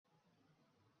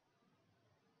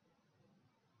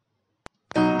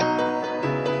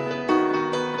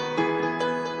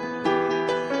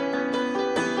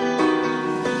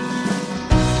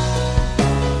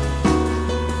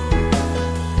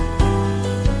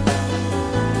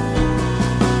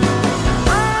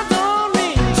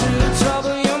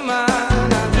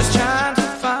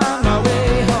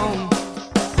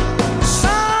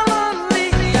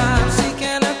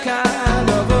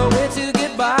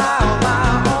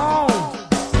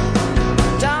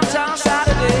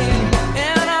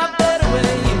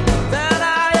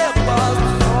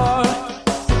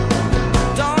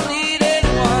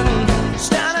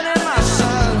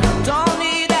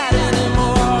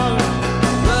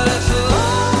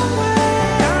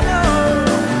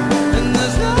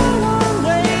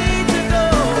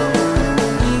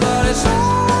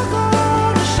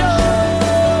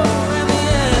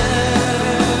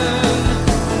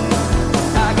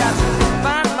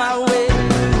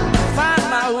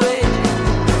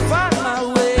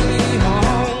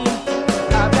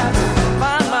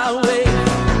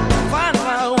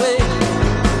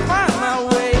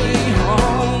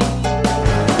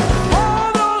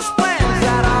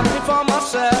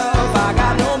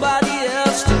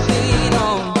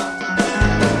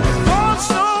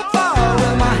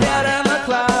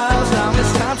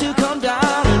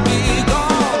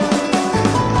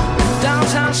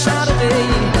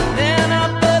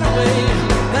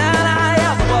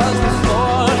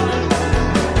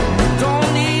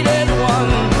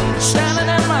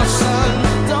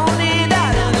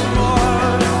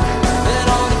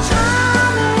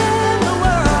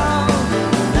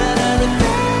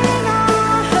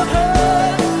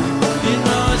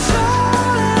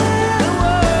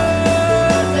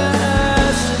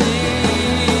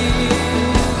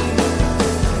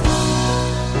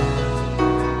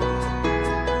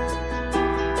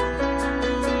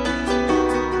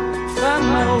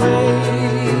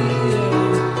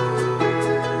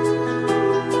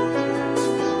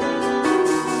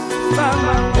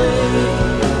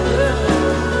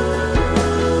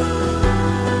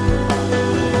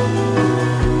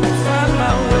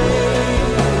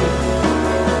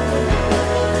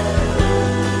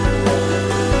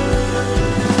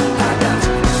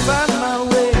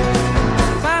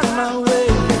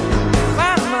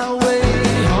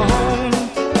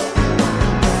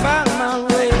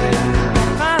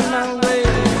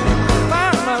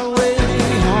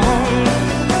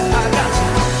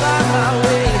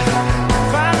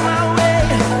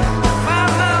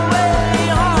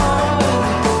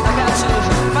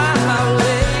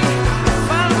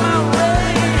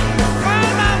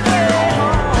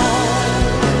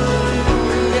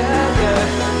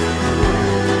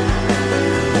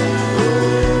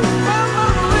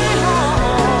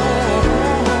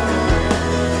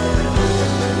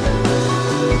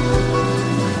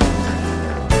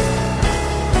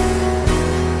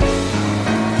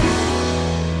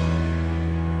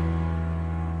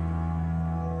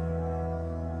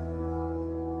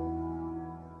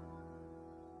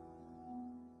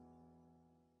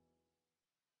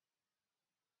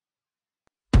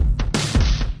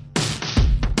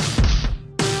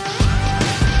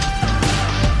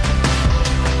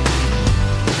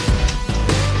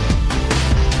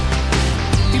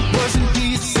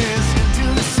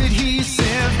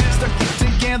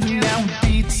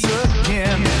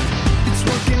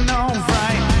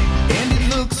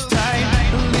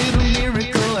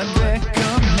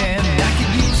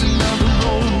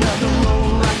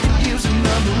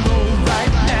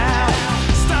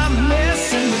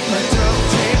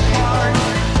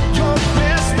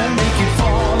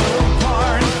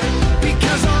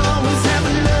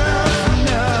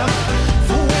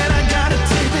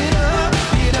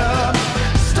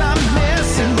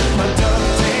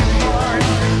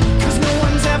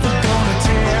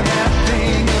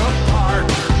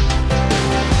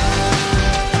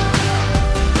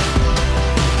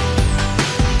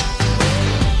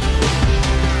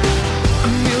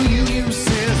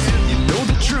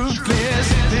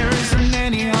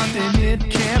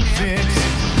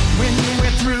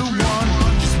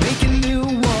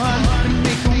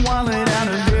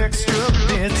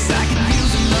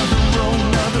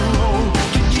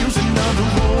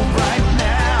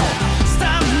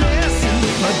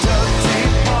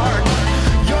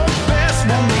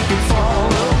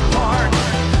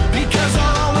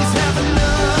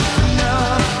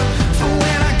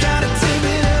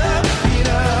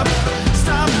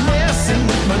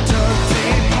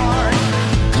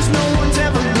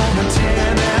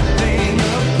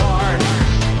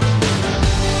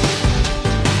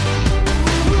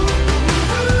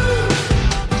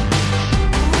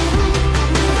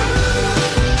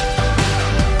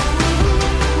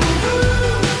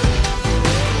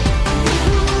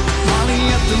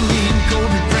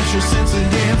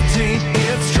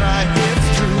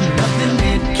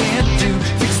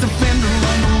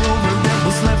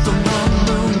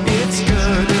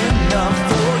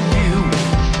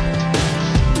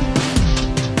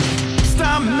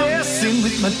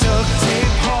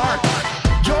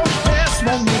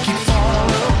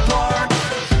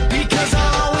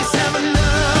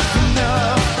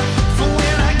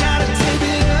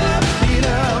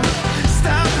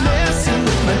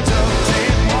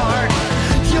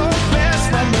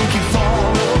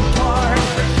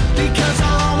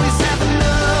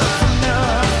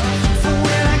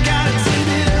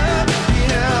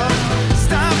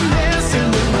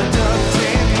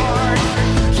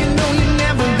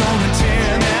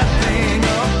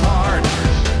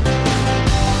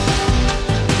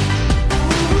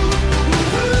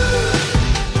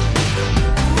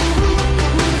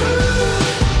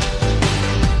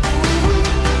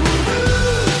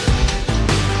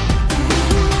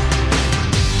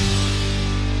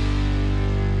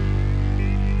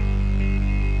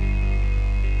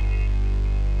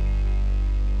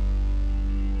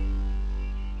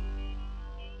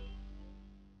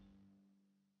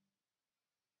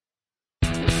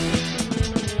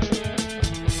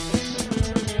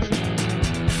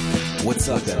What's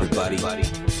up, everybody?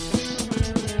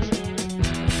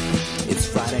 It's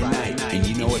Friday night, and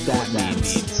you know what that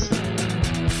means.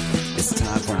 It's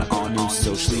time for an all-new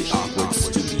Socially Awkward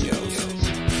Studios.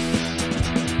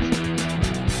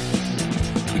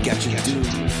 We got your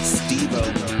dude, Steve-O.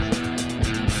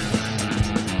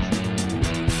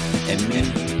 And me,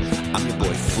 I'm your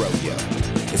boy, Froyo.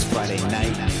 It's Friday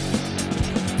night.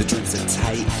 The drinks are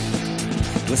tight.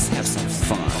 Let's have some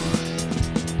fun.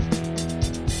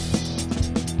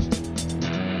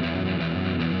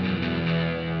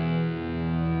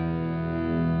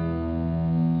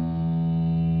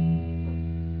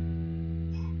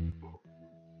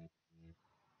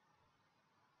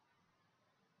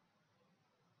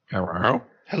 Hello?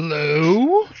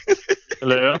 Hello?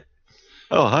 Hello?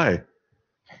 Oh, hi.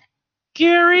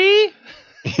 Gary?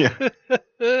 Yeah.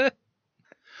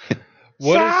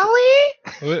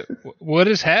 What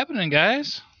is happening,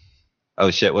 guys? Oh,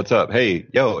 shit, what's up? Hey,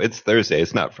 yo, it's Thursday.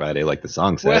 It's not Friday like the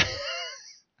song said. What?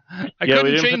 I Yeah, we couldn't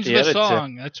didn't put change the the edit to-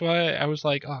 song. That's why I was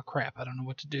like, oh, crap, I don't know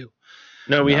what to do.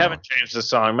 No, we No. haven't changed the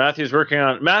song. Matthew's working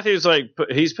on. Matthew's like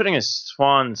he's putting a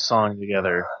Swan song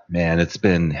together. Man, it's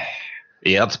been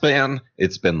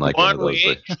like one of those.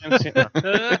 week.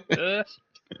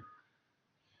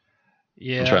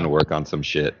 Yeah. I'm trying to work on some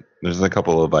shit. There's a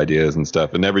couple of ideas and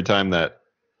stuff, and every time that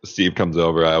Steve comes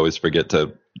over, I always forget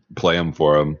to play them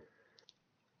for him.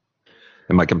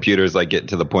 And my computer's like getting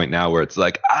to the point now where it's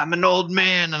like, I'm an old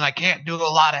man and I can't do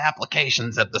a lot of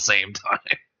applications at the same time.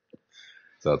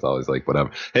 So it's always like,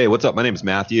 whatever. Hey, what's up? My name's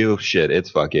Matthew. Shit, it's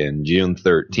fucking June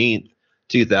 13th,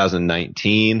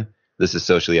 2019. This is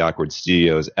Socially Awkward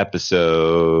Studios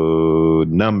episode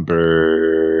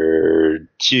number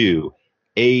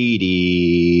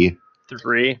 280.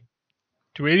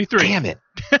 283. Damn it.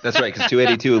 That's right, because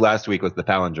 282 last week was the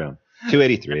palindrome.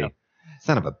 283. Yeah.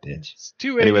 Son of a bitch. It's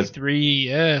 283,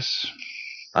 yes.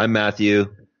 I'm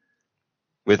Matthew.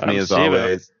 With me I'm as Steve-o.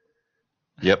 always.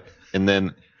 Yep. And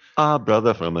then our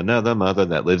brother from another mother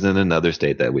that lives in another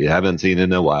state that we haven't seen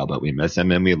in a while, but we miss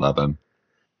him and we love him.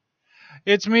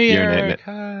 It's me, Your name- Eric.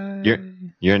 Hi.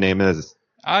 Your name is...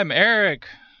 I'm Eric.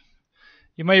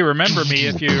 You may remember me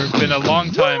if you've been a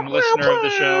long-time listener of the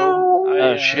show.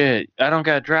 Oh shit! I don't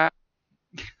got drop.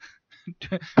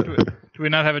 Do we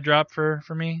not have a drop for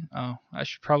me? Oh, I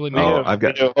should probably make Oh, it. I've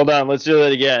got... Hold on, let's do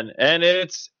that again. And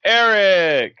it's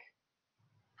Eric.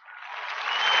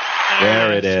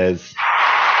 There it is.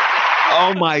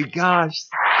 Oh my gosh.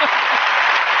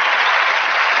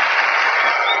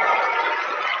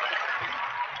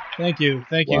 Thank you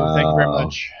very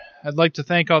much. I'd like to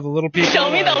thank all the little people.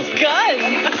 Show me those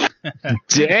guns.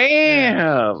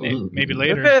 Damn. Maybe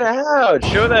Whip later. it out.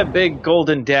 Show that big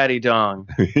golden daddy dong.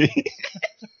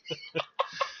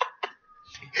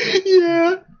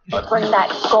 Yeah. Bring that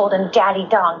golden daddy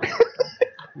dong.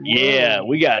 Yeah,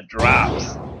 we got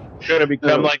drops. Gonna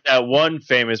become like that one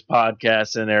famous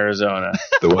podcast in Arizona.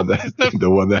 The one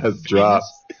that has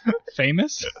drops.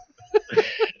 Famous?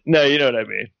 No, you know what I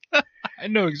mean. I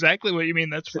know exactly what you mean.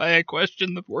 That's why I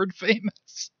questioned the word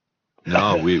famous.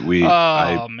 No, we Oh,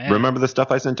 I man. remember the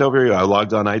stuff I sent over you. I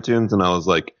logged on iTunes and I was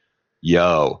like,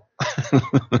 yo.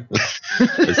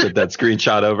 I sent that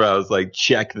screenshot over. I was like,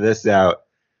 check this out.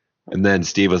 And then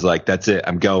Steve was like, that's it.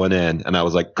 I'm going in. And I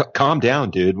was like, calm down,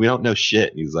 dude. We don't know shit.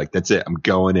 And he's like, that's it. I'm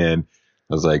going in.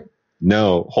 I was like,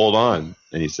 no, hold on.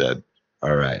 And he said,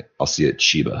 all right, I'll see you at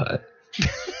Shiba Hut.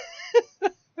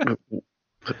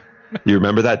 You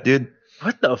remember that, dude?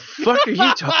 What the fuck are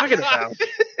you talking about?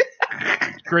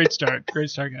 Great start,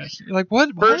 guys. You're like, what?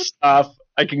 First off,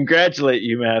 I congratulate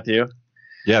you, Matthew.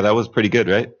 Yeah, that was pretty good,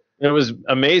 right? It was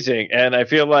amazing, and I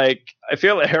feel like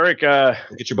Eric,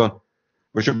 Look at your bone.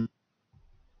 Where's your...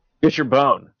 get your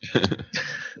bone.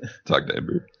 Talk to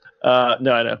Amber.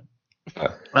 No, I know.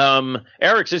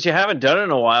 Eric, since you haven't done it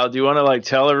in a while, do you want to like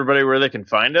tell everybody where they can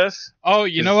find us? Oh,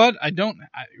 you know what? I don't.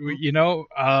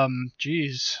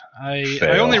 Geez, I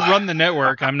Fail. only run the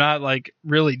network. I'm not like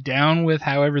really down with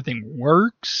how everything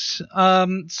works.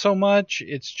 So much.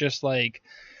 It's just like,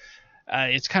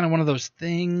 it's kind of one of those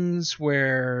things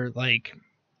where like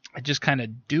I just kind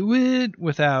of do it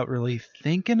without really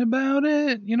thinking about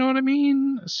it. You know what I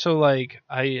mean? So like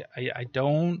I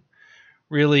don't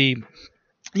really.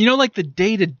 You know, like the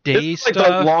day-to-day This is like stuff.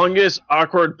 the longest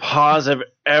awkward pause I've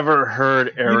ever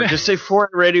heard, Eric. You know- Just say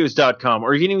foreignradios.com,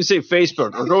 or you can even say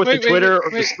Facebook, or go with Wait, the Twitter, wait, or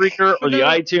the Spreaker, or the No.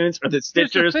 iTunes, or the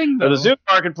Stitchers, thing, or the though. Zoom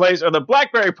Marketplace, or the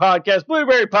BlackBerry Podcast,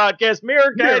 Blueberry Podcast,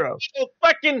 Mirror Guide, Miro.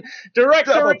 fucking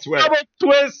Directory, Double Twist. Double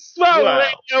Twist, Swell Wow.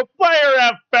 Radio,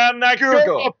 Player FM, that Google.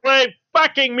 Google Play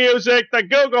fucking music, the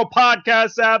Google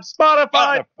Podcast app,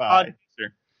 Spotify.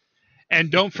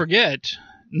 And don't forget,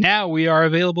 now we are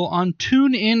available on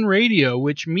TuneIn Radio,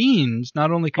 which means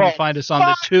not only can you Oh, find us on the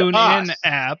fuck TuneIn us.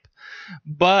 app,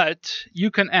 but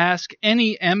you can ask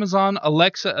any Amazon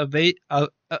Alexa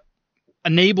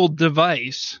enabled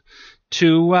device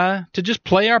to just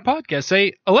play our podcast.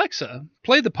 Say, Alexa,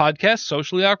 play the podcast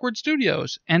Socially Awkward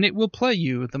Studios, and it will play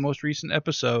you the most recent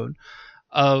episode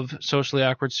of Socially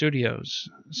Awkward Studios.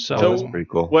 Oh, So- that's pretty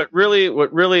cool. What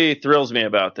really thrills me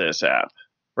about this app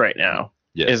right now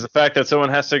Yeah. is the fact that someone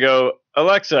has to go,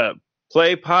 Alexa,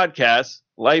 play podcast.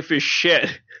 Life is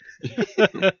shit.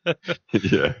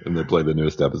 Yeah, and they play the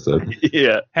newest episode.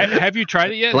 Yeah. Have you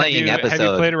tried it yet? Playing have you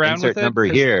episode. played around Insert with it? number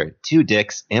here. 2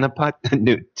 dicks and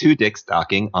a 2 dicks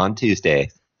talking on Tuesday.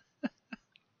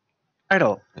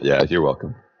 title. Yeah, you're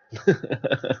welcome.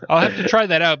 I'll have to try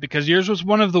that out because yours was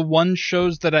one of the one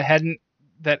shows that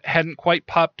hadn't quite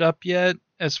popped up yet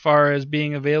as far as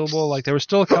being available. Like there were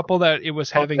still a couple that it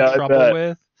was having yeah, trouble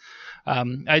with.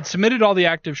 I'd submitted all the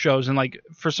active shows, and like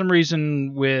for some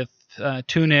reason with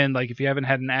TuneIn, like if you haven't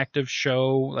had an active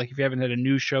show, like if you haven't had a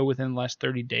new show within the last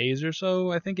 30 days or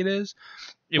so, I think it is,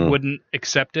 it wouldn't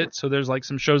accept it. So there's like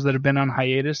some shows that have been on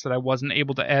hiatus that I wasn't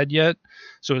able to add yet.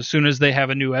 So as soon as they have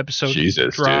a new episode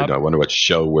Jesus, drop, dude, I wonder what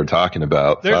show we're talking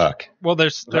about. Fuck. well,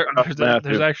 there's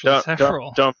actually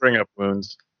several. Don't bring up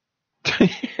wounds. I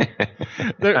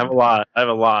have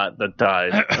a lot that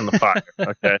died in the fire.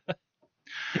 Okay.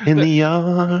 In the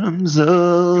arms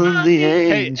of the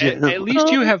angel. Hey, at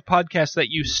least you have podcasts that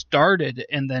you started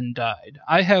and then died.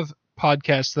 I have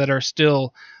podcasts that are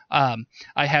still. I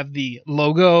have the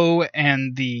logo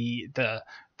and the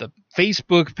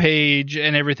Facebook page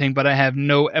and everything, but I have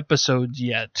no episodes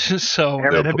yet. So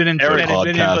that have been in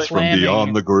podcast from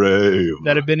beyond the grave.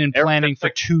 That have been in planning for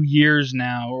 2 years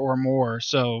now or more.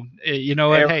 So you know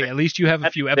what? Hey, at least you have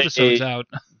a few episodes out.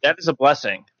 That is a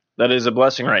blessing. That is a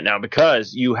blessing right now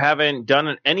because you haven't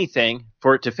done anything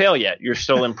for it to fail yet. You're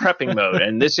still in prepping mode,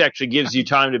 and this actually gives you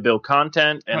time to build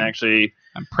content and actually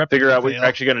figure out what you're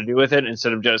actually going to do with it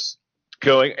instead of just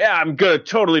going, yeah, I'm going to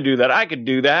totally do that. I could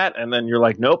do that. And then you're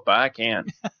like, nope, I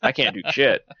can't. I can't do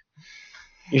shit.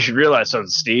 You should realize something,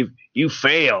 Steve. You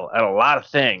fail at a lot of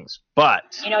things, but...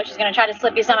 You know, she's going to try to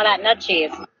slip you some of that nut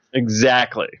cheese.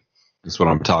 Exactly. That's what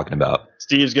I'm talking about.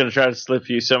 Steve's going to try to slip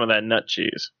you some of that nut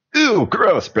cheese. Ew,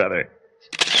 gross, brother.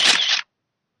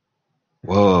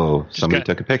 Whoa, somebody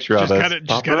took a picture of us.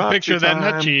 Just got a picture of that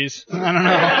nut cheese. I don't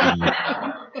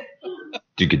know.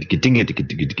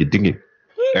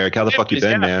 Eric, how the fuck you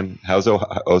been, man? How's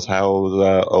Ohio?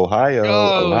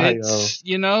 Oh,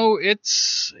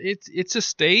 it's it's a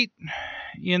state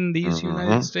in these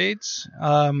United States.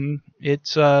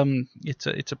 It's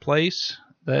a place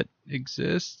that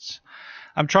exists.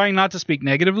 I'm trying not to speak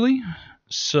negatively.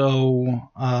 So,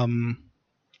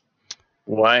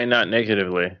 why not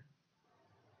negatively?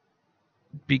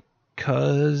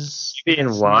 Because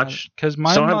being watched. Because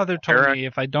my mother told me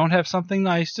if I don't have something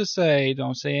nice to say,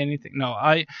 don't say anything. No,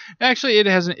 it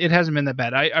hasn't been that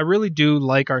bad. I really do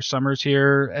like our summers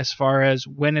here as far as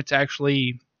when it's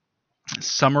actually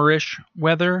summerish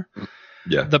weather.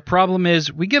 Yeah. The problem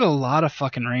is we get a lot of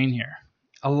fucking rain here.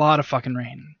 A lot of fucking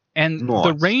rain. And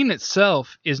the rain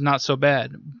itself is not so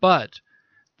bad, but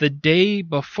the day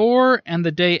before and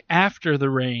the day after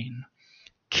the rain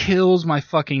kills my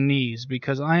fucking knees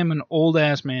because I am an old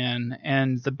ass man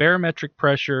and the barometric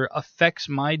pressure affects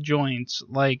my joints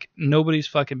like nobody's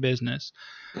fucking business.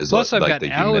 Plus, I've got the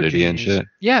allergies. Humidity and shit.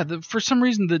 Yeah, for some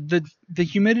reason the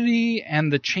humidity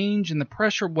and the change in the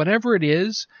pressure, whatever it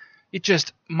is, it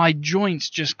just my joints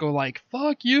just go like,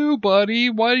 fuck you, buddy.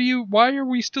 Why are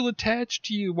we still attached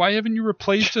to you? Why haven't you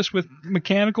replaced us with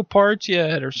mechanical parts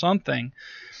yet or something?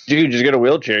 Dude, just get a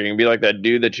wheelchair. You can be like that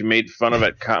dude that you made fun of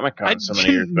at Comic-Con so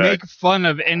many years back. I didn't make fun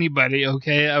of anybody,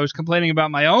 okay? I was complaining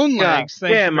about my own legs.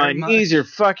 Yeah, my knees are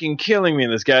fucking killing me.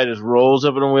 And this guy just rolls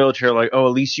up in a wheelchair like, oh,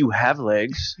 at least you have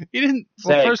legs. He didn't.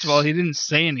 Well, first of all, he didn't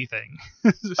say anything.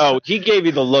 Oh, he gave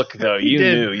you the look, though. You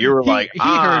knew. You were like,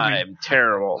 I'm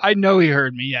terrible. I know he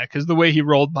heard me, yeah, because the way he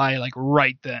rolled by, like,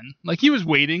 right then. Like, he was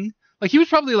waiting. Like, he was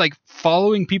probably, like,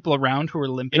 following people around who were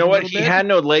limping. You know what? He had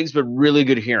no legs, but really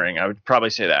good hearing. I would probably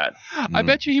say that. I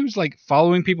bet you he was, like,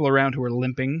 following people around who were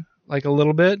limping, like, a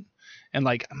little bit. And,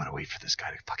 like, I'm going to wait for this guy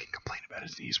to fucking complain about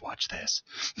his knees. Watch this.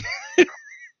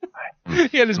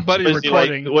 He had his buddy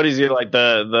recording. What is he, like,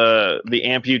 the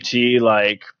amputee,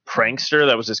 like, prankster?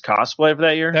 That was his cosplay for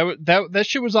that year? That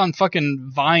shit was on fucking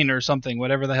Vine or something,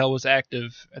 whatever the hell was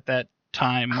active at that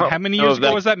time. How many years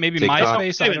ago was that? Maybe TikTok.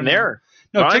 MySpace? I don't know.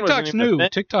 No, Vine TikTok's new.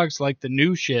 TikTok's like the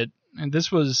new shit, and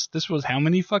this was how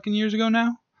many fucking years ago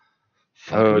now?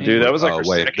 Oh, dude, that was like. Oh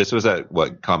wait, this was at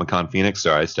what Comic-Con Phoenix?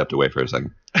 Sorry, I stepped away for a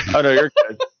second. Oh no, you're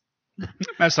good.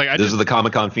 That's like this is the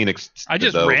Comic-Con Phoenix. I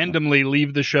just randomly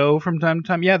leave the show from time to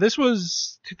time. Yeah, this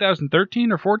was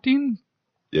 2013 or 14.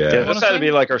 Yeah, this had to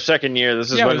be like our second year.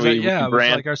 This is when it was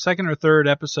like our second or third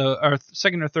episode, our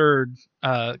second or third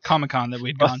Comic-Con that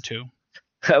we'd gone to.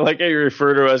 I like how you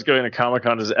refer to us going to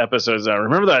Comic-Con as episodes now.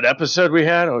 Remember that episode we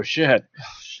had? Oh, shit. Oh,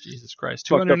 Jesus Christ.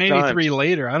 283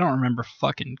 later, I don't remember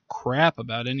fucking crap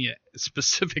about any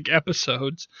specific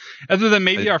episodes. Other than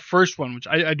maybe our first one, which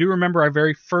I do remember our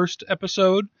very first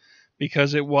episode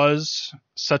because it was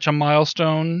such a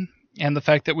milestone. And the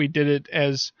fact that we did it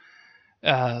as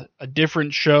a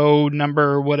different show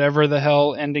number, whatever the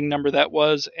hell ending number that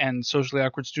was, and Socially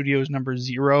Awkward Studios number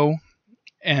 0.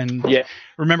 And yeah,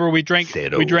 remember we drank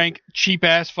cheap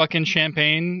ass fucking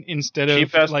champagne instead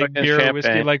of like beer or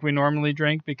whiskey like we normally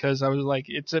drink, because I was like,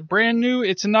 it's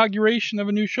inauguration of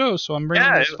a new show, so I'm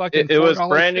bringing this fucking. It was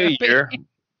brand new year,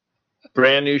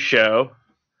 brand new show.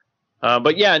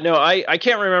 But yeah, no, I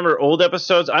can't remember old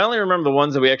episodes. I only remember the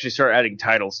ones that we actually started adding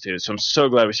titles to. So I'm so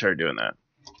glad we started doing that.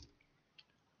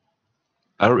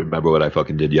 I don't remember what I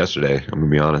fucking did yesterday. I'm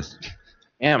gonna be honest.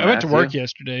 Yeah, I went to work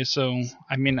yesterday, so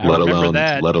I mean, I remember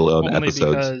that. Let alone only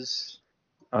episodes.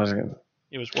 Because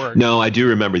it was work. No, I do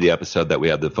remember the episode that we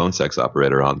had the phone sex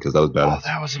operator on, because that was better. Oh,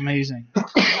 that was amazing.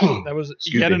 That was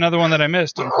yet another one that I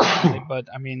missed, unfortunately. But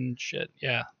I mean, shit,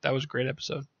 yeah, that was a great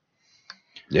episode.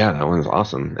 Yeah, that one was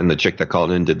awesome. And the chick that called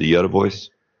in did the Yoda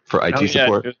voice for IT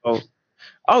support.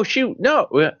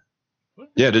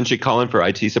 Yeah, didn't she call in for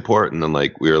IT support? And then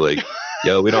like we were like,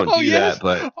 yo, we don't do that.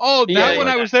 But that one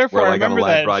I was there for. I remember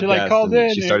that. She like called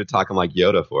in. She started talking like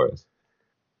Yoda for us.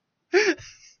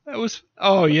 That was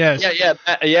yes.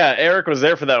 Yeah. Eric was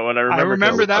there for that one. I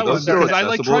remember that one because I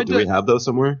like tried to. Do we have those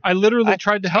somewhere? I literally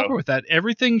tried to help her with that.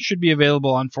 Everything should be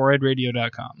available on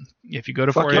 4edradio.com. If you go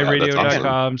to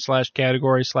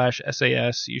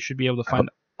 4edradio.com/category/SAS, you should be able to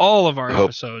find all of our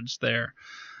episodes there.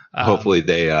 Hopefully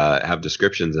they have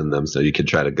descriptions in them, so you can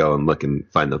try to go and look and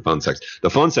find the phone sex. The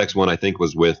phone sex one, I think,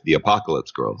 was with the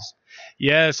Apocalypse Girls.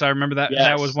 Yes, I remember that. Yes.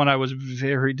 That was one I was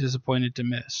very disappointed to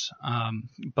miss.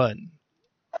 But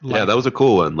that was a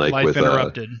cool one. Like Life with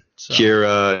Interrupted,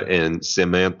 Kira and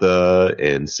Samantha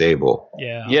and Sable.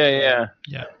 Yeah,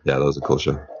 that was a cool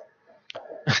show.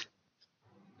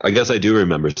 I guess I do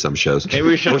remember some shows. Maybe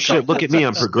we should. Look at me,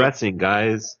 I'm progressing,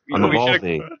 guys. I'm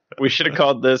evolving. We should have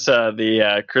called this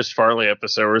the Chris Farley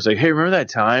episode, where it's like, hey, remember that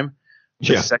time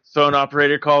the sex phone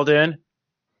operator called in?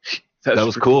 That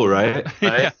was cool, right?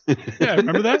 Yeah,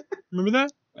 remember that?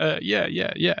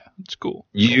 Yeah. It's cool.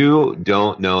 You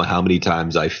don't know how many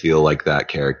times I feel like that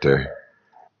character.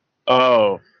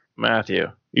 Oh, Matthew,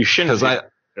 you shouldn't. Because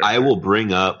I will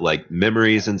bring up like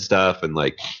memories and stuff, and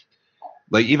like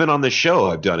even on the show,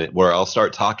 I've done it where I'll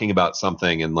start talking about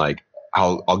something and like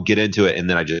I'll get into it, and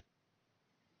then I just,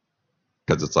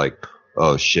 because it's like,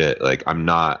 oh shit, like I'm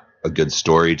not a good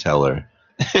storyteller.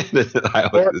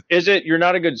 Or is it you're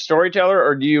not a good storyteller,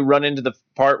 or do you run into the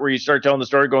part where you start telling the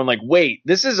story going like, wait,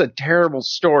 this is a terrible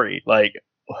story, like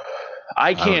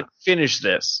I can't finish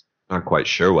this? Not quite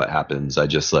sure what happens. I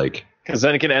just like, because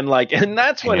then it can end like, and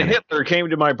that's when Hitler came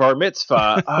to my bar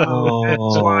mitzvah.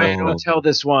 That's why I don't tell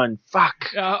this one.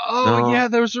 Fuck. Yeah,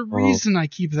 there's a reason I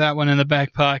keep that one in the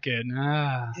back pocket.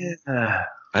 I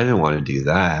didn't want to do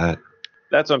that.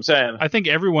 That's what I'm saying. I think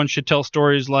everyone should tell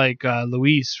stories like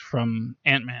Luis from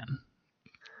Ant-Man.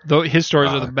 Though his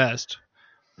stories are the best.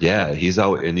 Yeah, he's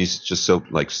just so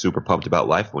like super pumped about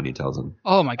life when he tells them.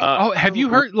 Oh my god! Have you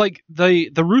heard like the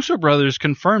Russo brothers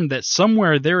confirmed that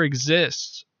somewhere there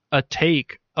exists a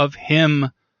take of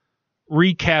him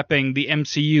recapping the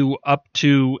MCU up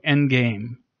to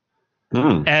Endgame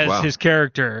as his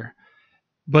character,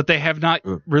 but they have not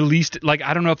released it. Like,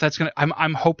 I don't know if that's gonna.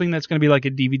 I'm hoping that's gonna be like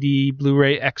a DVD,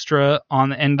 Blu-ray extra on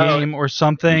the Endgame or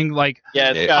something. Like,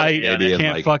 I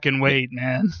can't fucking wait,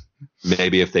 man.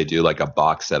 Maybe if they do like a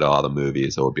box set of all the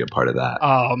movies, it will be a part of that.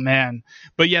 Oh man,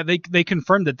 but yeah, they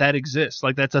confirmed that exists.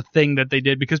 Like, that's a thing that they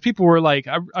did, because people were like,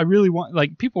 I really want,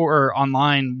 like, people were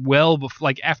online well before,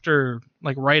 like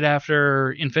right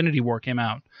after Infinity War came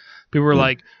out. People were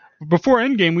like, before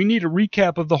Endgame, we need a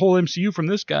recap of the whole MCU from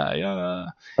this guy.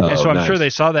 And so I'm sure they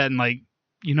saw that and like,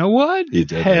 you know what?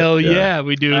 Hell yeah,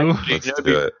 we do. Let's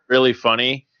do it. Really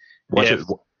funny.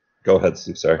 Go ahead,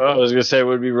 Steve. Sorry. I was going to say it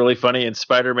would be really funny in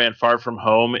Spider-Man Far From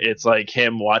Home. It's like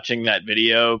him watching that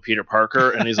video, Peter Parker,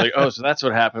 and he's like, oh, so that's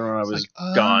what happened when I was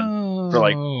gone for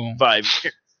like 5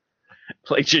 years.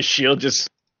 Like, just S.H.I.E.L.D. just...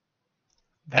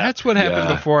 That's what happened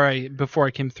before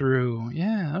I came through.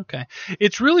 Yeah, okay.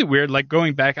 It's really weird, like,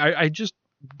 going back. I just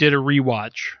did a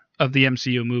rewatch of the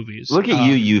MCU movies. Look at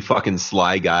you fucking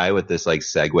sly guy with this like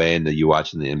segue into you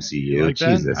watching the MCU. Like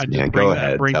Jesus, man, go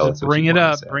ahead. Bring it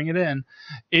up. Bring it in.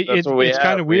 It's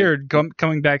kind of weird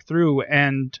coming back through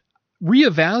and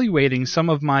reevaluating some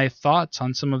of my thoughts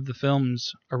on some of the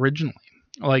films originally.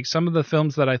 Like some of the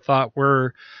films that I thought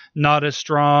were not as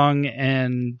strong,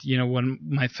 and you know, one of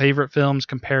my favorite films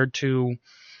compared to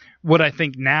what I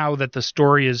think now that the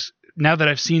story is. Now that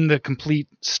I've seen the complete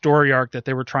story arc that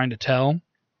they were trying to tell.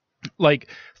 Like,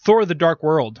 Thor: The Dark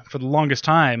World, for the longest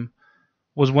time,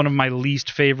 was one of my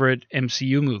least favorite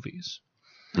MCU movies.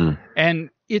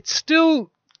 And it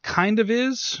still kind of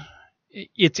is.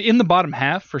 It's in the bottom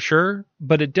half, for sure,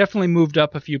 but it definitely moved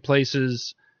up a few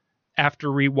places after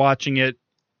rewatching it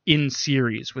in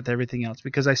series with everything else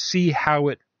because I see how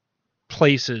it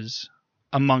places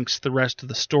amongst the rest of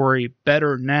the story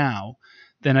better now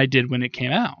than I did when it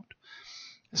came out.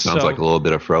 Sounds like a little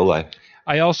bit of Fro life.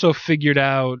 I also figured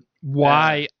out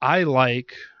why I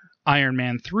like Iron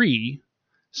Man 3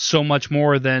 so much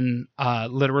more than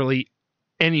literally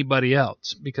anybody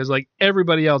else, because like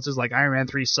everybody else is like Iron Man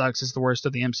 3 sucks, it's the worst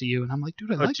of the MCU, and I'm like,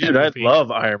 dude, I like that movie. I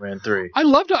love Iron Man 3.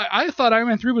 I thought Iron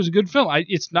Man 3 was a good film.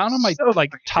 It's not on my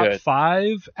top good.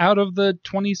 5 out of the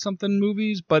 20 something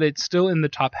movies, but it's still in the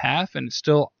top half, and it's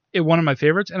still one of my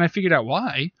favorites. And I figured out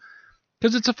why,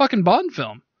 because it's a fucking Bond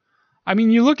film. I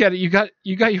mean, you look at it, you got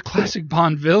your classic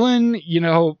Bond villain,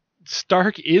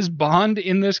 Stark is Bond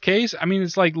in this case. I mean,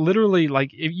 it's like literally like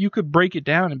if you could break it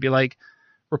down and be like,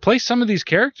 replace some of these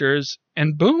characters,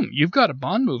 and boom, you've got a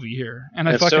Bond movie here. And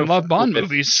I fucking love Bond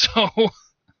movies, so.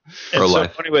 It's so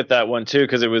funny with that one too,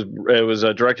 because it was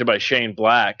directed by Shane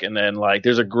Black, and then like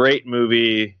there's a great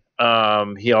movie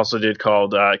he also did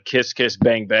called Kiss Kiss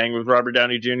Bang Bang with Robert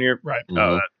Downey Jr. Right.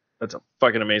 Mm-hmm. That's a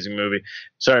fucking amazing movie.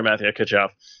 Sorry, Matthew, I cut you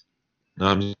off.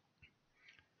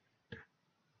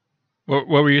 What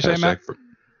were you saying, Matt?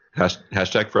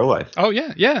 Hashtag Fro life. Oh,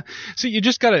 yeah. See, you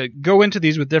just got to go into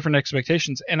these with different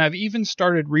expectations. And I've even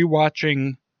started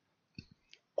rewatching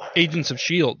Agents of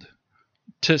S.H.I.E.L.D.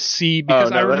 to see,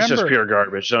 because I remember... that's just pure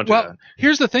garbage. Don't do that.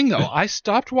 Here's the thing, though. I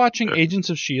stopped watching Agents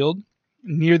of S.H.I.E.L.D.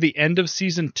 near the end of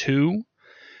season 2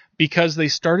 because they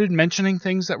started mentioning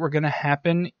things that were going to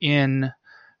happen in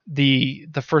the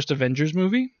first Avengers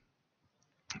movie.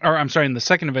 Or, I'm sorry, in the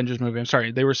second Avengers movie. I'm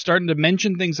sorry. They were starting to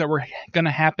mention things that were going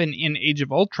to happen in Age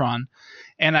of Ultron,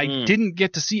 and I didn't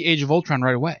get to see Age of Ultron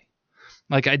right away.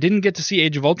 Like, I didn't get to see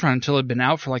Age of Ultron until it had been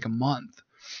out for like a month.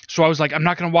 So I was like, I'm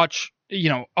not going to watch,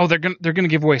 they're going to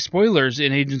give away spoilers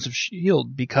in Agents of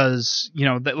S.H.I.E.L.D. because,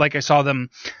 like I saw them,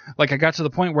 like I got to the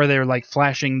point where they're like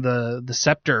flashing the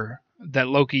scepter that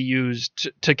Loki used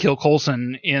to kill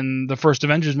Coulson in the first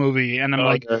Avengers movie. And I'm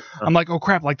like, oh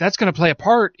crap, like that's going to play a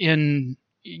part in,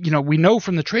 we know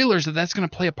from the trailers that that's going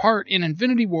to play a part in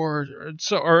Infinity War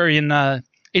or in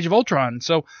Age of Ultron.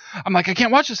 So I'm like, I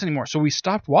can't watch this anymore. So we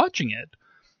stopped watching it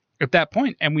at that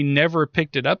point, and we never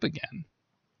picked it up again.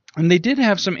 And they did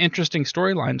have some interesting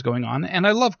storylines going on, and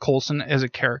I love Coulson as a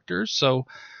character. So,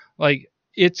 like,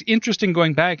 it's interesting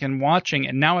going back and watching,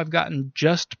 and now I've gotten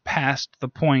just past the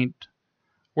point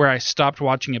where I stopped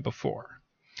watching it before.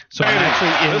 So I'm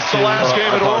actually into... This is the last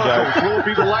game at Oracle. Will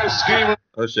be the last game.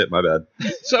 Oh shit, my bad.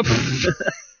 So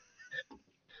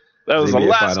that was the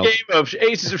last game of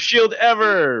Aces of S.H.I.E.L.D.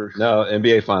 ever. No,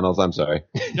 NBA Finals. I'm sorry.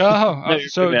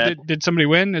 So did somebody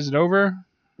win? Is it over?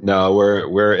 No,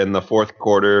 we're in the fourth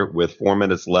quarter with 4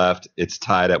 minutes left. It's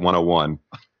tied at 101.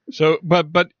 So,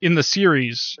 but in the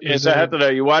series,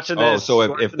 are you watching this? Oh,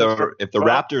 so if the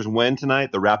Raptors win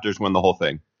tonight, the Raptors win the whole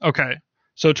thing. Okay.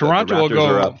 So Toronto will go. The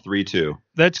Raptors are up 3-2.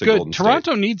 That's good.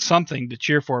 Toronto needs something to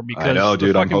cheer for because I know,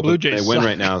 dude. I'm hoping Blue Jays they win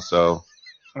right now. So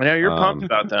I know you're pumped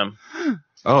about them.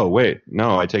 Oh wait,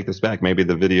 no, I take this back. Maybe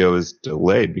the video is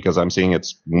delayed because I'm seeing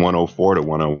it's 104 to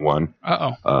 101.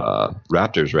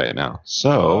 Raptors right now.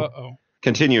 So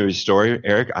continue your story,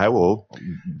 Eric. I will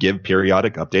give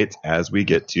periodic updates as we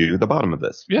get to the bottom of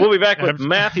this. Yeah. We'll be back with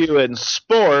Matthew in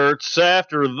sports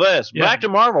after this. Yeah. Back to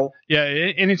Marvel. Yeah,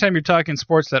 anytime you're talking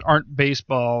sports that aren't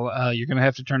baseball, you're going to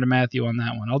have to turn to Matthew on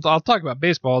that one. I'll talk about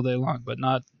baseball all day long, but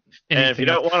not anything. And if you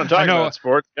don't want to talk about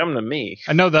sports, come to me.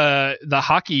 I know the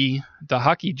hockey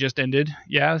just ended.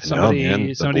 Yeah,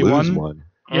 somebody won.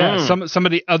 Yeah,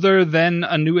 somebody other than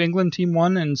a New England team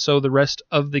won, and so the rest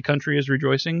of the country is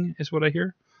rejoicing, is what I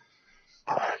hear.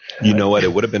 You know what?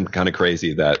 It would have been kind of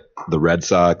crazy that the Red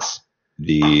Sox,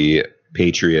 the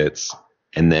Patriots,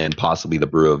 and then possibly the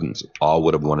Bruins all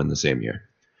would have won in the same year.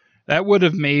 That would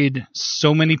have made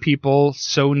so many people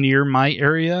so near my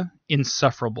area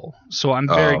insufferable. So I'm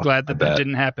very glad that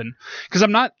didn't happen. Because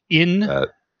I'm not in the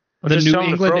New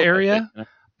England area,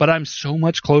 but I'm so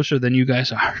much closer than you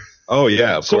guys are. Oh,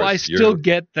 yeah, of course. So I still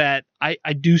get that. I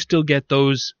do still get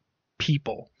those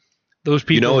people. Those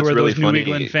people who are really those New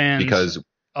England fans. Because,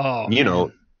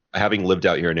 having lived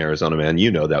out here in Arizona, man,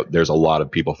 you know that there's a lot of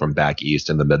people from back east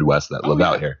in the Midwest that live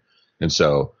out here. And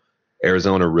so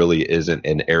Arizona really isn't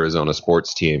an Arizona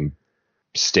sports team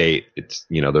state. It's,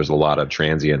 there's a lot of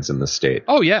transients in the state.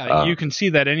 Oh, yeah. You can see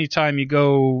that anytime you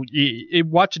go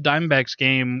watch a Diamondbacks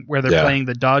game where they're playing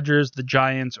the Dodgers, the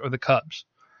Giants, or the Cubs.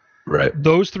 Right.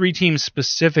 Those three teams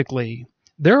specifically,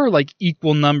 there are like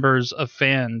equal numbers of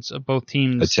fans of both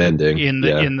teams attending in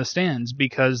the stands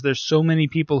because there's so many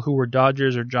people who were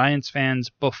Dodgers or Giants fans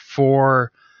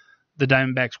before the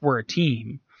Diamondbacks were a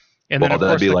team. And then, of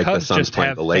that'd course, be the like Cubs the Suns just playing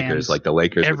have the Lakers. fans Like the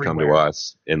Lakers would come to everywhere.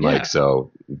 us, and like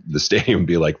so the stadium would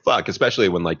be like fuck. Especially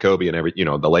when like Kobe and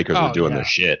the Lakers were doing their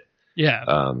shit.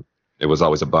 Yeah. It was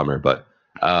always a bummer. But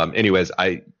anyways,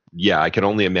 I can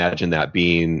only imagine that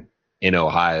being in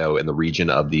Ohio, in the region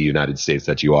of the United States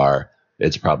that you are,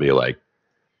 it's probably like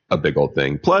a big old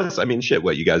thing. Plus, I mean, shit,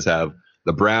 what you guys have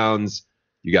the Browns,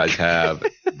 you guys have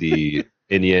the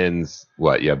Indians,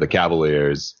 you have the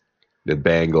Cavaliers, the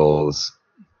Bengals,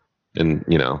 and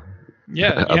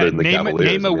other than the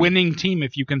Cavaliers, name a winning team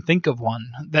if you can think of one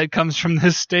that comes from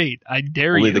this state. I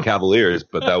dare only you. the Cavaliers,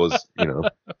 but that was a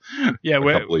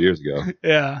couple of years ago.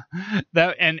 Yeah,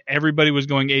 and everybody was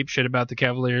going ape shit about the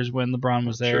Cavaliers when LeBron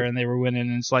was there and they were winning.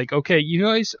 And it's like, okay, you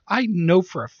guys, I know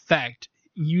for a fact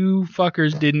you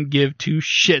fuckers didn't give two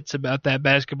shits about that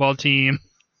basketball team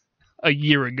a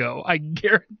year ago. I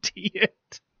guarantee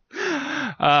it.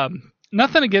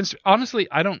 Nothing against, honestly,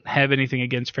 I don't have anything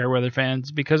against Fairweather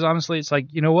fans because honestly, it's like,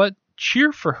 you know what?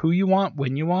 Cheer for who you want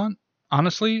when you want.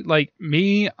 Honestly, like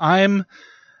me, I'm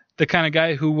the kind of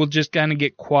guy who will just kind of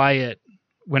get quiet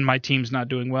when my team's not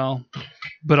doing well,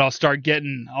 but I'll start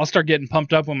getting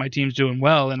pumped up when my team's doing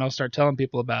well, and I'll start telling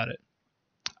people about it.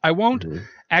 I won't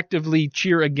actively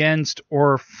cheer against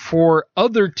or for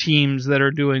other teams that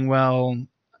are doing well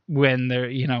when they're,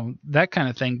 that kind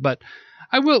of thing, but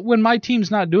I will, when my team's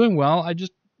not doing well, I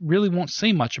just really won't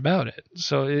say much about it.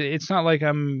 So it's not like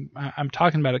I'm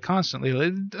talking about it constantly.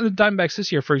 The Diamondbacks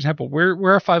this year, for example,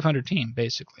 we're a 500 team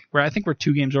basically. I think we're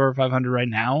 2 games over 500 right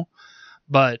now,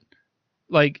 but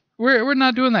like we're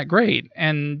not doing that great,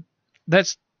 and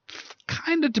that's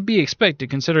kind of to be expected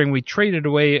considering we traded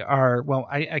away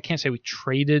I can't say we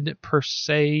traded per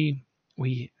se.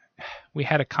 We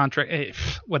had a contract,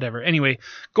 whatever. Anyway,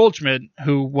 Goldschmidt,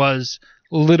 who was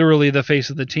literally the face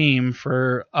of the team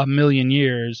for a million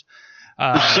years,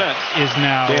 is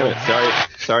now. Damn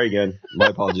it! Sorry again. My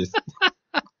apologies.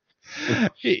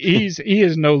 He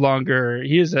is no longer.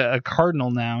 He is a Cardinal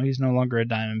now. He's no longer a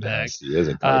Diamondback. Yes, he is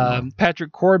a Cardinal.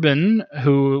 Patrick Corbin,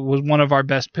 who was one of our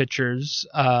best pitchers,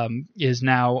 is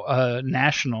now a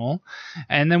National,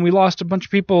 and then we lost a bunch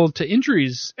of people to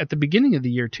injuries at the beginning of the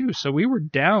year too. So we were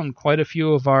down quite a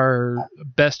few of our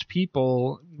best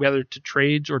people, whether to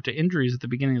trades or to injuries at the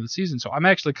beginning of the season. So I'm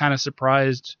actually kind of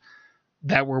surprised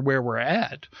that we're where we're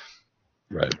at.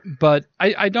 Right. But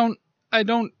I don't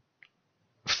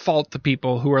fault the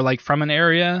people who are like from an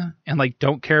area and like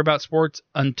don't care about sports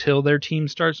until their team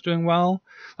starts doing well.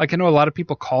 Like I know a lot of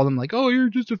people call them like, oh, you're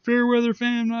just a Fairweather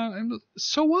fan.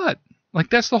 So what? Like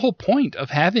that's the whole point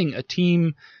of having a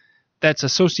team that's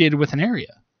associated with an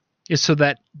area, is so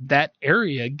that that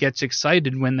area gets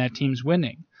excited when that team's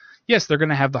winning. Yes, they're going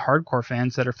to have the hardcore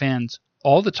fans that are fans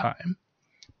all the time,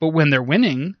 but when they're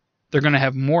winning, they're going to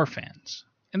have more fans.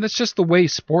 And that's just the way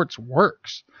sports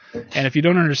works. And if you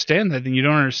don't understand that, then you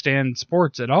don't understand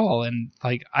sports at all. And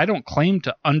like, I don't claim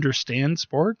to understand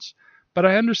sports, but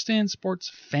I understand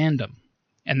sports fandom,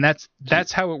 and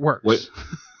that's how it works.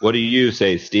 What do you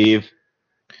say, Steve?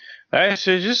 I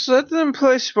say just let them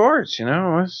play sports.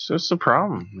 What's the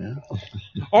problem?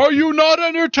 Yeah. Are you not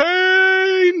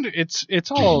entertained?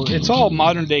 It's all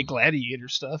modern day gladiator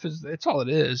stuff. It's all it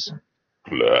is.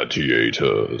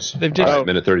 Gladiators. They've just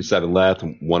minute 37 left.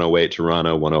 108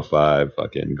 Toronto, 105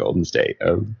 fucking Golden State.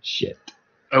 Oh shit.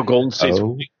 Oh, Golden State's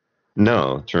winning.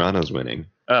 No, Toronto's winning.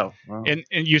 Oh. Well. And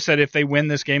you said if they win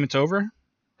this game, it's over?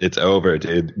 It's over,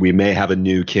 dude. We may have a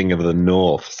new king of the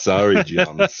North. Sorry,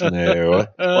 Jon Snow.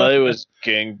 Well, it was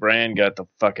King. Bran got the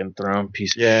fucking throne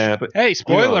piece. Yeah, but hey,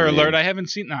 spoiler alert! I haven't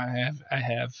seen. No, I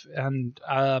have, and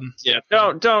yeah.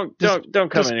 Don't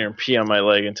come in here and pee on my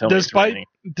leg and tell me it's raining.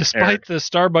 Despite the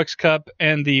Starbucks cup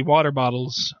and the water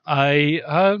bottles, I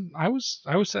was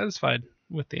satisfied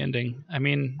with the ending. I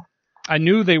mean, I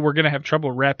knew they were going to have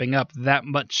trouble wrapping up that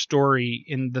much story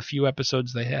in the few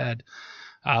episodes they had.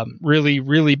 Really,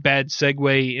 really bad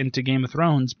segue into Game of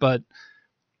Thrones, but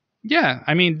yeah,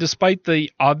 I mean, despite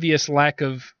the obvious lack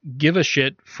of give a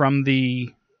shit from the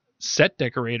set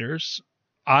decorators,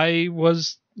 I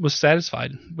was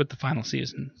satisfied with the final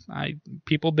season.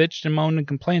 People bitched and moaned and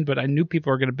complained, but I knew people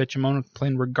were going to bitch and moan and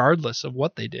complain regardless of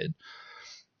what they did.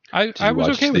 I was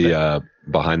okay with it.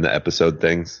 Behind the episode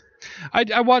things?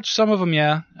 I watched some of them,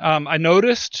 yeah. I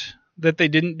noticed that they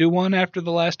didn't do one after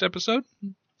the last episode,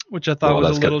 which I thought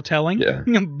was a little telling. Yeah.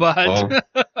 But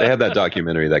they had that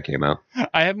documentary that came out.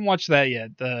 I haven't watched that yet.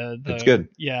 It's good.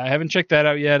 Yeah, I haven't checked that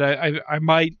out yet. I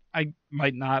might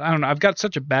not. I don't know. I've got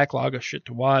such a backlog of shit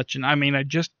to watch, and I mean, I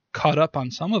just caught up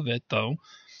on some of it though.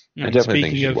 I definitely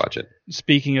think you should watch it.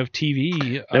 Speaking of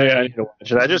TV, I need to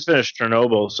watch it. I just finished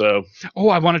Chernobyl, so. Oh,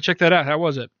 I want to check that out. How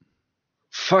was it?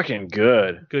 Fucking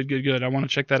good. Good. I want to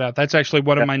check that out. That's actually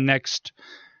one of my next.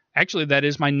 Actually, that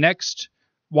is my next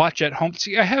watch at home.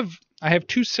 See, I have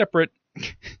two separate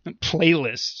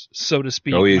playlists, so to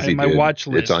speak. Oh, easy, my watch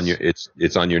list.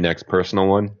 It's on your next personal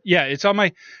one. Yeah, it's on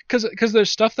my because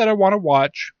there's stuff that I want to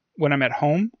watch when I'm at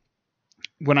home,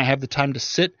 when I have the time to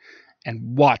sit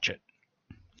and watch it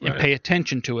and pay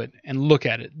attention to it and look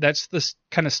at it. That's the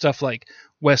kind of stuff like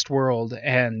Westworld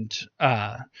and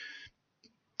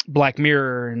Black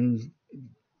Mirror and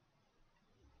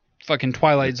fucking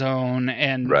Twilight Zone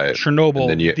and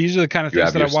Chernobyl. And these are the kind of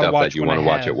things that I want to watch. That you want to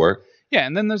watch at work. Yeah,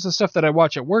 and then there's the stuff that I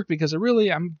watch at work because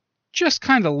I'm just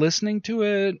kind of listening to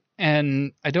it,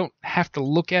 and I don't have to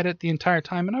look at it the entire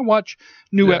time. And I watch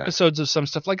new episodes of some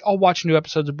stuff. Like I'll watch new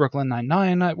episodes of Brooklyn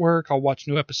Nine-Nine at work. I'll watch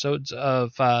new episodes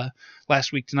of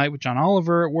Last Week Tonight with John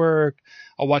Oliver at work.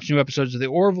 I'll watch new episodes of The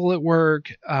Orville at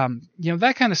work.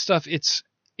 That kind of stuff.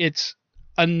 It's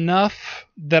enough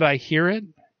that I hear it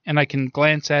and I can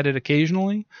glance at it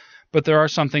occasionally, but there are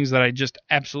some things that I just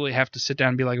absolutely have to sit down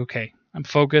and be like, okay, I'm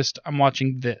focused. I'm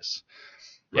watching this.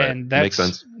 Right. And makes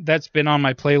sense. That's been on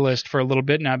my playlist for a little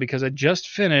bit now because I just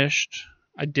finished.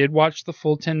 I did watch the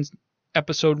full 10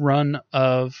 episode run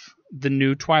of the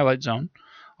new Twilight Zone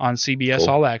on CBS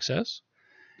All Access.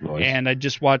 Nice. And I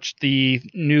just watched the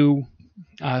new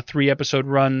 3 episode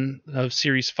run of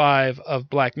series 5 of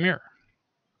Black Mirror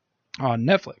on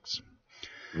Netflix.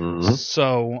 Mm-hmm.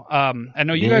 So I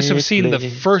know you guys have seen the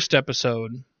first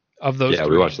episode of those. Yeah,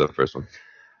 3. We watched the first one.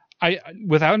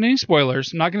 Without any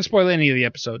spoilers, I'm not going to spoil any of the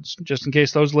episodes, just in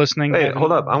case those listening. Wait,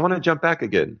 hold up! I want to jump back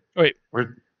again. Wait,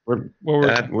 we're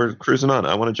cruising on.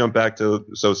 I want to jump back to.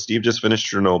 So Steve just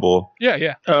finished Chernobyl. Yeah.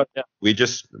 Yeah. We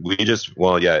just.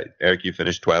 Well, yeah. Eric, you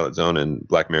finished Twilight Zone and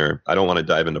Black Mirror. I don't want to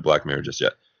dive into Black Mirror just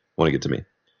yet. I want to get to me.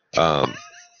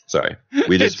 Sorry,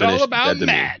 we just finished. It's all about Dead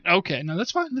Matt. Okay, no, that's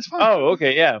fine. Oh,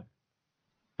 okay, yeah.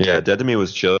 Yeah, Dead to Me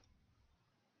was chill.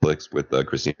 With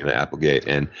Christina Applegate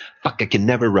and I can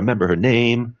never remember her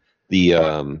name.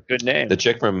 The good name. The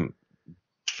chick from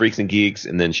Freaks and Geeks,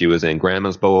 and then she was in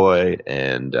Grandma's Boy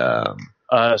and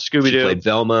Scooby-Doo. She played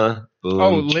Velma.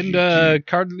 Boom. Linda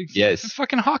Cardellini. Yes,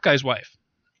 fucking Hawkeye's wife.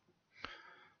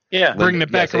 Yeah, bringing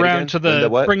it back around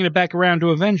to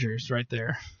Avengers right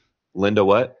there. Linda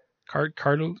what?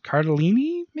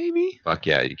 Cardellini maybe. Fuck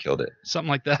yeah, you killed it. Something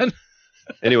like that.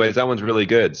 Anyways, that one's really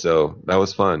good. So that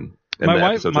was fun. And my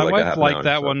wife liked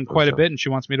that one quite a bit, and she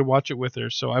wants me to watch it with her.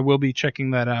 So I will be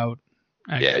checking that out.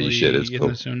 Actually, yeah, you should. It's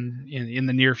cool. In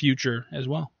the near future as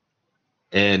well.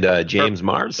 And James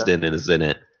Marsden is in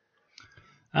it.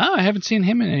 Oh, I haven't seen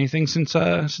him in anything since the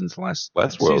last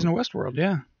season of Westworld.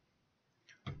 Yeah.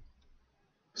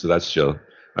 So that's chill.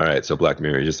 All right, so Black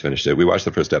Mirror, just finished it. We watched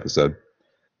the first episode.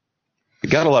 It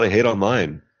got a lot of hate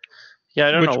online. Yeah,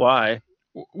 I don't know why.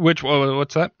 What's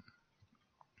that?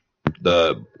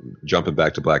 The jumping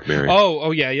back to Black Mirror.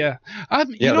 Oh yeah.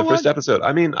 The first episode.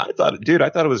 I mean, I thought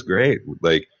it was great.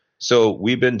 Like, so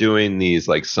we've been doing these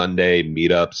like Sunday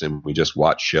meetups, and we just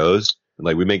watch shows. And,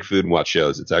 like, we make food and watch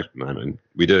shows. It's actually, I mean,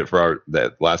 we did it for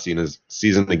that last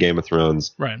season of Game of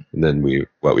Thrones, right? And then we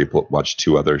watched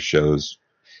 2 other shows.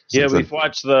 Yeah, we've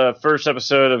watched the first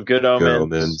episode of Good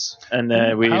Omens. And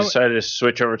then we decided to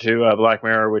switch over to Black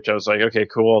Mirror, which I was like, okay,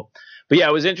 cool. But yeah,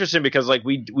 it was interesting because like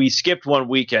we skipped one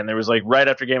weekend. There was like right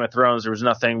after Game of Thrones, there was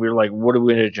nothing. We were like, what are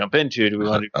we going to jump into? Do we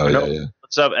want to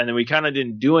what's up? And then we kind of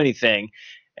didn't do anything.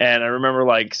 And I remember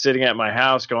like sitting at my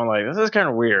house going like, this is kind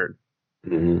of weird.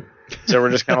 Mm-hmm. So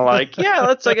we're just kind of like, yeah,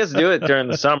 let's I guess do it during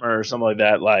the summer or something like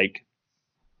that. Like,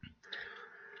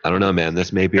 I don't know, man.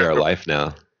 This may be our life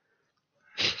now.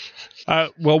 I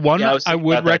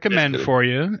would recommend for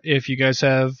you if you guys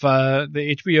have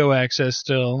the HBO access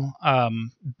still.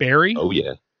 Barry. Oh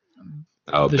yeah.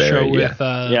 The Barry, show with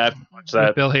I've watched that.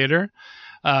 With Bill Hader.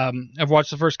 I've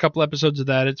watched the first couple episodes of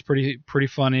that. It's pretty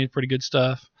funny, pretty good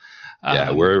stuff.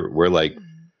 Yeah, we're like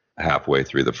halfway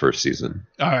through the first season.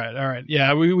 All right.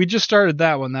 Yeah, we just started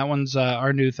that one. That one's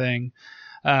our new thing.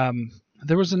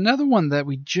 There was another one that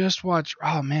we just watched.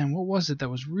 Oh man, what was it that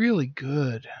was really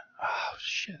good? Oh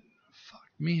shit.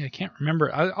 Me, I can't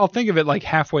remember. I'll think of it like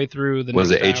halfway through the. Was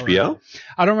it next hour. HBO?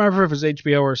 I don't remember if it was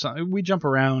HBO or something. We jump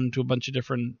around to a bunch of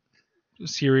different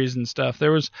series and stuff.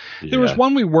 There was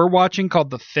one we were watching called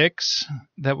The Fix.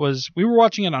 We were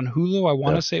watching it on Hulu. I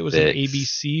want to say it was an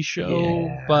ABC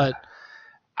show, but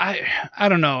I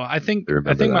don't know. I think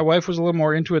my wife was a little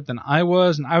more into it than I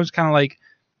was, and I was kind of like,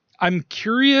 I'm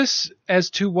curious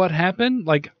as to what happened.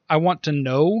 Like, I want to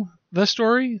know the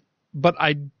story, but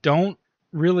I don't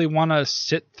really want to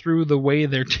sit through the way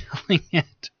they're telling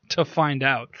it to find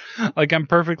out. Like, I'm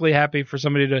perfectly happy for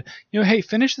somebody to, hey,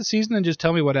 finish the season and just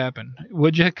tell me what happened.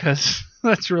 Would you? Because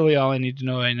that's really all I need to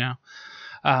know right now.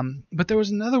 But there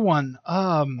was another one.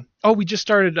 We just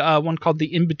started one called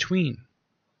The In-Between.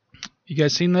 You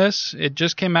guys seen this? It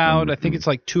just came out. I think it's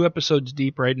like 2 episodes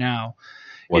deep right now.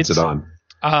 What's it on?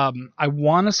 I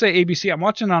want to say ABC. I'm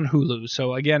watching it on Hulu.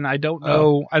 So again, I don't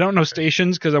know. I don't know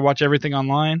stations because I watch everything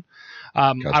online.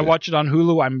 Gotcha. I watch it on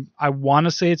Hulu. I want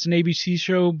to say it's an ABC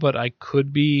show, but I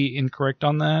could be incorrect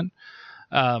on that.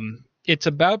 It's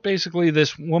about basically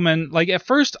this woman. Like, at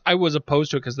first I was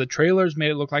opposed to it because the trailers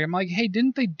made it look like, I'm like, hey,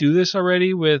 didn't they do this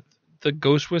already with the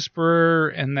Ghost Whisperer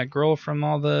and that girl from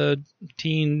all the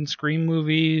teen Scream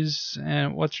movies?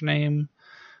 And what's her name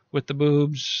with the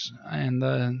boobs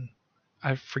and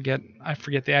I forget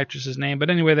the actress's name, but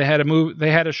anyway, they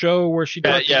had a show where she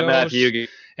talked to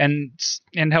ghosts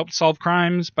and helped solve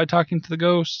crimes by talking to the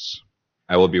ghosts.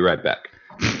 I will be right back.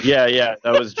 Yeah,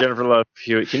 that was Jennifer Love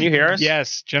Hewitt. Can you hear us?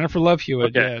 Yes, Jennifer Love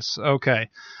Hewitt. Okay. Yes, okay.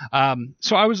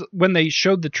 So when they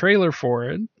showed the trailer for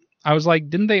it, I was like,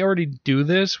 didn't they already do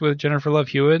this with Jennifer Love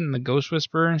Hewitt and the Ghost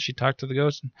Whisperer, and she talked to the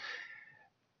ghost?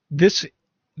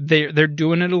 They're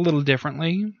doing it a little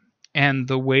differently. And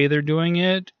the way they're doing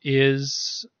it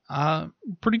is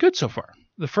pretty good so far.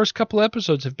 The first couple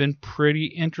episodes have been pretty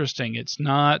interesting. It's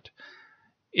not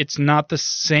the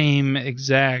same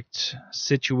exact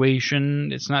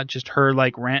situation. It's not just her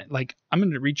like I'm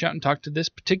going to reach out and talk to this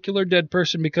particular dead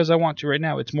person because I want to right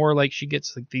now. It's more like she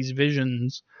gets like these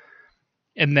visions,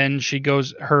 and then she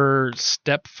goes. Her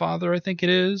stepfather, I think it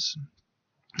is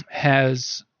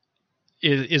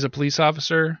a police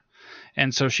officer.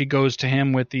 And so she goes to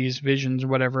him with these visions or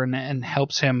whatever and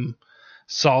helps him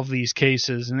solve these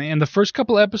cases. And the first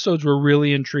couple episodes were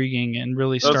really intriguing and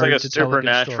really started to tell a good story. It's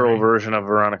like a supernatural version of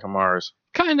Veronica Mars.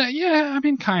 Kinda, yeah. I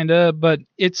mean, kinda, but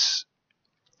it's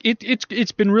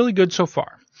been really good so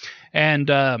far.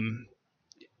 And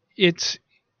it's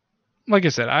like I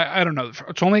said, I don't know.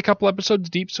 It's only a couple episodes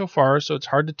deep so far, so it's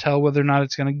hard to tell whether or not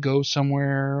it's going to go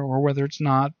somewhere or whether it's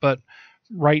not. But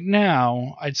right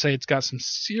now, I'd say it's got some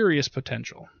serious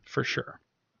potential for sure.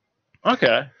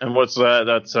 Okay, and what's that?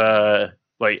 That's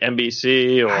like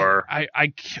NBC or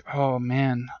oh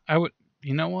man, I would.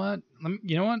 You know what?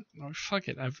 Oh, fuck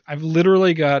it. I've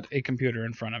literally got a computer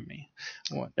in front of me.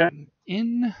 What? Yeah.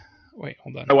 Wait,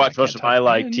 hold on. I watch most of my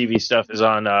TV stuff is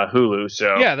on Hulu.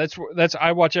 So yeah, that's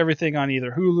I watch everything on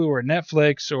either Hulu or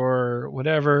Netflix or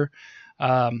whatever.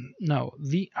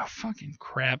 Fucking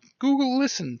crap. Google,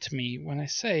 listen to me when I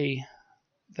say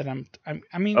that Alexa,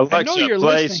 I know you're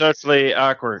play listening. Socially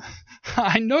Awkward.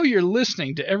 I know you're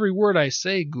listening to every word I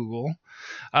say, Google.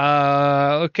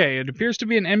 Okay, it appears to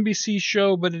be an NBC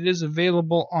show, but it is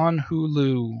available on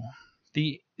Hulu.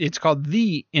 It's called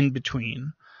The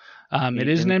In-Between. It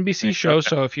is an NBC show,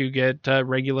 so if you get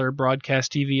regular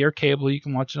broadcast TV or cable, you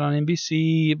can watch it on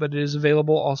NBC, but it is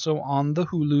available also on the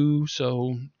Hulu,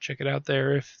 so check it out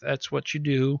there if that's what you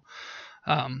do.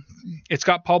 It's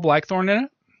got Paul Blackthorne in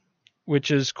it,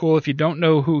 which is cool. If you don't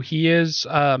know who he is,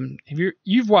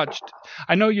 you've watched,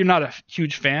 I know you're not a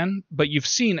huge fan, but you've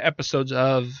seen episodes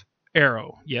of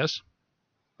Arrow, yes?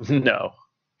 No.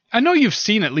 I know you've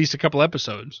seen at least a couple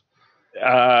episodes.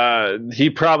 He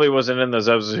probably wasn't in those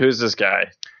episodes. Who's this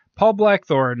guy? Paul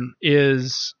Blackthorne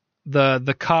is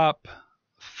the cop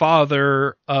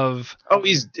father of. Oh,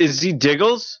 is he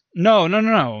Diggles? No.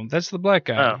 That's the black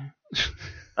guy.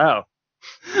 Oh.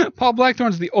 Paul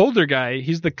Blackthorne's the older guy.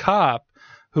 He's the cop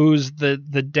who's the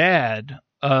dad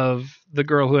of the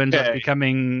girl who ends up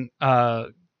becoming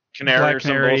Canary Black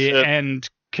Canary and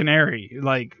Canary.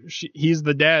 Like he's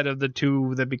the dad of the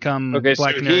two that become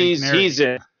Black Canary and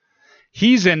Canary.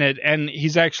 He's in it, and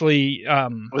he's actually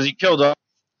was he killed off?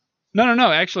 No.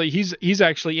 Actually, he's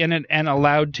actually in it and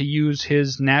allowed to use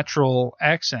his natural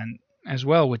accent as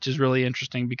well, which is really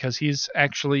interesting because he's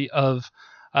actually of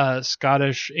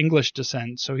Scottish English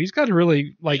descent. So he's got a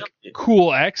really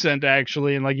cool accent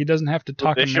actually, and he doesn't have to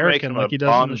talk American like he does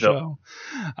on the show.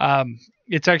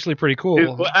 It's actually pretty cool.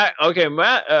 Dude, Matt.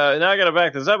 Now I got to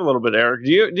back this up a little bit, Eric.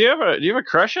 Do you have a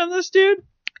crush on this dude?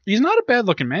 He's not a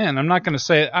bad-looking man. I'm not going to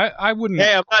say it. I wouldn't.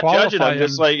 Hey, I'm not judging. I'm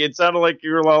just it sounded like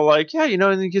you were all like, yeah, and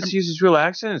then he gets to use his real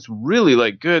accent. It's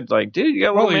really good. Dude, you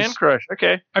got a little man crush.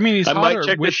 Okay. I mean, he's hotter might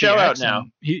check with the show the out accent. now.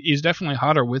 He's definitely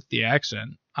hotter with the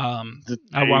accent. I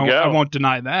won't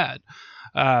deny that.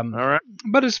 All right.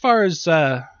 But as far as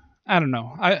I don't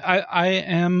know, I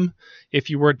am. If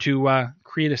you were to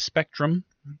create a spectrum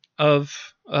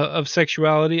of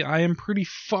sexuality, I am pretty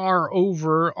far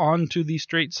over onto the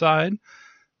straight side.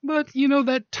 But,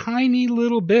 that tiny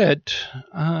little bit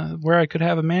where I could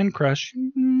have a man crush,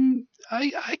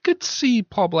 I could see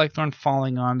Paul Blackthorne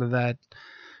falling onto that.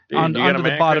 Dude, onto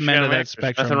the bottom end of that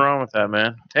spectrum. Nothing wrong with that,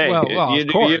 man. Hey, well, of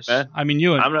course. Man. I mean,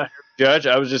 you and I'm not here to judge.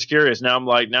 I was just curious. Now I'm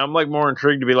like more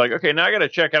intrigued to be like, okay, now I got to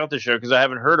check out the show because I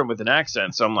haven't heard him with an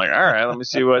accent. So I'm like, all right, let me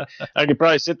see what I could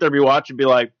probably sit there, be watching, be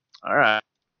like, all right.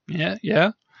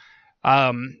 Yeah.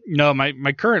 No,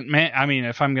 my current man. I mean,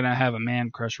 if I'm gonna have a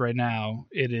man crush right now,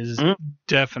 it is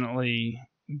definitely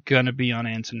gonna be on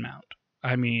Anson Mount.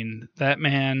 I mean, that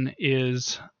man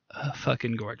is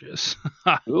fucking gorgeous.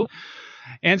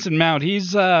 Anson Mount, he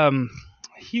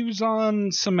was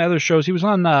on some other shows. He was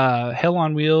on Hell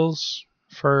on Wheels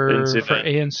for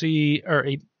ANC or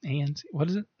ANC. What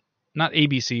is it? Not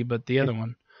ABC, but the other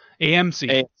one,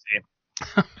 AMC.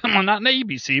 Well, not an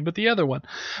ABC, but the other one.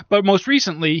 But most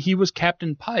recently, he was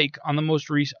Captain Pike on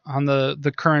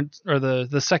the current or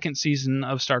the second season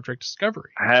of Star Trek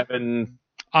Discovery.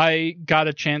 I got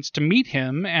a chance to meet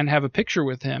him and have a picture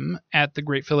with him at the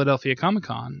Great Philadelphia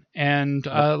Comic-Con. And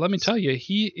let me tell you,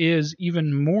 he is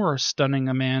even more stunning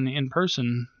a man in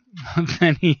person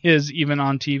than he is even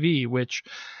on TV, which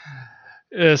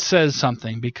says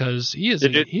something because he is a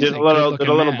little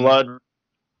blood.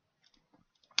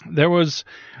 There was,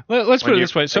 let's put it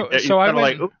this way. So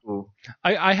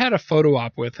I had a photo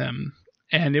op with him.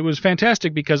 And it was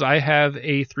fantastic because I have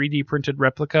a 3D printed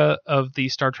replica of the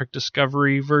Star Trek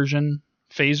Discovery version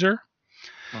phaser.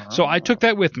 So I took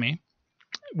that with me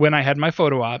when I had my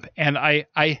photo op. And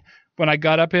when I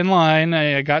got up in line,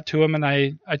 I got to him and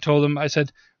I told him, I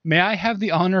said, may I have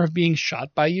the honor of being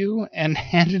shot by you? And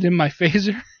handed him my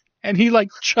phaser. And he like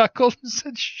chuckled and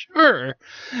said, sure.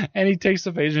 And he takes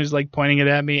the phaser and he's like pointing it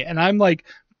at me. And I'm like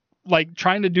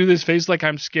trying to do this face like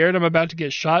I'm scared I'm about to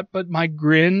get shot, but my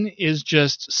grin is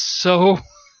just so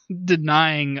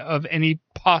denying of any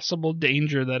possible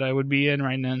danger that I would be in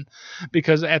right then,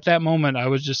 because at that moment I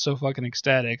was just so fucking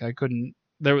ecstatic. I couldn't.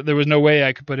 There was no way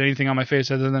I could put anything on my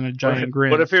face other than a giant grin.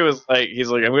 What if it was like he's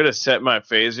like, I'm gonna set my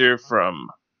phaser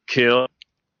from kill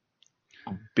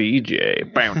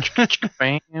BJ, bam,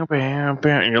 bam,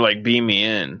 bam, and you're like, beam me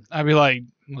in. I'd be like,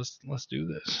 let's do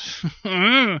this.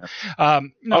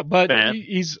 No, but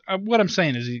he's what I'm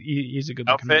saying is he's a good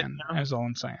looking man. That's all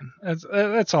I'm saying.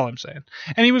 That's all I'm saying.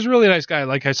 And he was a really nice guy.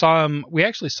 Like I saw him. We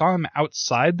actually saw him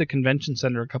outside the convention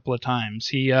center a couple of times.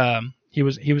 He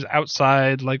was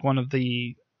outside like one of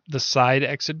the side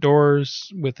exit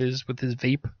doors with his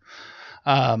vape.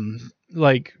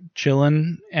 Like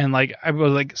chilling, and like I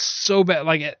was like so bad,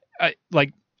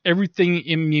 like everything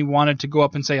in me wanted to go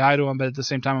up and say hi to him, but at the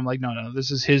same time I'm like, no, this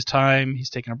is his time. He's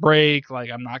taking a break. Like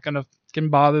I'm not gonna fucking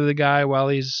bother the guy while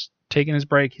he's taking his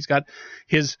break. He's got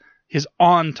his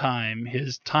on time,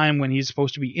 his time when he's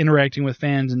supposed to be interacting with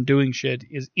fans and doing shit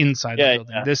is inside the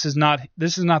building. Yeah. This is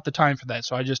not the time for that.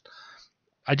 So I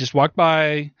just walked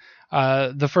by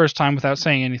the first time without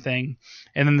saying anything,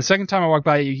 and then the second time I walked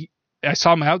by, I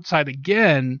saw him outside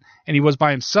again, and he was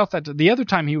by himself. The other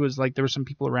time he was like, there were some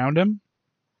people around him,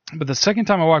 but the second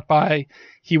time I walked by,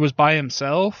 he was by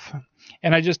himself.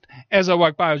 And as I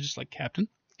walked by, I was just like, Captain,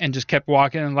 and just kept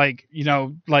walking and like,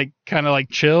 kind of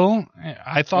like chill,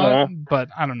 I thought, but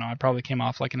I don't know. I probably came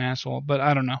off like an asshole, but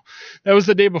I don't know. That was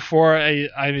the day before I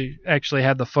actually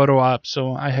had the photo op,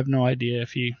 so I have no idea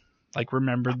if he like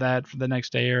remembered that for the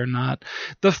next day or not.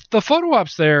 The photo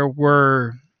ops there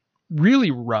were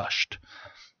really rushed.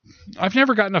 I've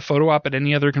never gotten a photo op at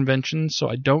any other convention, so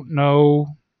I don't know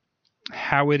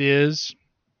how it is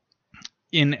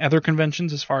in other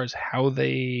conventions as far as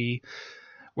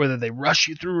whether they rush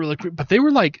you through really quick. But they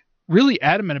were like really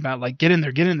adamant about like get in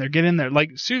there.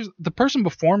 Like seriously, the person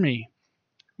before me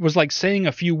was like saying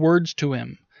a few words to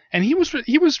him, and he was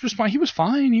responding. He was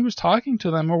fine. He was talking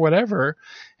to them or whatever,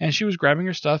 and she was grabbing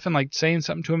her stuff and like saying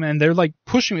something to him, and they're like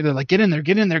pushing me. They're like, get in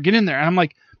there. And I'm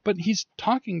like, but he's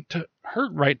talking to her,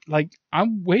 right? Like,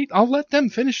 I'll let them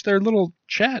finish their little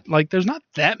chat. Like, there's not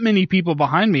that many people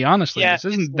behind me, honestly. Yeah, this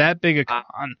isn't that big a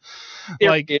con.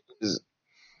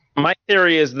 My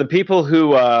theory is the people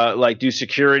who like do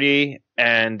security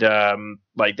and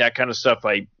like that kind of stuff,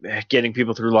 like getting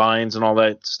people through lines and all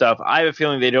that stuff. I have a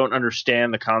feeling they don't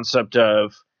understand the concept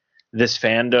of this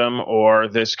fandom or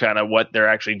this kind of what they're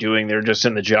actually doing. They're just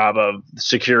in the job of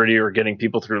security or getting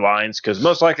people through lines, because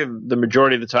most likely the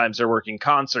majority of the times they're working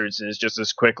concerts and it's just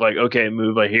this quick like, okay,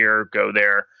 move here, go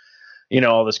there,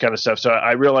 all this kind of stuff. So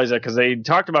I realized that because they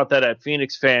talked about that at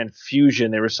Phoenix Fan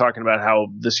Fusion. They were talking about how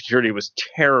the security was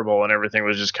terrible and everything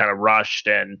was just kind of rushed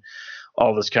and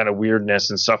all this kind of weirdness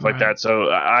and stuff like that. So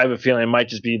I have a feeling it might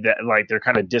just be that like they're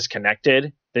kind of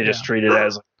disconnected. They just treat it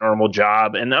as a normal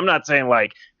job. And I'm not saying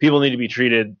like people need to be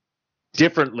treated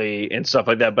differently and stuff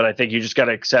like that. But I think you just got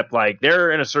to accept like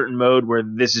they're in a certain mode where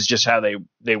this is just how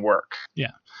they work.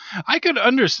 Yeah. I could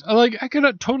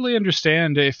totally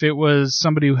understand if it was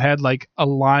somebody who had like a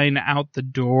line out the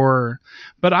door,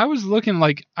 but I was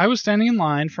standing in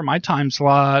line for my time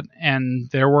slot, and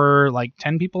there were like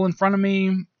 10 people in front of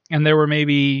me, and there were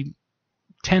maybe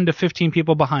 10 to 15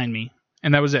 people behind me,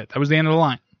 and that was it. That was the end of the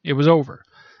line. It was over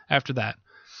after that.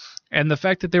 And the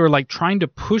fact that they were like trying to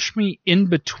push me in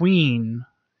between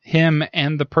him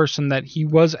and the person that he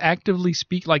was actively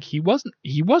like he wasn't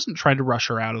trying to rush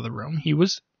her out of the room. He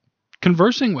was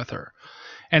conversing with her.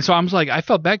 And so I was like, I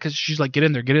felt bad because she's like, get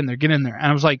in there. And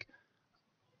I was like,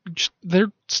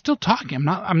 they're still talking.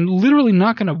 I'm literally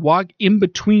not going to walk in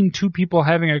between two people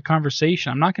having a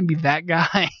conversation. I'm not going to be that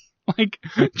guy. Like,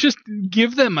 just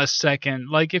give them a second.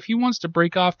 Like, if he wants to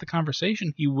break off the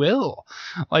conversation, he will.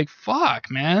 Like, fuck,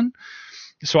 man.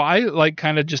 So I, like,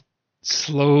 kind of just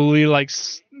slowly, like,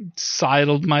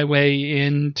 sidled my way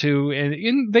into,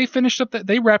 and they finished up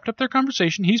they wrapped up their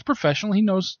conversation. He's professional. He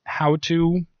knows how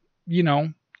to,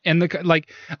 and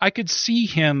I could see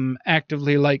him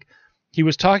actively, like, he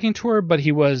was talking to her, but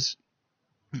he was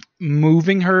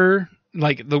moving her.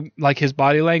 Like his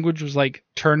body language was like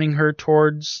turning her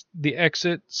towards the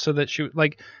exit so that she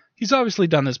he's obviously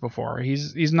done this before.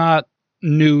 He's not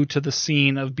new to the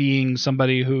scene of being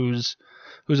somebody who's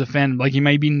a fan. Like, he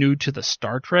may be new to the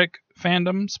Star Trek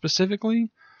fandom specifically,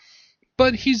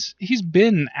 but he's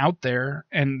been out there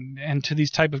and to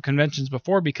these type of conventions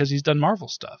before because he's done Marvel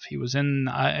stuff. He was in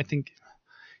I think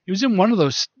he was in one of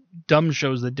those dumb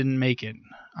shows that didn't make it.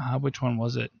 Which one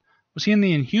was it? Was he in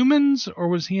the Inhumans, or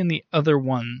was he in the other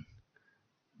one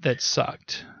that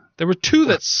sucked? There were two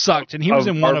that sucked, and he was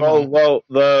in one of them. Well,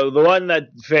 the one that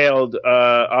failed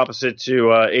opposite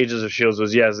to Agents of S.H.I.E.L.D.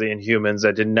 was, the Inhumans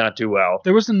that did not do well.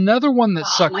 There was another one that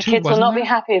sucked my too, kids will not be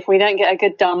happy if we don't get a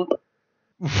good dump.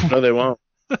 No, they won't.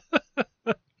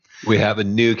 We have a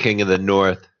new king of the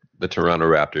North. The Toronto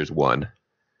Raptors won.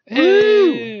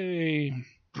 Hey!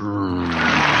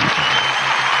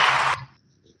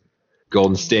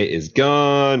 Golden State is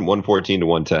gone, 114 to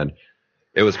 110.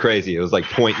 It was crazy. It was like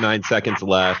 0.9 seconds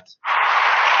left.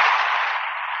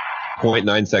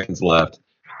 0.9 seconds left.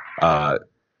 Kawhi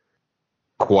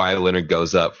Leonard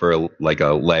goes up for a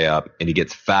layup, and he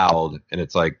gets fouled. And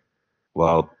it's like,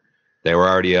 well, they were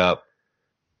already up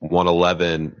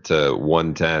 111 to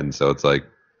 110. So it's like,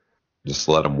 just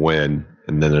let them win.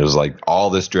 And then there's like all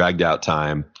this dragged out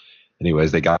time.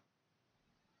 Anyways, they got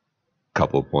a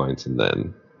couple of points, and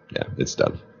then yeah, it's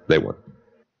done. They won.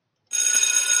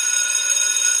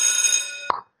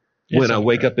 When I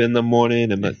wake up in the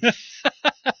morning, I'm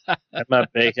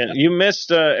not bacon. You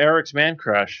missed Eric's man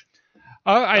crush.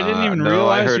 Oh, I didn't even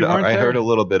realize you weren't there. I heard a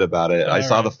little bit about it. I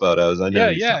saw the photos. I know.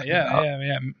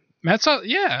 Yeah. Matt saw.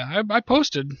 Yeah, I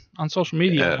posted on social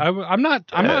media. Yeah. I'm not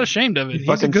ashamed of it.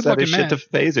 He's a good-looking man. Shit to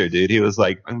Phaser, dude. He was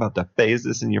like, "I'm about to phase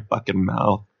this in your fucking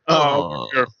mouth." Oh,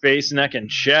 your face, neck, and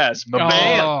chest.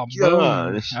 Oh,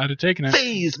 boom. I'd have taken it.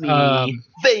 Phase me.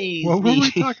 Phase what me. were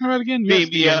we talking about again?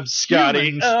 Beat me up,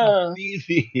 Scotty. Beat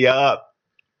me up.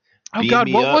 Oh,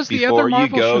 God, what was the other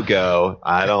Marvel show? Before you go.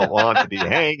 I don't want to be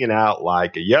hanging out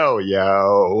like a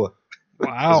yo-yo.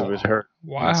 Wow. It was hurt.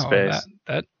 Wow. Space.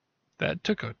 That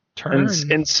took a turn.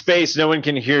 In space, no one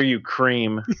can hear you,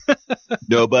 Cream.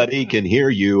 Nobody can hear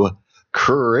you,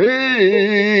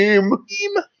 Cream.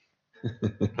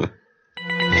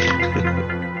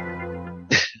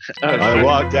 I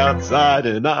walked outside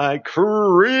and I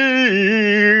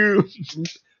creamed.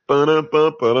 Cream.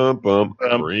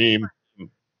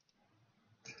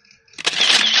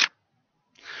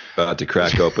 About to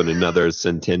crack open another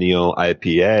Centennial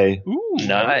IPA. Ooh,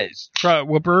 nice.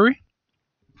 What brewery?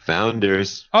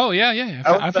 Founders. Oh yeah.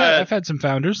 I've had some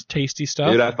Founders, tasty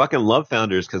stuff. Dude, I fucking love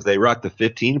Founders because they rock the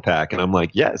 15-pack, and I'm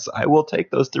like, yes, I will take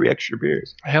those 3 extra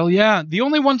beers. Hell yeah! The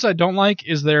only ones I don't like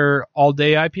is their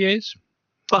all-day IPAs.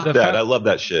 Fuck that! I love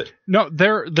that shit. No,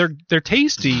 they're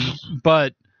tasty,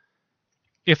 but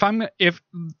if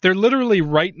they're literally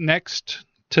right next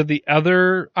to the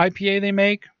other IPA they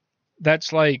make,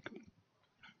 that's like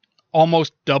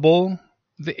almost double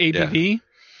the ABV. Yeah.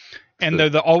 And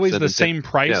they're always the same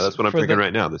price. Yeah, that's what I'm drinking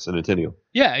right now, the Centennial.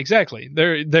 Yeah, exactly.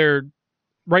 They're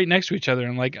right next to each other.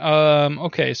 And like,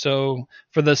 okay, so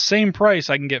for the same price,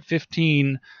 I can get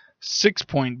 15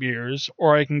 6-point beers,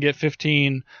 or I can get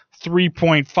 15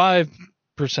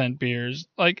 3.5% beers.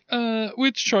 Like,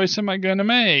 which choice am I going to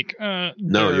make? No,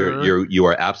 you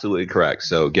are absolutely correct.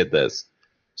 So get this.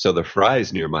 So the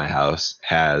Fry's near my house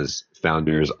has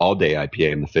Founders All Day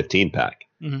IPA in the 15-pack.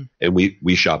 Mm-hmm. And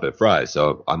we shop at Fry's,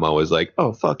 so I'm always like,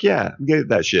 oh, fuck yeah, I'm getting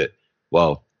that shit.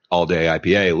 Well, all day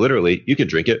IPA. Literally, you can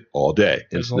drink it all day.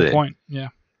 That's the whole point. Yeah.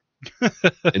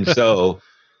 And so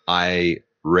I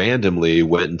randomly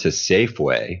went into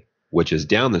Safeway, which is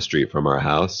down the street from our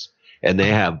house, and they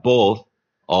have both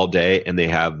all day, and they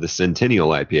have the Centennial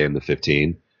IPA in the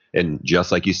 15. And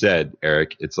just like you said,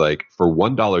 Eric, it's like for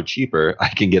 $1 cheaper, I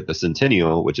can get the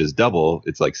Centennial, which is double.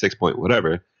 It's like 6 point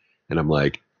whatever. And I'm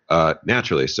like,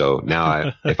 naturally. So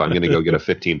now if I'm going to go get a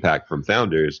 15 pack from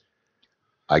Founders,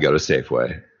 I go to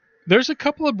Safeway. There's a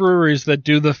couple of breweries that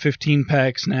do the 15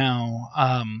 packs now.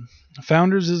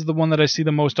 Founders is the one that I see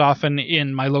the most often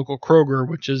in my local Kroger,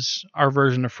 which is our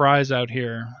version of Fry's out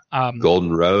here.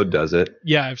 Golden Road does it.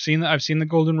 Yeah, I've seen the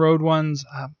Golden Road ones.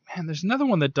 Man, there's another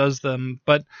one that does them,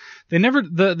 but they never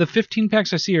the 15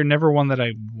 packs I see are never one that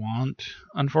I want,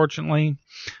 unfortunately.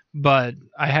 But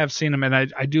I have seen them, and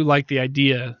I do like the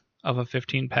idea of a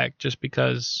 15 pack just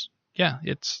because, yeah,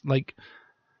 it's like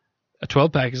a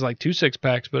 12 pack is like 2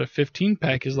 6-packs, but a 15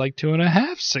 pack is like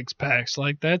 2.5 6-packs.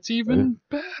 Like, that's even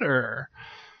better.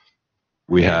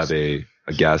 We have a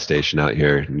gas station out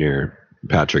here near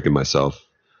Patrick and myself.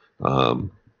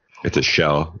 It's a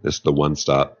Shell. It's the one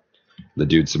stop. The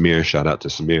dude Samir, shout out to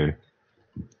Samir,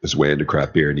 is way into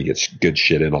craft beer, and he gets good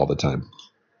shit in all the time.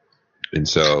 And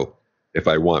so if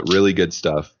I want really good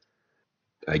stuff,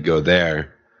 I go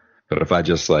there. But if I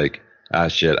just like,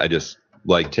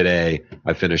 like today,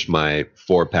 I finished my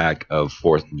 4-pack of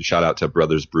fourth. Shout out to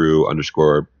Brothers Brews AZ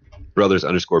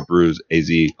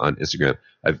on Instagram.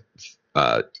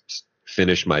 I've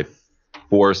finished my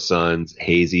Four Sons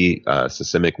Hazy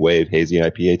Systemic Wave Hazy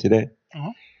IPA today.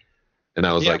 Uh-huh. And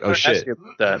I was like, oh shit.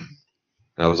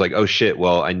 I was like, oh shit.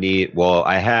 Well,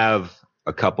 I have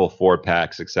a couple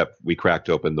 4-packs, except we cracked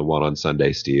open the one on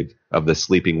Sunday, Steve, of the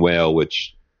Sleeping Whale,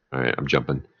 which, all right, I'm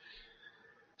jumping.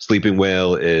 Sleeping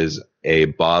Whale is a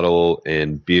bottle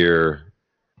and beer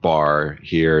bar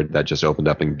here that just opened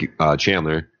up in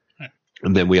Chandler.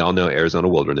 And then we all know Arizona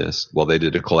Wilderness. Well, they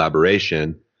did a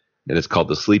collaboration, and it's called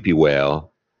the Sleepy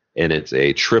Whale, and it's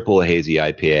a triple hazy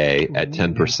IPA at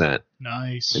 10%.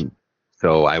 Nice. And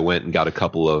so I went and got a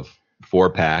couple of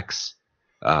 4-packs.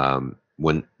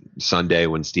 When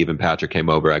Steve and Patrick came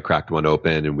over, I cracked one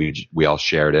open, and we all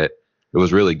shared it. It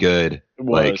was really good.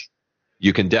 Like,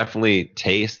 you can definitely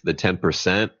taste the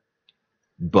 10%,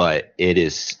 but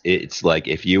it's like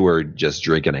if you were just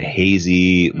drinking a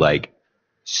hazy, like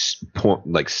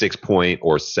 6 point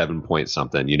or 7 point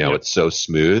something, it's so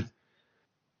smooth.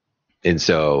 And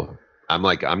so I'm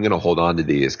like, I'm going to hold on to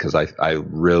these because I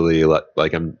really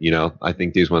like them. I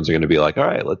think these ones are going to be like, all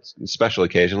right, special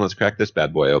occasion. Let's crack this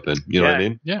bad boy open. You know what I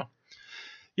mean? Yeah.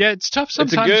 Yeah. It's tough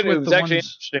sometimes with the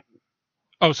ones.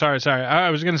 Oh, sorry. I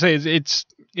was going to say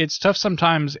it's tough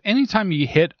sometimes. Anytime you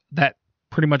hit that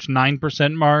pretty much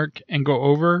 9% mark and go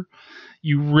over,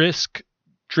 you risk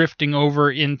drifting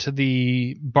over into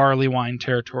the barley wine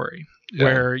territory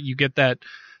where you get that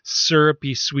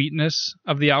syrupy sweetness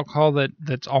of the alcohol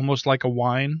that's almost like a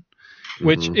wine,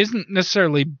 which isn't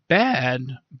necessarily bad,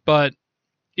 but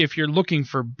if you're looking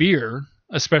for beer,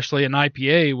 especially an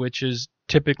IPA, which is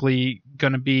typically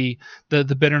going to be the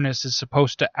bitterness is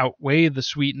supposed to outweigh the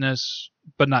sweetness,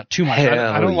 but not too much.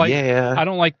 I don't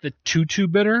like the too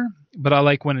bitter, but I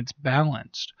like when it's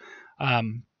balanced.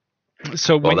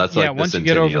 So once you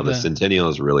get over the Centennial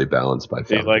is really balanced by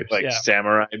Founders. Like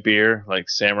Samurai beer, like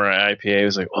Samurai IPA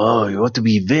was like, oh, you want to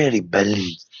be very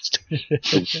balanced.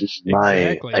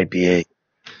 My IPA.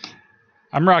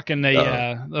 I'm rocking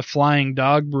the Flying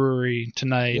Dog Brewery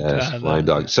tonight. Yes, Flying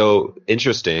Dog. So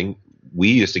interesting. We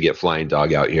used to get Flying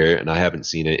Dog out here, and I haven't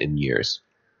seen it in years.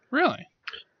 Really?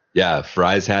 Yeah,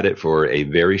 Fry's had it for a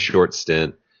very short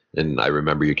stint, and I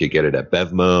remember you could get it at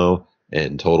Bevmo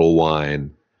and Total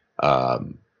Wine.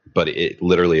 But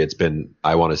it's been,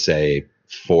 I want to say,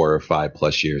 4 or 5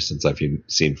 plus years since I've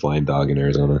seen Flying Dog in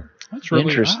Arizona. That's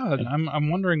really odd. I'm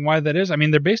wondering why that is. I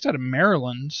mean, they're based out of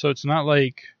Maryland, so it's not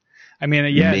like,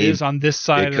 it is on this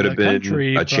side of the country. It could have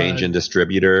been a change in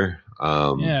distributor.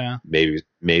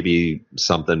 Maybe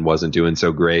something wasn't doing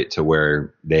so great to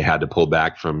where they had to pull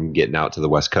back from getting out to the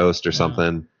West Coast or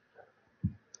something.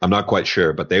 I'm not quite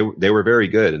sure, but they were very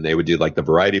good, and they would do like the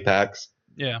variety packs.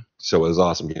 Yeah. So it was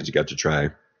awesome because you got to try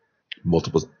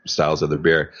multiple styles of their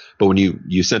beer. But when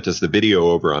you sent us the video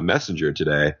over on Messenger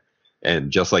today,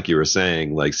 and just like you were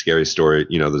saying, like Scary Story,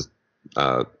 the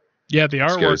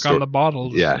artwork on the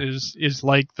bottles is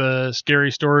like the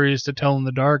Scary Stories to Tell in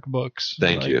the Dark books.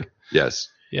 Thank you. Yes.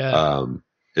 Yeah.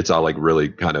 It's all like really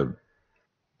kind of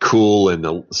cool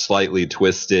and slightly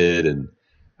twisted, and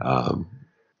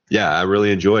I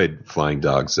really enjoyed Flying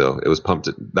Dog, so it was pumped.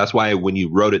 That's why when you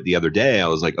wrote it the other day, I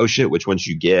was like, oh shit, which one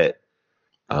should you get?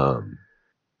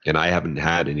 And I haven't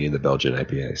had any of the Belgian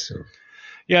IPAs. So.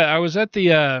 Yeah, I was at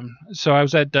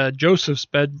Joseph's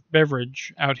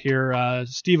Beverage out here.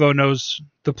 Steve-O knows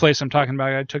the place I'm talking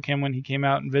about. I took him when he came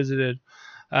out and visited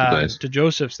Nice. to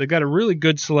Joseph's. They got a really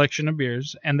good selection of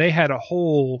beers, and they had a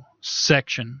whole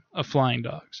section of Flying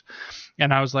Dogs.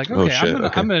 And I was like, okay,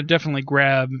 I'm gonna definitely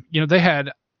grab. They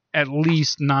had at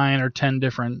least 9 or 10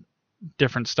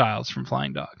 different styles from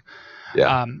Flying Dog.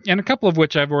 Yeah. And a couple of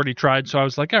which I've already tried, so I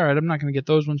was like, all right, I'm not going to get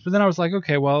those ones. But then I was like,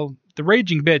 okay, well, the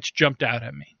Raging Bitch jumped out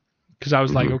at me. Because I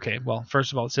was like, okay, well,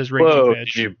 first of all, it says Raging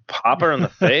Bitch. Did you pop her in the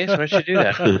face? Why'd you do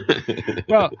that?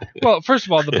 well, first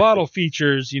of all, the bottle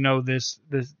features, this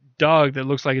dog that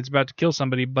looks like it's about to kill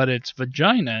somebody, but its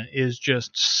vagina is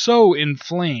just so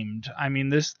inflamed. I mean,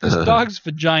 this dog's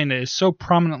vagina is so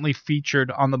prominently featured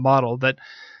on the bottle that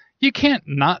you can't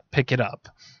not pick it up.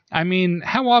 I mean,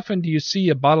 how often do you see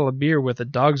a bottle of beer with a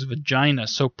dog's vagina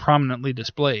so prominently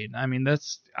displayed? I mean,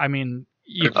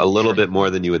 a little bit more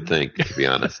than you would think, to be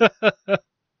honest. But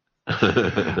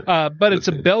it's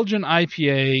a Belgian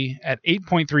IPA at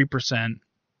 8.3%.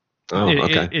 Oh,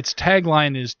 okay. Its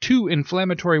tagline is 2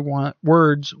 inflammatory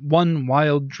words, 1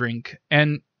 wild drink.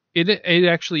 And it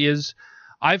actually is.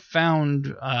 I've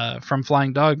found from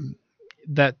Flying Dog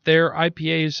that their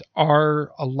IPAs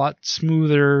are a lot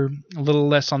smoother, a little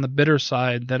less on the bitter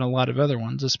side than a lot of other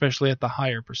ones, especially at the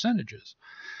higher percentages.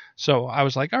 So I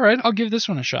was like, all right, I'll give this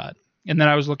one a shot. And then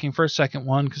I was looking for a second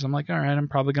one because I'm like, all right, I'm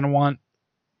probably gonna want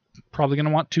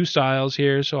 2 styles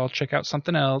here, so I'll check out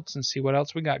something else and see what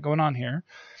else we got going on here.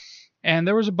 And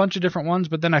there was a bunch of different ones,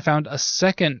 but then I found a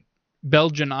second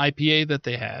Belgian IPA that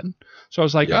they had. So I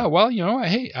was like, oh, well,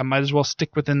 hey, I might as well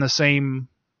stick within the same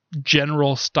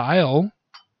general style.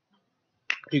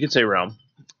 You could say realm.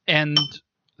 And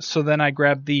so then I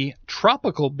grabbed the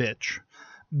Tropical Bitch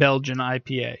Belgian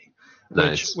IPA.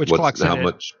 Nice. Which clocks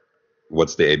in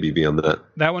what's the ABV on that?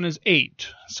 That one is 8.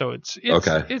 So it's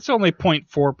okay. It's only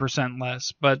 0.4%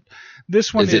 less, but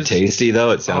this one is it tasty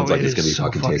though? It sounds like it's going to be so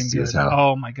fucking tasty good. as hell.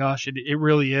 Oh my gosh, it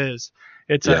really is.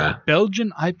 It's a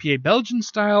Belgian IPA, Belgian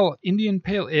style Indian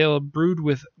Pale Ale brewed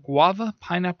with guava,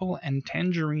 pineapple, and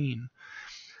tangerine.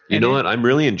 You know what? I'm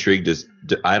really intrigued.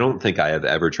 I don't think I have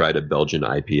ever tried a Belgian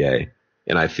IPA,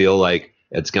 and I feel like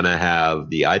it's going to have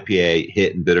the IPA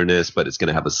hit and bitterness, but it's going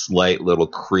to have a slight little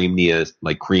creaminess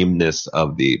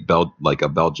of the a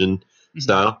Belgian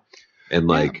style. And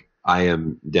I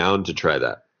am down to try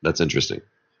that. That's interesting.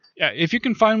 Yeah, if you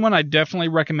can find one, I definitely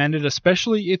recommend it,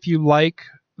 especially if you like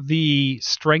the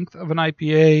strength of an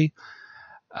IPA.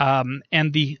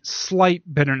 And the slight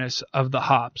bitterness of the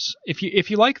hops. If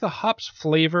you like the hops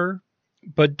flavor,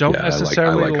 but don't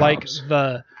necessarily like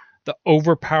the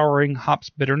overpowering hops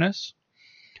bitterness,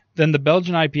 then the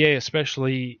Belgian IPA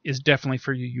especially is definitely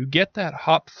for you. You get that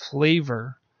hop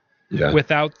flavor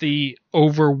without the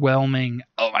overwhelming,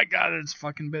 oh my god, it's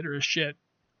fucking bitter as shit,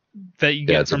 that you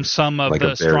get from some of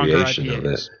the stronger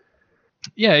IPAs.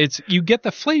 Yeah, you get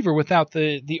the flavor without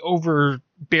the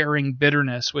overbearing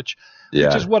bitterness, which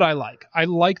is what I like. I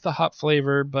like the hop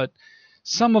flavor, but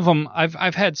some of them,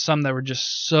 I've had some that were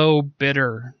just so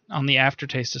bitter on the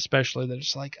aftertaste, especially, that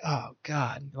it's like, oh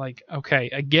god, like,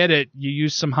 okay, I get it. You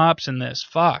use some hops in this.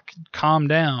 Fuck, calm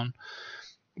down.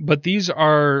 But these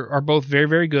are both very,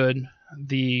 very good.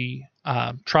 The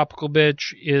Tropical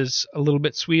Bitch is a little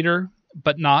bit sweeter,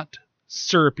 but not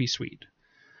syrupy sweet.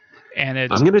 And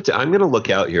it's, I'm gonna look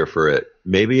out here for it.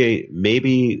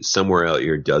 Maybe somewhere out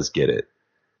here does get it.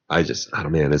 I don't know,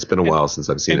 man. It's been a while since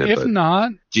I've seen it. If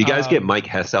not, do you guys get Mike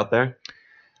Hess out there?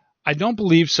 I don't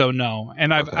believe so. No,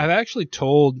 and I've actually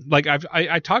told, like,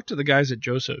 I talked to the guys at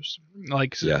Joseph's,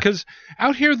 like, because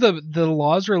out here the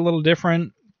laws are a little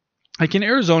different. Like in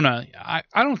Arizona, I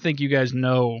don't think you guys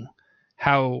know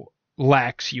how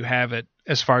lax you have it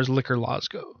as far as liquor laws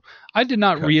go. I did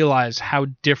not realize how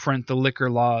different the liquor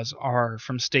laws are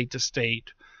from state to state.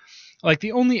 Like,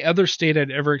 the only other state I'd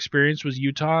ever experienced was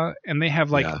Utah, and they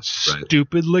have,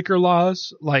 stupid liquor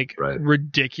laws,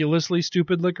 ridiculously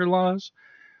stupid liquor laws.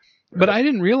 Right. But I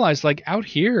didn't realize, out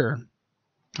here,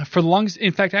 for the longest,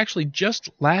 in fact, actually just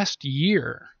last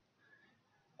year,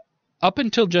 up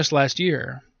until just last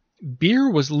year, beer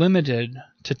was limited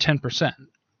to 10%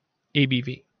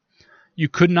 ABV. You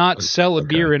could not sell a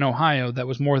beer in Ohio that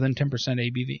was more than 10%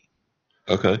 ABV.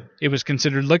 Okay. It was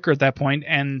considered liquor at that point,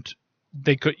 and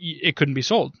it couldn't be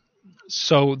sold.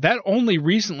 So that only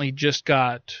recently just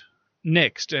got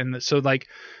nixed. And so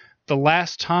the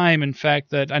last time, in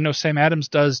fact, that I know Sam Adams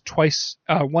does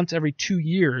once every 2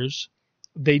 years,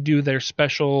 they do their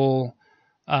special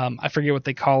I forget what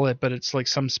they call it, but it's like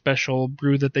some special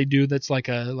brew that they do that's like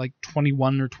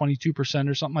 21 or 22%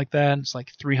 or something like that. It's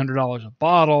like $300 a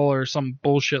bottle or some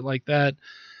bullshit like that.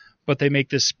 But they make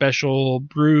this special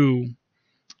brew,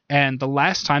 and the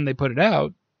last time they put it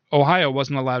out, Ohio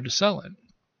wasn't allowed to sell it.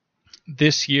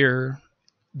 This year,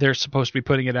 they're supposed to be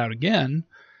putting it out again,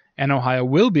 and Ohio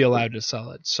will be allowed to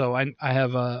sell it. So I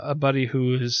have a buddy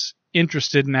who is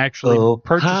interested in actually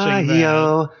purchasing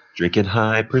that. Drinking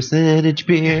high percentage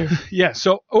beer. Yeah,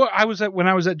 so when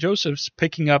I was at Joseph's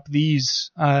picking up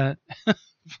these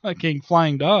fucking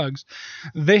Flying Dogs,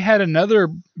 they had another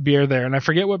beer there, and I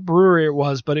forget what brewery it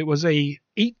was, but it was a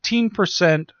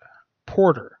 18%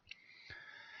 porter.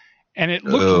 And it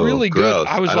looked really gross. good.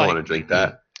 I don't want to drink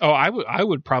that. Oh, I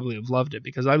would probably have loved it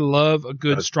because I love a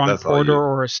good strong porter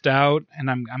or a stout, and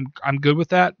I'm good with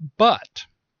that. But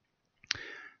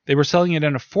they were selling it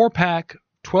in a 4-pack,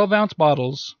 12-ounce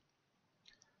bottles,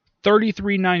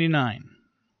 $33.99.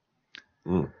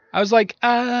 I was like,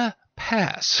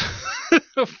 pass.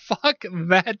 Fuck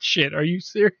that shit. Are you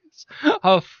serious?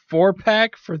 A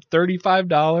 4-pack for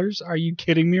 $35? Are you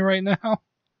kidding me right now?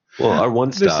 Well, our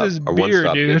one stop, this is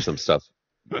beer, dude. Get some stuff.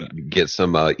 Get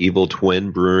some Evil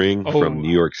Twin Brewing from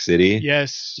New York City.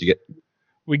 Yes.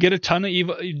 We get a ton of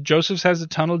Joseph's has a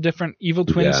ton of different Evil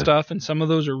Twin stuff, and some of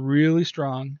those are really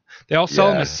strong. They all sell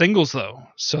them as singles, though,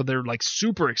 so they're like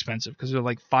super expensive because they're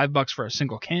like $5 for a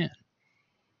single can.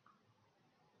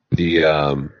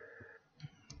 The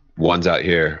ones out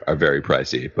here are very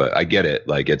pricey, but I get it.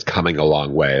 Like, it's coming a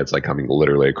long way. It's like coming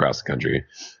literally across the country.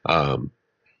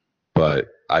 But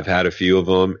I've had a few of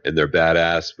them, and they're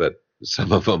badass, but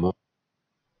some of them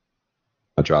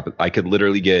I'll drop it. I could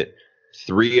literally get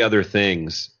 3 other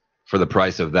things for the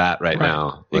price of that right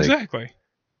now. Like, exactly.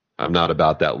 I'm not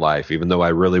about that life, even though I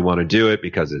really want to do it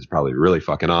because it's probably really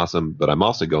fucking awesome. But I'm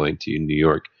also going to New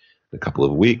York in a couple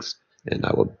of weeks, and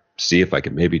I will see if I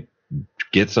can maybe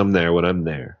get some there when I'm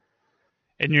there.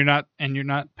 And you're not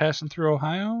passing through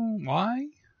Ohio? Why?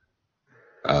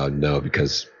 No,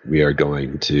 because we are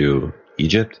going to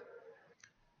Egypt.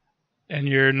 And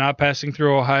you're not passing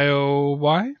through Ohio?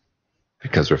 Why?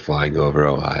 Because we're flying over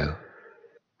Ohio.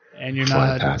 And you're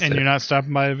not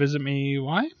stopping by to visit me?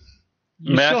 Why?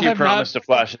 Matthew promised to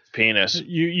flash his penis.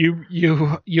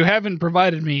 You haven't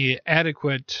provided me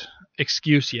adequate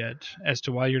excuse yet as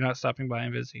to why you're not stopping by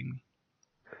and visiting me.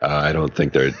 I don't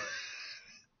think there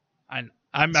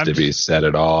to be said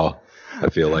at all. I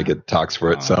feel like it talks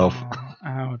for itself.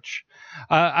 Ouch.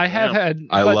 I have had.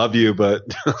 I love you, but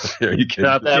are you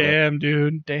kidding? Damn,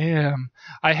 dude. Damn.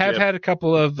 I have had a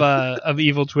couple of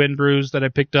Evil Twin brews that I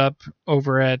picked up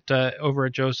over at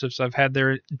Joseph's. I've had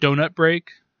their Donut Break,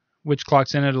 which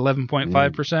clocks in at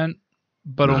 11.5%,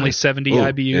 but only 70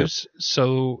 IBUs. Yeah.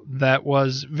 So that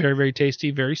was very, very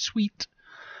tasty, very sweet,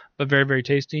 but very, very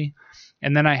tasty.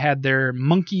 And then I had their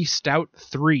Monkey Stout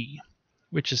 3,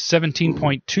 which is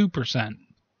 17.2%.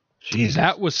 Jesus.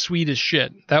 That was sweet as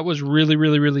shit. That was really,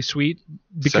 really, really sweet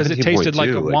because it tasted like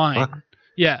a wine. What?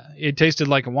 Yeah, it tasted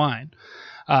like a wine.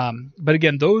 But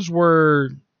again, those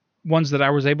were ones that I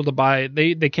was able to buy.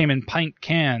 They came in pint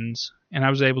cans, and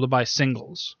I was able to buy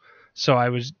singles. So I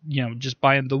was, just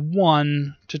buying the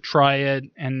one to try it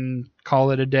and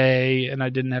call it a day, and I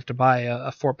didn't have to buy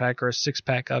a 4-pack or a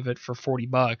 6-pack of it for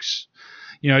 $40.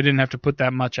 I didn't have to put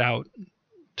that much out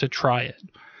to try it.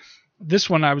 This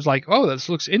one, I was like, oh, this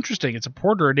looks interesting. It's a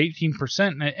porter at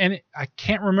 18%. And I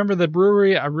can't remember the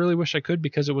brewery. I really wish I could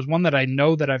because it was one that I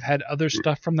know that I've had other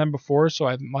stuff from them before. So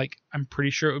I'm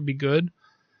pretty sure it would be good.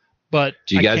 But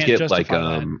do you guys get like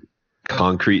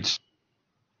Concrete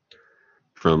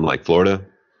from like Florida?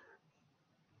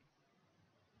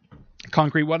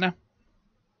 Concrete what now?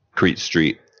 Concrete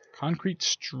Street. Concrete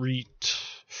Street.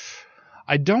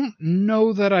 I don't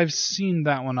know that I've seen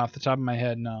that one off the top of my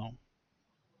head, no.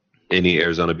 Any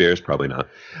Arizona beers? Probably not.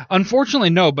 Unfortunately,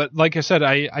 no. But like I said,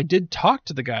 I did talk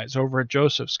to the guys over at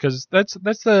Joseph's because that's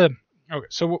the okay.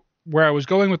 So where I was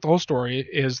going with the whole story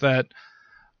is that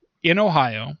in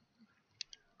Ohio,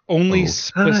 only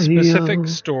specific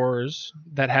stores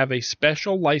that have a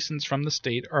special license from the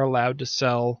state are allowed to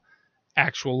sell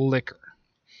actual liquor.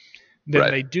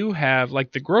 Then they do have,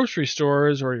 like the grocery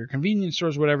stores or your convenience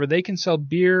stores, whatever. They can sell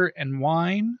beer and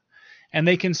wine. And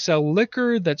they can sell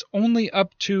liquor that's only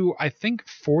up to, I think,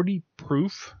 40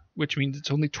 proof, which means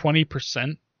it's only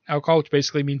 20% alcohol, which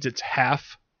basically means it's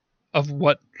half of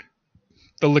what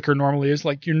the liquor normally is.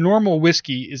 Like your normal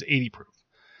whiskey is 80 proof.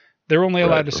 They're only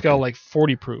allowed to sell like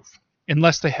 40 proof,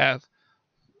 unless they have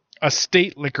a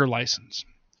state liquor license,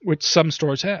 which some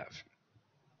stores have.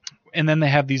 And then they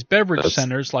have these beverage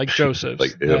centers like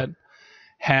Joseph's that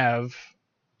have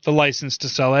the license to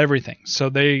sell everything. So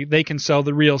they can sell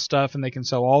the real stuff, and they can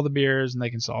sell all the beers, and they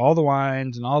can sell all the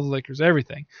wines and all the liquors,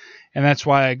 everything. And that's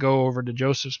why I go over to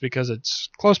Joseph's, because it's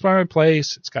close by my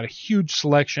place. It's got a huge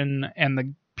selection, and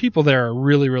the people there are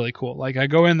really, really cool. Like, I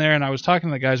go in there, and I was talking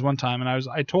to the guys one time, and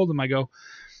I told them, I go,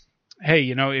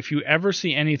 hey, if you ever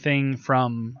see anything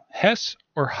from Hess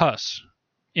or Huss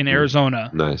in Arizona,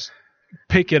 nice,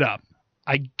 pick it up.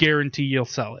 I guarantee you'll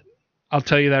sell it. I'll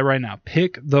tell you that right now.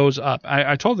 Pick those up.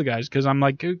 I told the guys,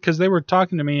 because they were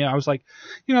talking to me. I was like,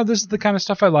 this is the kind of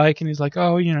stuff I like. And he's like,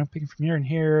 oh, picking from here and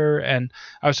here. And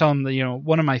I was telling them,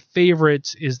 one of my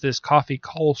favorites is this coffee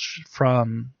Kolsch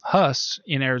from Huss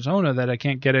in Arizona that I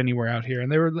can't get anywhere out here.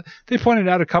 And they pointed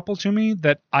out a couple to me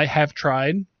that I have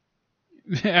tried.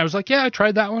 I was like, yeah, I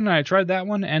tried that one, and I tried that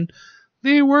one, and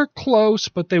they were close,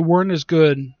 but they weren't as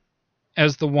good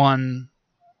as the one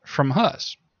from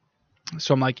Huss.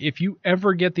 So I'm like, if you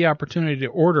ever get the opportunity to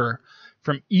order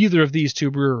from either of these two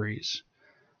breweries,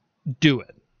 do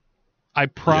it. I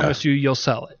promise you'll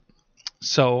sell it.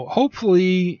 So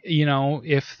hopefully,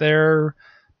 if they're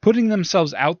putting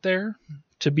themselves out there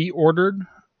to be ordered,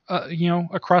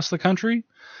 across the country,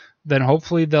 then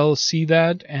hopefully they'll see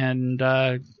that and,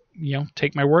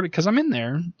 take my word, because I'm in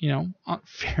there,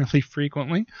 fairly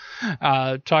frequently,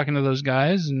 talking to those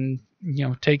guys and,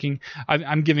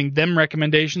 I'm giving them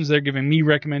recommendations. They're giving me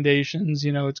recommendations.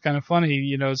 It's kind of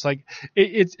funny. It's like,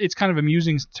 it's kind of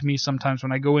amusing to me sometimes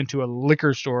when I go into a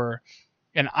liquor store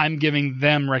and I'm giving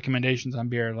them recommendations on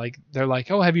beer. Like, they're like,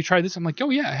 oh, have you tried this? I'm like,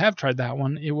 oh yeah, I have tried that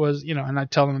one. It was, and I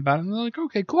tell them about it, and they're like,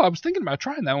 okay, cool. I was thinking about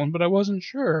trying that one, but I wasn't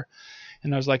sure.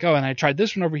 And I was like, oh, and I tried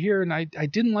this one over here, and I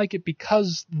didn't like it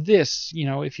because this,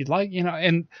 if you'd like,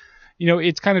 and,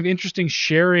 it's kind of interesting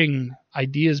sharing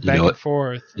ideas back and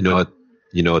forth. You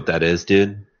know what that is,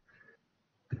 dude?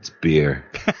 It's beer.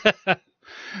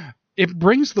 It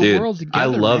brings the world together. I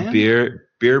love man. beer.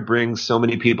 Beer brings so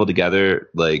many people together.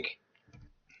 Like,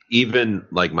 even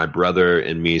like my brother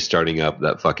and me starting up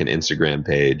that fucking Instagram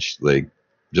page, like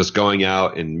just going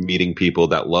out and meeting people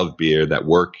that love beer, that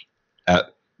work at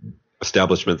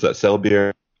establishments that sell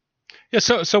beer. Yeah.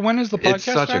 So when is the podcast It's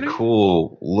such starting? a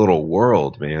cool little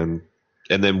world, man.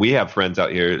 And then we have friends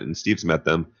out here, and Steve's met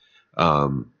them.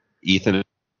 Ethan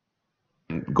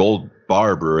and Gold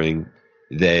Bar Brewing,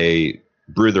 they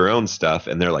brew their own stuff,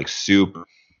 and they're like super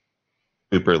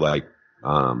like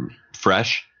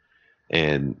fresh.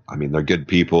 And I mean, they're good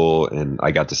people, and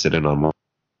I got to sit in on one.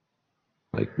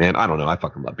 Like, man, I don't know. I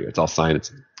fucking love beer. It's all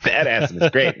science, badass, and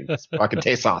it's great. It fucking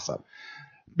tastes awesome.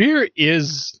 Beer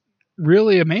is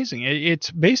really amazing.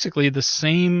 It's basically the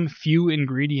same few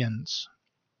ingredients,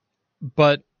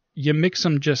 but you mix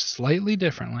them just slightly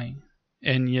differently,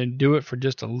 and you do it for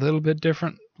just a little bit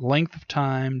different length of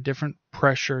time, different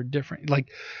pressure, different, like,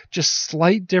 just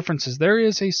slight differences. There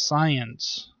is a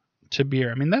science to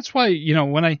beer. I mean, that's why,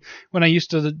 when I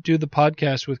used to do the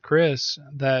podcast with Chris,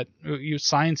 that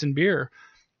science and beer,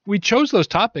 we chose those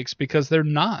topics because they're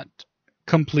not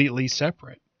completely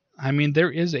separate. I mean, there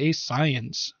is a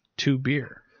science to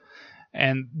beer.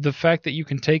 And the fact that you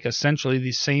can take essentially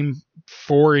the same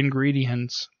 4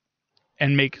 ingredients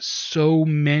and make so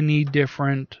many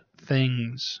different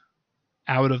things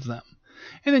out of them.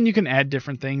 And then you can add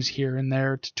different things here and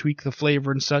there to tweak the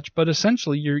flavor and such, but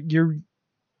essentially you're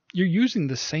using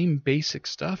the same basic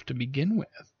stuff to begin with.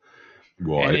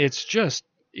 Right. And it's just,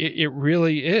 it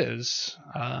really is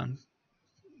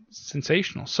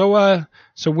sensational. So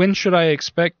when should I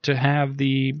expect to have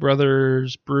the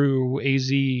Brothers Brew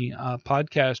AZ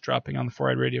podcast dropping on the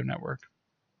 4-Eyed Radio Network?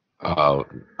 Oh,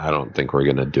 I don't think we're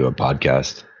going to do a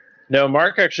podcast. No,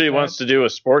 Mark actually wants to do a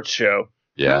sports show.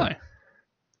 Yeah, really?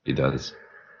 He does.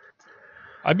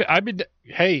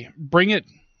 Hey, bring it,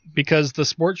 because the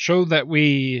sports show that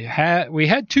we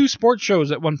had 2 sports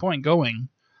shows at one point going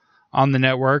on the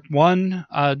network. One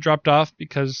dropped off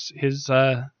because his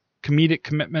comedic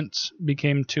commitments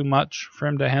became too much for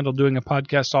him to handle doing a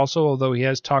podcast also, although he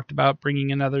has talked about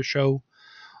bringing another show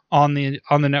on the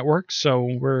network. So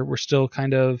we're still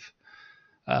kind of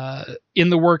in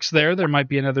the works there. There might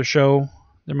be another show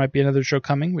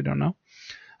coming. We don't know.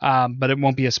 But it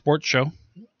won't be a sports show.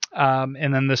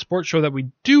 And then the sports show that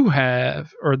we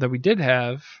did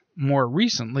have more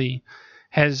recently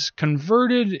has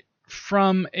converted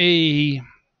from a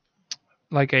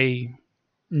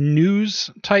news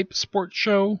type sports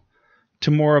show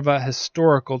to more of a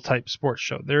historical type sports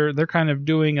show. They're kind of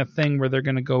doing a thing where they're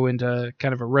going to go into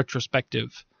kind of a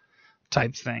retrospective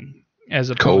type thing, as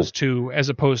opposed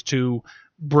to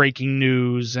breaking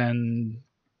news and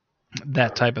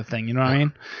that type of thing. You know what I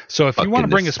mean? So if you want to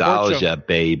bring a sports show,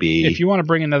 baby, if you want to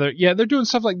bring another, they're doing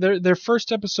stuff like their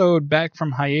first episode back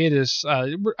from hiatus.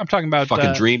 I'm talking about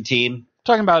fucking Dream Team.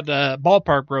 Talking about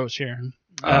Ballpark Bros here.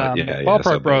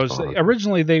 Ballpark Bros.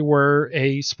 Originally, they were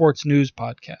a sports news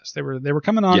podcast. They were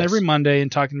coming on every Monday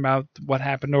and talking about what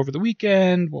happened over the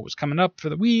weekend, what was coming up for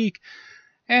the week,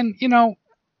 and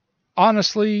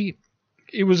honestly,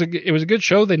 it was a good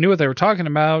show. They knew what they were talking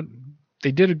about.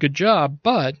 They did a good job,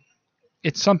 but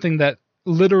it's something that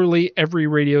literally every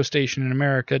radio station in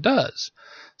America does.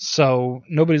 So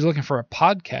nobody's looking for a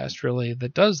podcast really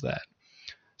that does that.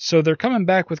 So they're coming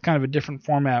back with kind of a different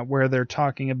format where they're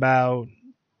talking about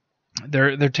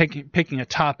they're picking a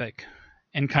topic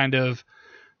and kind of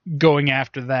going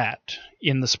after that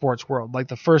in the sports world. Like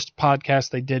the first podcast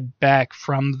they did back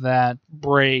from that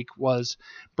break was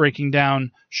breaking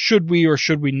down should we or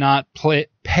should we not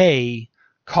pay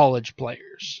college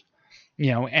players,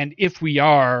 and if we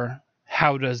are,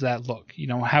 how does that look?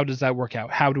 How does that work out?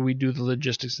 How do we do the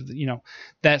logistics of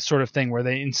that sort of thing, where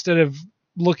they, instead of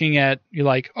looking at, you're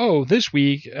like, oh, this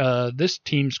week this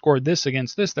team scored this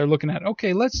against this, they're looking at,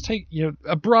 okay, let's take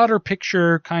a broader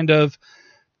picture, kind of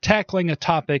tackling a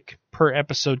topic per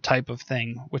episode type of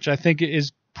thing, which I think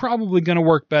is probably going to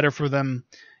work better for them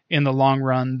in the long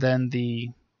run than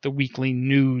the weekly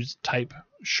news type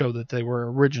show that they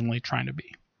were originally trying to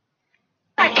be.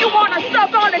 You want to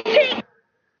suck on a team?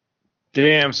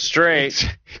 Damn straight.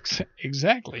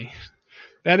 Exactly.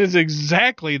 That is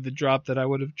exactly the drop that I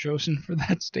would have chosen for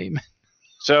that statement.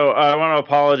 So I want to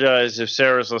apologize if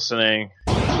Sarah's listening.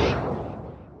 That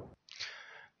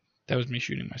was me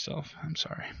shooting myself. I'm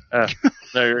sorry.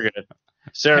 No, you're good.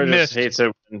 Sarah just hates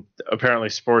it when apparently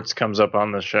sports comes up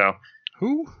on the show.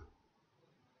 Who?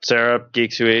 Sarah,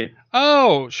 Geeks Who Eat.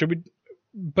 Oh, should we?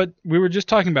 But we were just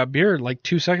talking about beer like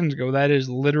 2 seconds ago. That is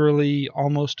literally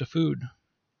almost a food.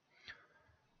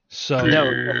 So no,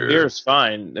 beer's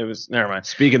fine. It was never mind.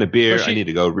 Speaking of beer, I need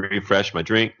to go refresh my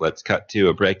drink. Let's cut to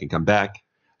a break and come back.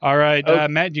 All right,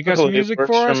 Matt, you got some music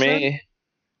for us?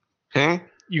 Huh?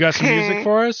 You got some music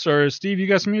for us, or Steve? You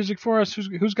got some music for us?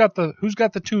 Who's got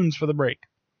the tunes for the break?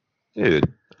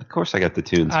 Dude, of course I got the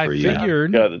tunes for you. I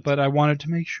figured, but I wanted to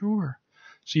make sure.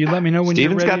 So you let me know when you're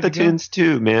ready. Steven's got the tunes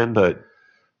too, man. But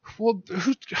fuck,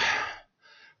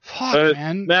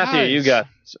 man, Matthew, guys. you got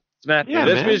Matthew. Yeah,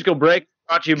 this musical break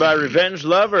brought to you by Revenge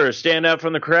Lover. Stand out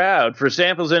from the crowd. For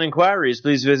samples and inquiries,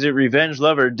 please visit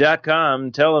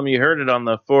RevengeLover.com. Tell them you heard it on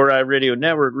the 4i Radio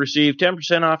Network. Receive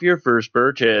 10% off your first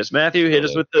purchase. Matthew, hit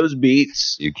us with those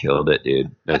beats. You killed it,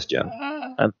 dude. Nice job.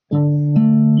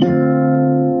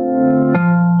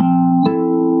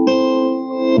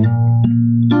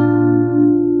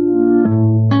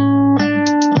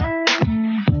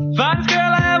 Finest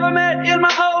girl I ever met in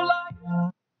my whole life.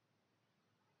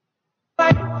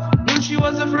 Knew she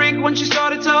was a freak when she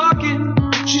started talking.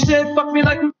 She said, fuck me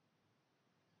like...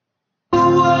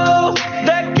 Whoa,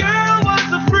 that girl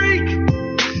was a freak.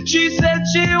 She said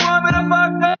she wanted me to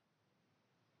fuck her.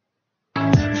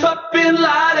 Fuck Bin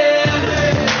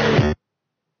Laden.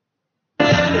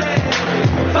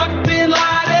 Fuck Bin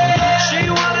Laden. She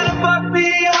wanted to fuck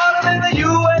me harder than the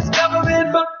U.S.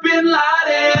 government. Fuck Bin Laden.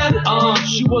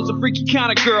 She was a freaky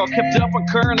kind of girl, kept up on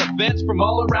current events from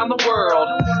all around the world.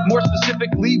 More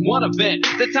specifically, one event.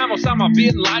 The time Osama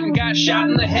Bin Laden got shot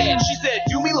in the head. She said,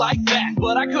 do me like that,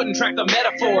 but I couldn't track the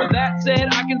metaphor. That said,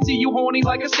 I can see you horny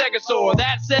like a stegosaur.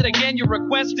 That said, again, your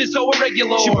request is so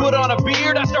irregular. She put on a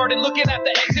beard, I started looking at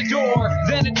the exit door.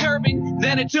 Then a turban,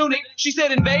 then a tunic. She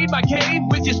said, invade my cave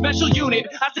with your special unit.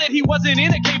 I said he wasn't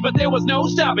in a cave, but there was no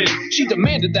stopping. She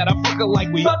demanded that I fuck her like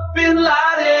we fuck Bin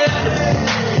Laden.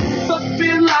 Fuck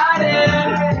Bin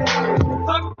Laden.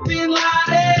 Fuck Bin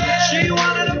Laden. She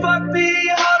wanted to fuck me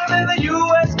harder than the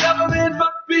U.S. government.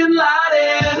 Fuck Bin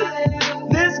Laden.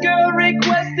 This girl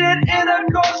requested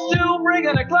intercourse to bring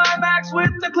in a climax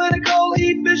with the clinical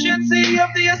efficiency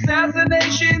of the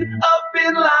assassination of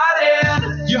Bin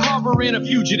Laden. You're harboring a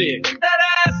fugitive. That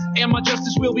ass. And my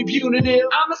justice will be punitive.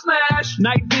 I'm a smash.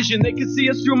 Night vision, they can see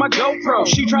us through my GoPro.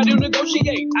 She tried to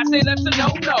negotiate. I say that's a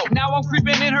no-no. Now I'm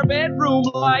creeping in her bedroom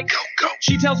like go.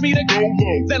 She tells me to go.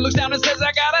 Then looks down and says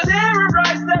I gotta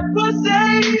terrorize that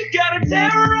pussy. Gotta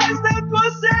terrorize that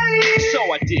pussy.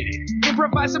 So I did it.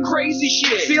 Improvise some crazy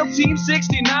shit. SEAL Team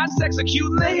 69,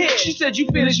 executing the hit. She said you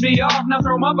finished me off, now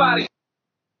throw my body.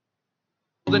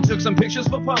 Then took some pictures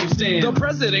for posting. The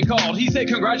president called. He said,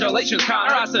 congratulations,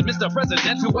 Connor. I said, Mr.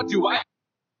 President, what do I...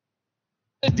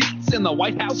 The deets in the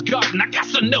White House garden. I got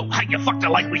to know how you fucked her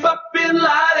like we... Fuck Bin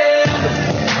Laden.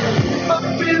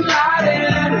 Fuck Bin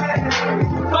Laden.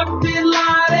 Fuck Bin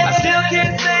Laden. I still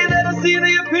can't say that I see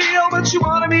the appeal, but she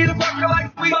wanted me to fuck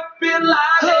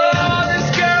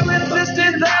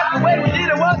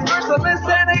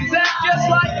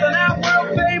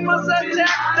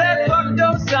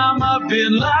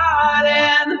Bin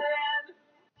Laden.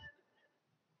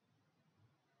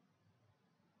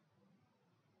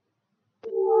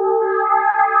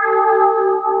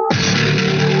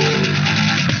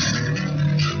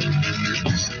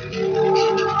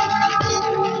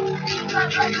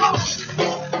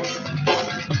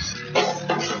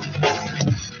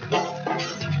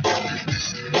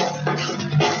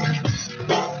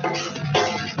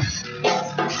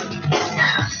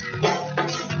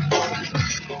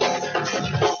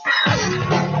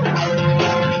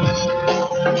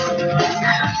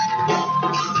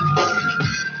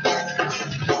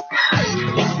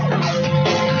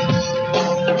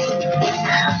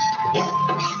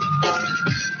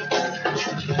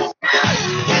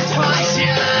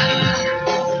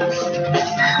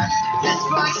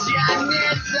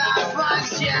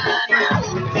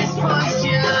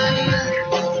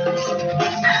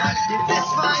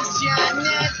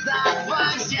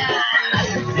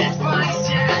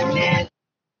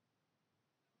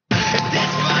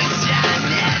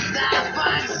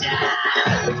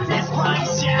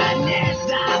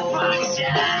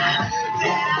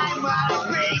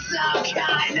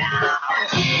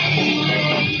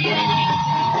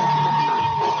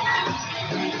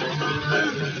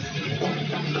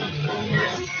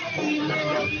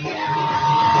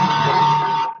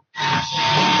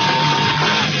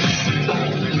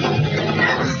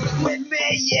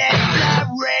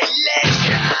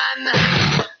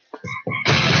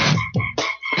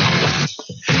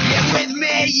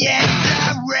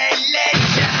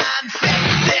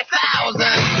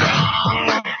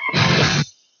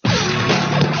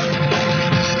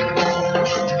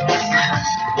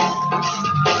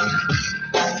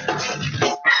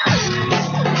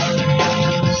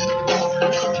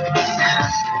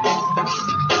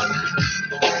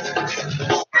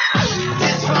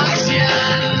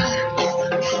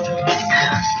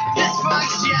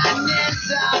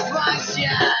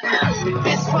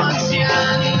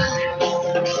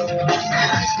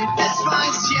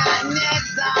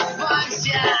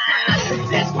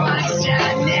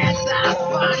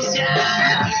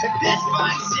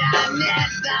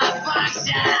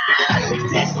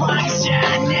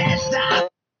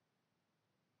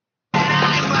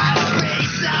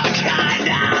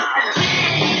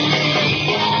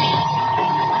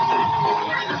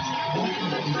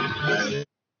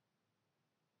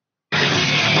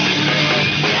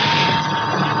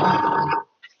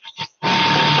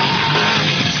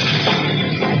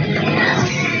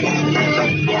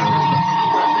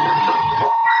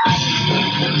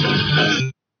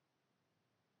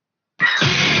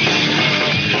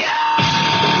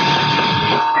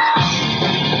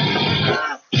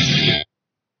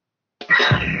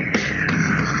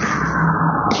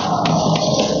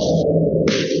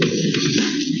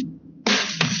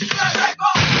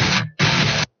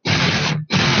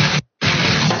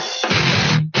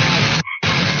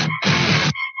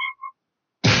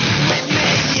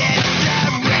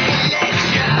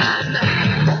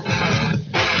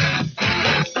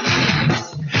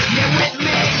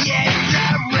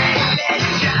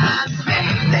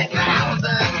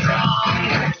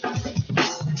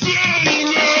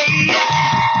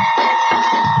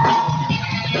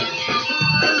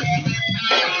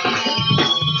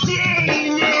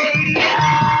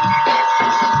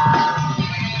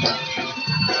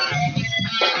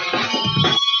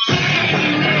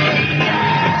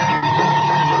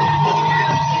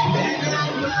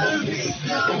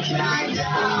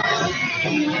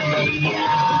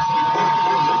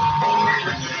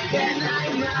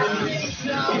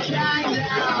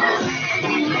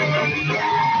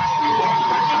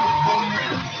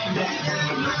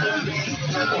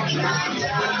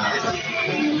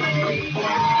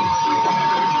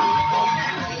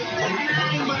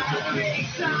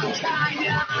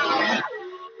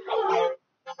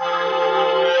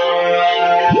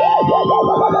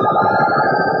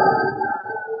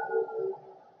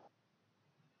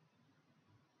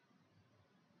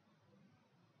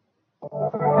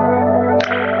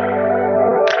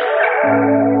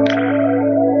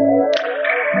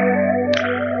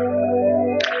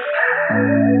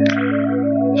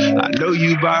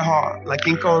 Like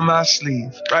ink on my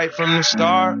sleeve, right from the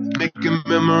start, making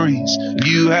memories.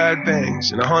 You had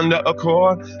bangs and a Honda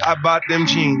Accord. I bought them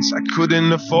jeans I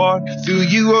couldn't afford. Threw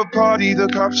you a party, the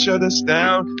cops shut us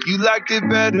down. You liked it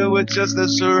better with just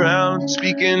us around,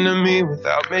 speaking to me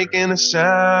without making a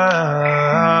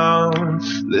sound.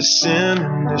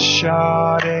 Listening to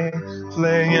Sade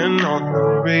playing on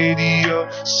the radio,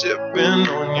 sipping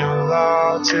on your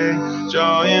latte,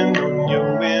 drawing on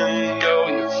your window.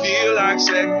 You feel like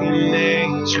second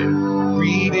nature.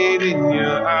 Read it in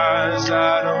your eyes.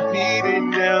 I don't need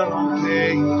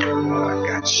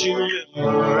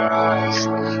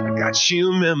got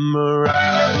you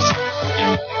memorized.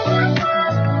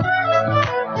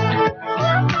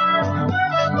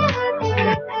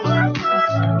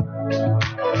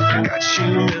 I got you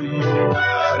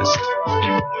memorized.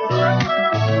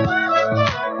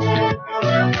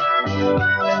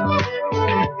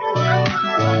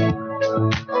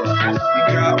 You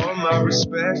got all my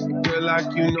respect, girl,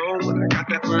 like you know. When I got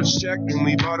that first check and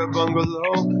we bought a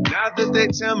bungalow. Now that they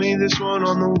tell me this one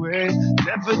on the way,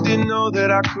 never did know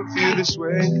that I could feel this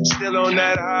way. Still on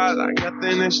that high, like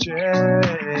nothing has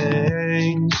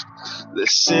changed.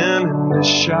 Listening to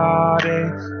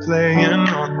Sade, playing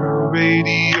on the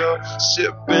radio,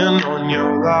 sipping on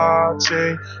your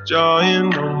latte,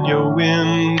 drawing on your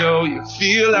window. You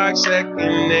feel like second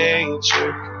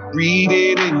nature. Read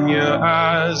it in your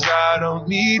eyes. I don't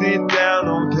need it down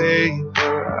on paper.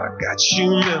 I got you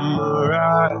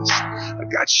memorized. I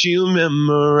got you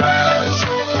memorized.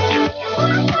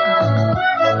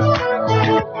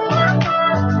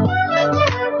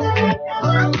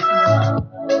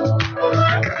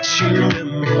 I got you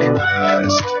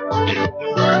memorized.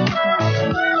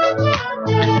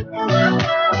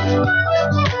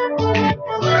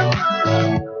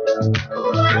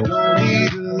 I don't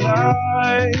need a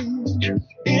light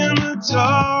in the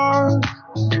dark.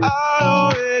 I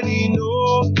already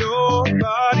know your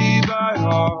body by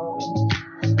heart.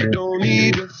 I don't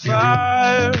need a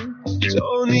fire,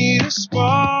 don't need a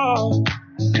spark.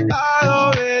 I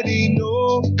already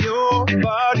know your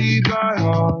body by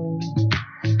heart.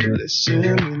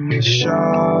 Listening to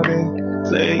Sade,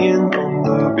 playing on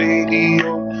the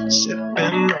radio,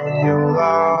 sipping on your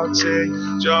latte,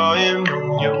 drawing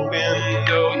on your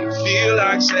window. You feel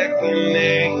like second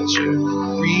nature.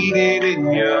 Read it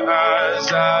in your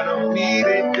eyes. I don't need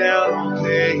it down on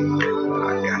paper.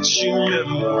 I got you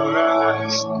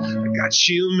memorized. I got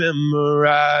you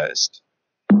memorized.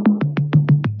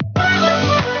 I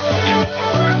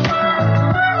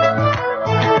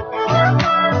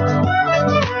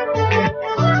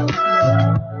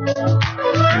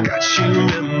got you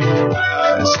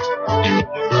memorized.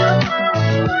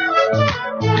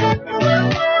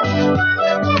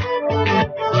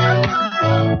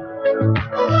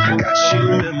 I got you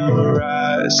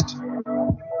memorized.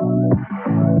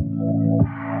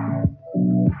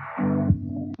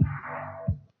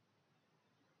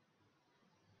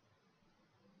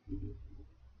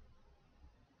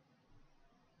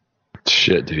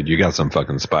 Shit, dude, you got some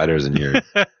fucking spiders in your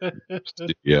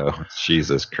studio.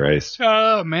 Jesus Christ.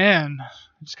 Oh, man. I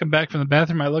just come back from the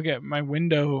bathroom. I look at my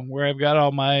window where I've got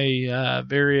all my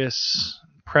various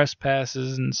press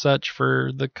passes and such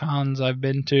for the cons I've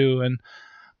been to, and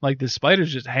like the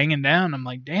spider's just hanging down. I'm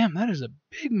like, damn, that is a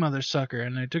big mother sucker.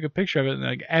 And I took a picture of it, and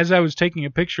like as I was taking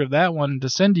a picture of that one to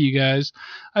send to you guys,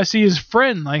 I see his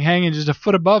friend like hanging just a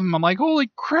foot above him. I'm like, holy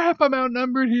crap, I'm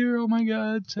outnumbered here. Oh my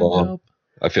god, send help.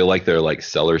 I feel like they're like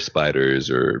cellar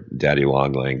spiders or daddy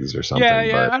longlegs or something.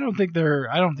 Yeah. But I don't think they're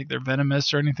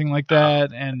venomous or anything like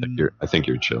that. And I think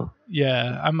you're chill.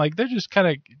 Yeah, I'm like, they're just kind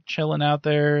of chilling out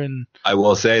there. And I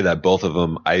will say that both of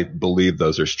them, I believe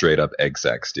those are straight up egg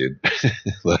sacs, dude.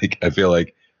 Like I feel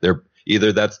like they're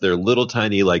either that's their little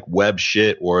tiny like web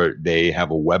shit, or they have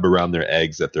a web around their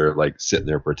eggs that they're like sitting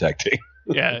there protecting.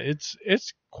 Yeah, it's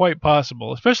quite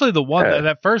possible, especially the one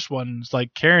that first one's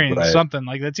like carrying something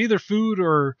like that's either food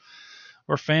or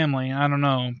family. I don't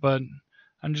know, but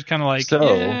I'm just kind of like,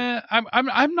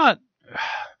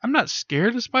 I'm not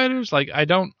scared of spiders. Like I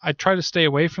try to stay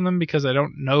away from them because I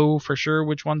don't know for sure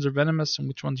which ones are venomous and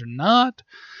which ones are not.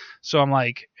 So I'm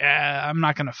like, I'm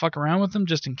not gonna fuck around with them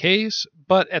just in case.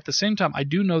 But at the same time, I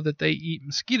do know that they eat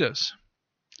mosquitoes.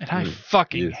 And I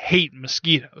fucking hate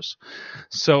mosquitoes.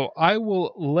 So I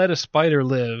will let a spider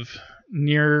live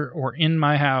near or in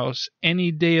my house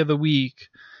any day of the week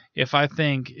if I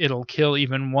think it'll kill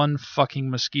even one fucking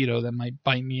mosquito that might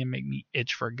bite me and make me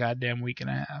itch for a goddamn week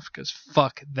and a half. Because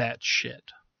fuck that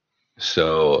shit.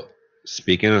 So,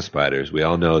 speaking of spiders, we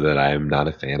all know that I'm not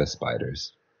a fan of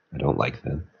spiders. I don't like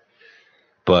them.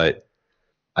 But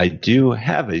I do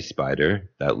have a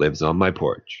spider that lives on my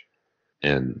porch.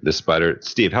 And the spider,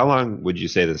 Steve, how long would you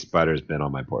say the spider's been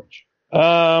on my porch?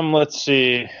 Let's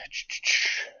see.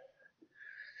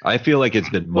 I feel like it's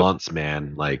been months,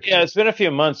 man. Like, yeah, it's been a few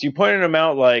months. You pointed them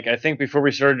out, like, I think before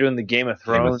we started doing the Game of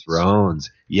Thrones. Game of Thrones.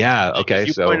 Yeah, okay.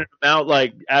 You pointed them out,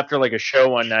 like, after, like, a show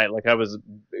one night. Like, I was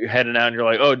heading out, and you're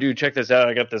like, oh, dude, check this out.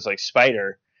 I got this, like,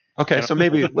 spider. Okay, so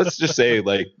maybe, let's just say,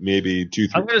 like, maybe 2,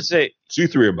 3. I'm going to say 2 or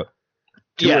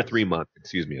 3 months.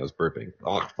 Excuse me, I was burping.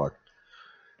 Oh, fuck.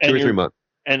 2 or 3 months.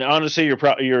 And honestly,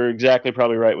 you're exactly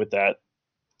probably right with that.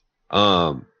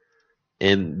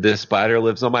 And this spider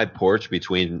lives on my porch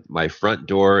between my front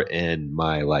door and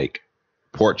my like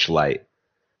porch light.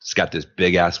 It's got this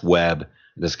big ass web,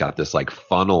 and it's got this like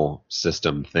funnel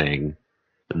system thing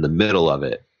in the middle of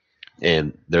it.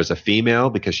 And there's a female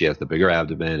because she has the bigger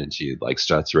abdomen, and she like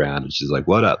struts around and she's like,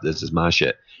 "What up? This is my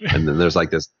shit." And then there's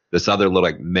like this other little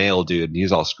like male dude, and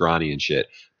he's all scrawny and shit.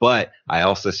 But I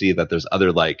also see that there's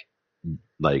other like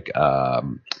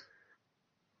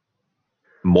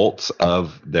molts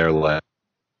of their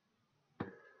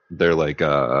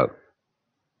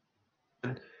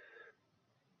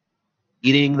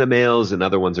eating the males, and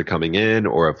other ones are coming in,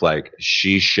 or if like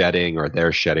she's shedding or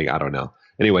they're shedding, I don't know.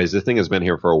 Anyways, this thing has been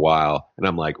here for a while, and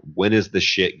I'm like, when is the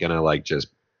shit gonna like just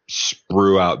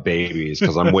sprue out babies?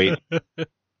 Because I'm waiting.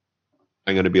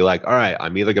 I'm gonna be like, all right,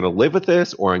 I'm either gonna live with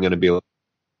this, or I'm gonna be like,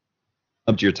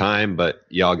 up to your time, but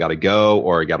y'all gotta go,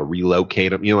 or I gotta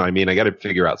relocate them. You know what I mean? I gotta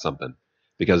figure out something,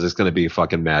 because it's gonna be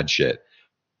fucking mad shit.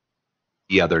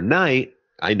 The other night,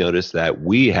 I noticed that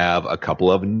we have a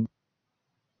couple of,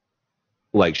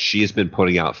 like, she's been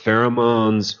putting out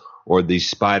pheromones, or these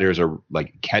spiders are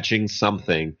like catching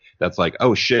something that's like,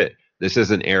 oh shit, this is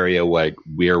an area like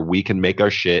where we can make our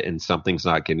shit and something's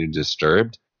not getting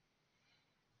disturbed.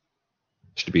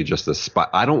 To be just a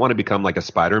I don't want to become like a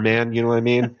Spider-Man, you know what I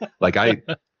mean? Like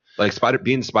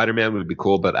being Spider-Man would be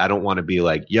cool, but I don't want to be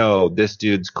like, yo, this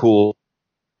dude's cool.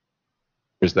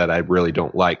 That I really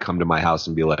don't like come to my house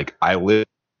and be like, I live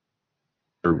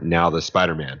now the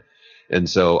Spider-Man. And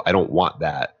so I don't want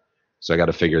that. So I got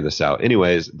to figure this out.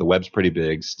 Anyways, the web's pretty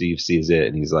big. Steve sees it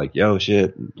and he's like, yo,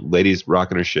 shit, lady's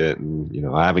rocking her shit. And, you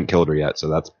know, I haven't killed her yet. So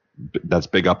that's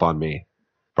big up on me.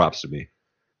 Props to me.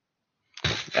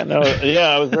 I know. Yeah,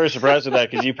 I was very surprised with that,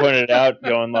 because you pointed it out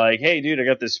going like, hey, dude, I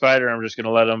got this spider. I'm just going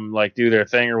to let them like do their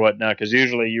thing or whatnot. Because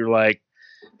usually you're like,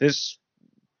 this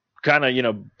kind of, you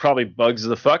know, probably bugs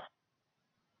the fuck.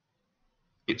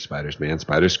 I hate spiders, man.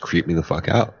 Spiders creep me the fuck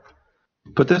out.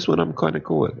 But this one I'm kind of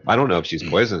cool with. I don't know if she's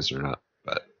poisonous or not,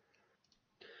 but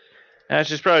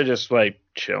she's probably just like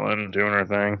chilling, doing her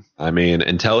thing. I mean,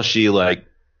 until she like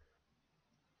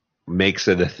makes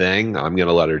it a thing, I'm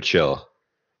gonna let her chill.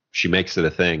 She makes it a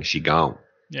thing, she gone.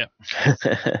 Yeah.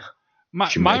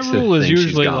 my rule is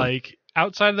usually like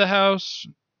outside the house,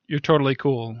 you're totally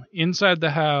cool. Inside the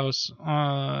house,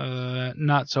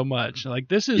 not so much. Like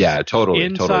this is totally.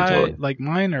 Like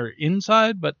mine are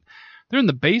inside, but they're in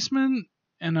the basement,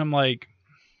 and I'm like,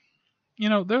 you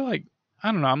know, they're like,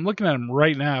 I don't know. I'm looking at them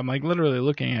right now. I'm like literally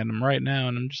looking at them right now,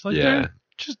 and I'm just like, they're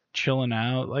just chilling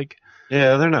out. Like,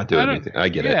 yeah, they're not doing anything. I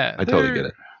get it. I totally get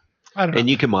it. I don't know. And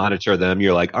you can monitor them.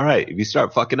 You're like, all right, if you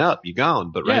start fucking up, you're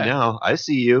gone. But right now, I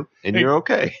see you, and you're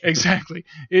okay. Exactly.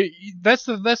 That's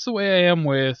the way I am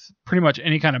with pretty much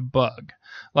any kind of bug.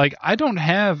 Like, I don't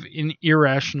have an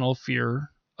irrational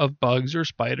fear of bugs or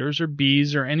spiders or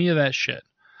bees or any of that shit.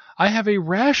 I have a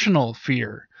rational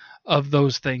fear of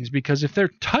those things, because if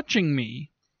they're touching me,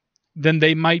 then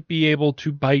they might be able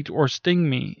to bite or sting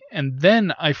me, and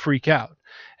then I freak out.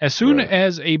 As soon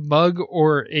as a bug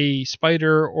or a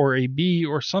spider or a bee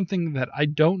or something that I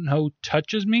don't know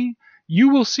touches me, you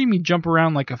will see me jump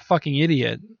around like a fucking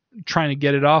idiot trying to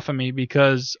get it off of me,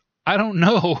 because I don't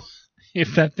know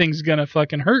if that thing's gonna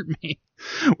fucking hurt me.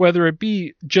 Whether it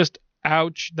be just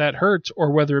ouch, that hurts,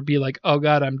 or whether it be like, oh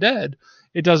god, I'm dead,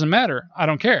 it doesn't matter. I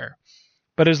don't care.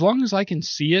 But as long as I can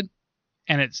see it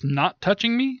and it's not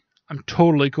touching me, I'm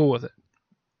totally cool with it.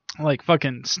 Like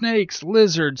fucking snakes,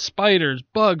 lizards, spiders,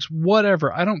 bugs,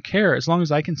 whatever. I don't care as long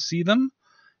as I can see them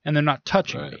and they're not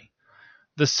touching me.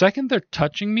 The second they're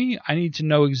touching me, I need to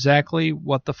know exactly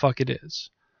what the fuck it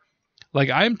is. Like,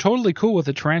 I'm totally cool with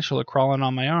a tarantula crawling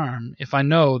on my arm if I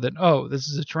know that, oh, this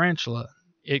is a tarantula.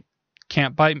 It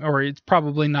can't bite me, or it's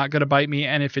probably not going to bite me,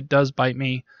 and if it does bite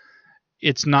me,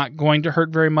 it's not going to hurt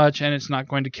very much, and it's not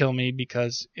going to kill me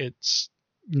because it's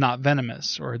not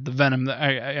venomous, or the venom.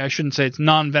 I shouldn't say it's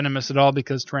non-venomous at all,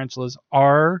 because tarantulas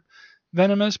are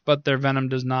venomous, but their venom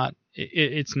does not.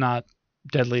 It's not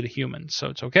deadly to humans, so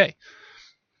it's okay.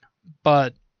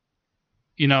 But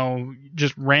you know,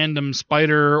 just random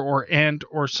spider or ant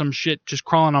or some shit just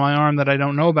crawling on my arm that I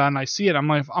don't know about, and I see it, I'm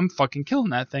like, I'm fucking killing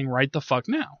that thing right the fuck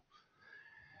now.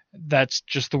 That's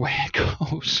just the way it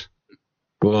goes.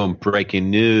 Boom, breaking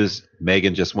news.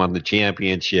 Megan just won the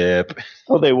championship.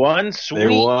 Oh, they won? Sweet. They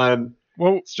won.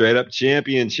 Whoa. Straight up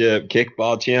championship.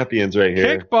 Kickball champions right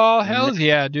here. Kickball, hell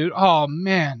yeah, dude. Oh,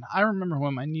 man. I remember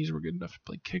when my knees were good enough to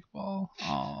play kickball.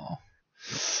 Oh.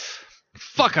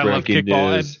 Fuck, I love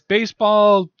kickball. And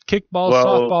baseball, kickball,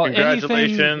 softball,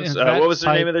 congratulations. Anything. What was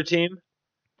the name of their team?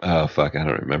 Oh, fuck, I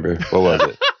don't remember. What was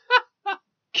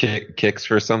it? Kicks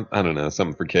for some, I don't know,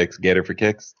 something for kicks. Gator for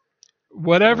kicks.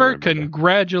 Whatever.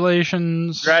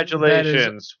 Congratulations.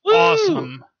 Congratulations. That is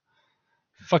awesome.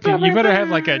 Fucking, you better have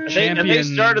like a champion. And they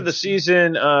started the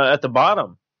season at the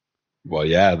bottom. Well,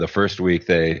 yeah, the first week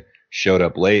they showed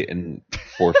up late and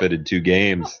forfeited 2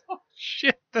 games. Oh,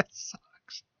 shit, that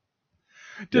sucks.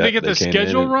 Did they get the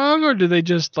schedule wrong, or did they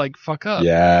just like fuck up?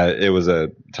 Yeah, it was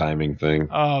a timing thing.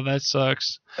 Oh, that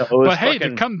sucks. But hey,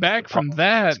 to come back from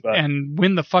that and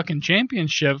win the fucking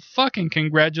championship, fucking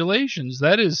congratulations.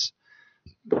 That is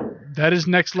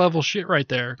next level shit right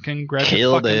there.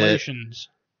 Congratulations.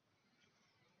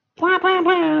 Blah, blah,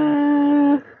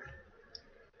 blah.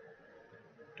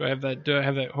 Do I have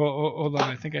that? Hold on.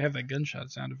 I think I have that gunshot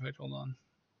sound effect. Hold on.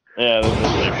 Yeah,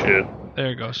 that's shit.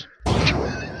 There it goes.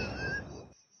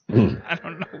 I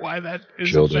don't know why that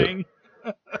is a thing.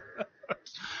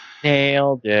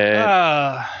 Nailed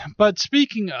it. But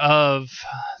speaking of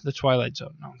the Twilight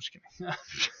Zone, no, I'm just kidding.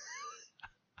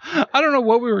 I don't know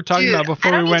what we were talking about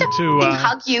before we went to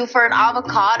hug you for an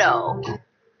avocado.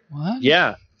 What?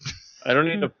 Yeah. I don't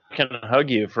need to fucking hug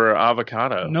you for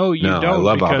avocado. No, you don't. I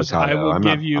love because avocado.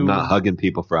 I'm not hugging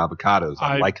people for avocados.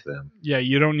 I like them. Yeah,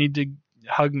 you don't need to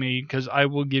hug me because I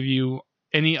will give you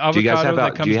any avocado do you guys have,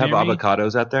 that comes Do you have near me.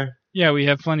 avocados out there? Yeah, we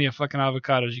have plenty of fucking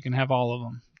avocados. You can have all of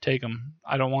them. Take them.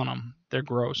 I don't want them. They're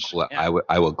gross. I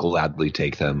will gladly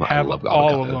take them. Have I love avocados.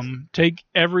 all of them. Take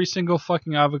every single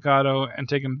fucking avocado and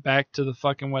take them back to the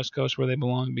fucking West Coast where they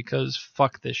belong because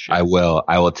fuck this shit. I will.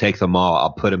 I will take them all.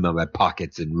 I'll put them in my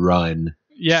pockets and run.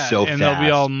 Yeah, so and fast they'll be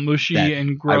all mushy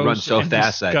and gross. I run so and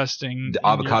fast disgusting. that the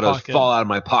avocados fall out of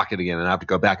my pocket again, and I have to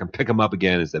go back and pick them up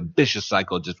again. It's a vicious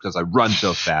cycle just because I run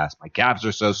so fast. My calves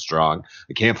are so strong.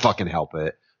 I can't fucking help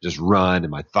it. Just run, and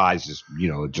my thighs just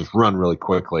run really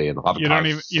quickly. And the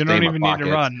avocados you don't even need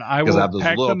to run. Because I have those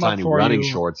little tiny running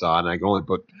shorts on. And I can only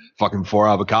put fucking 4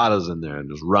 avocados in there and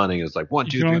just running. It's like 1,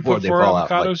 2, 3, 4. They fall out.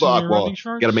 Like, fuck, well,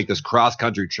 got to make this cross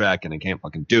country trek, and I can't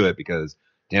fucking do it because,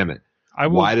 damn it.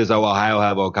 Why does Ohio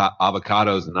have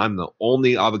avocados, and I'm the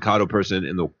only avocado person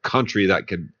in the country that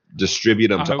could distribute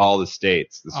them to all the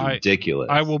states? This is ridiculous.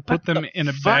 I will put them in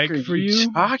a bag for you.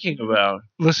 What are you talking about?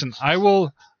 Listen, I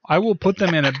will put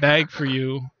them in a bag for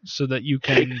you so that you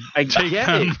can take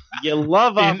them. You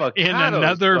love avocados in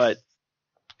another. But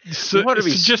you want to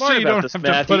be just smart so you about don't this, have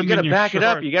Matthew. to put them You got in to your back it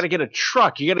up. shorts. You got to get a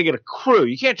truck. You got to get a crew.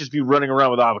 You can't just be running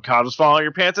around with avocados falling out of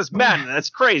your pants. That's madness. That's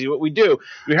crazy. What we do,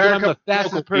 we hire a couple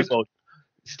local people.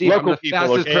 Steve, local I'm the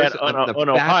fastest person. I'm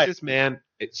the fastest man.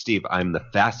 Steve, I'm the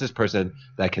fastest person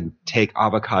that can take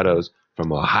avocados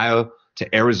from Ohio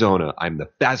to Arizona. I'm the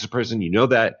fastest person. You know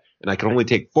that. And I can only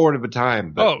take 4 at a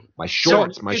time. But my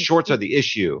shorts are the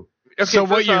issue. Okay, so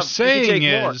what you're off, saying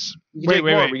you is,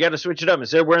 wait. We got to switch it up.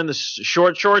 Instead of wearing the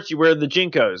short shorts, you wear the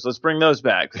Jinkos. Let's bring those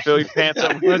back. Fill your pants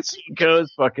up with Jinkos.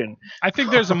 Fucking. I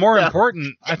think there's a more important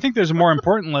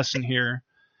lesson here.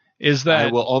 Is that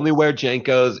I will only wear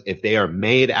Jenkos if they are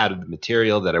made out of the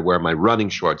material that I wear my running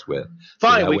shorts with.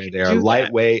 Fine, so that way they are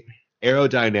lightweight,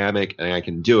 aerodynamic, and I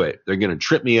can do it. They're going to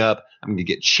trip me up. I'm going to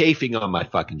get chafing on my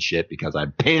fucking shit because I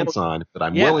have pants on, but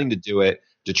I'm willing to do it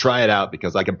to try it out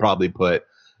because I can probably put,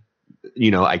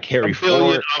 I carry 4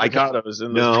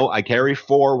 avocados. I carry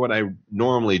 4 when I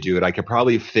normally do it. I could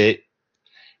probably fit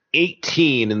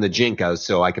 18 in the Jenkos,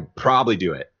 so I could probably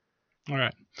do it. All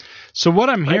right. So what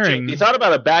I'm hearing, you thought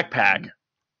about a backpack.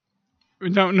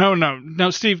 No,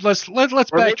 Steve. Let's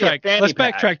backtrack. Let's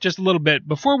backtrack just a little bit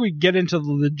before we get into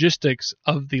the logistics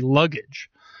of the luggage.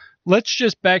 Let's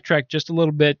just backtrack just a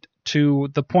little bit to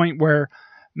the point where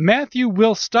Matthew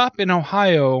will stop in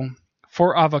Ohio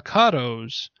for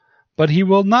avocados, but he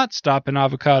will not stop in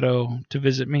Avocado to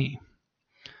visit me.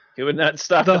 He would not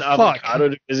stop an avocado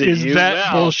to visit you. Is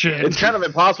that bullshit? It's kind of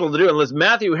impossible to do unless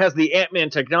Matthew has the Ant-Man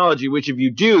technology, which if you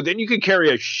do, then you can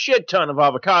carry a shit ton of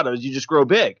avocados. You just grow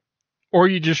big. Or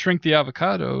you just shrink the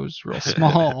avocados real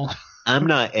small. I'm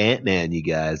not Ant-Man, you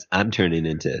guys. I'm turning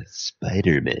into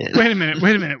Spider-Man. Wait a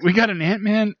minute. We got an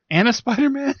Ant-Man and a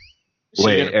Spider-Man?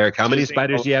 Wait, Eric, how many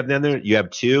spiders do you have down there? You have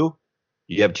 2?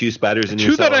 You have 2 spiders in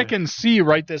your cellar? 2 that I can see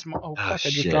right this moment. Oh, fuck, I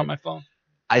just dropped my phone.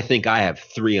 I think I have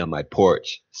 3 on my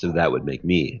porch, so that would make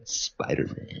me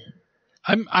Spider-Man.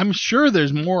 I'm sure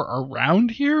there's more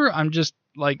around here. I'm just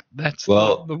like, that's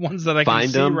the ones that I can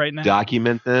see right now.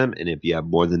 Document them, and if you have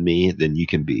more than me, then you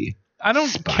can be. I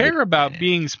don't care about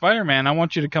being Spider-Man. I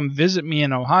want you to come visit me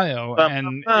in Ohio,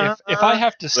 and if I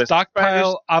have to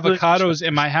stockpile avocados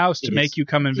in my house to make you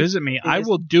come and visit me, I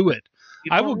will do it.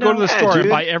 I will go to the store and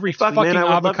buy every fucking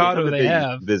avocado they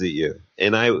have. Visit you,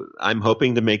 and I'm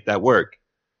hoping to make that work.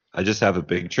 I just have a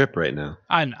big trip right now.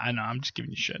 I know. I'm just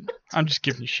giving you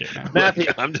shit. Man. Matthew,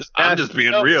 I'm just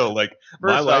being real. Like,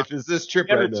 my life is this trip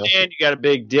right now. understand you got a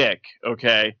big dick,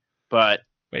 okay? But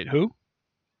wait, who?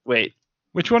 Wait,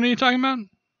 which one are you talking about?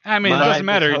 I mean, it doesn't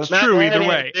matter. It's true either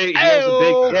way. He has a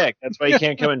big dick. That's why he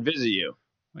can't come and visit you.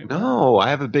 Wait, no, I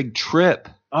have a big trip.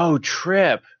 Oh,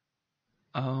 trip.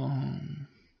 Oh.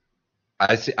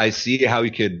 I see how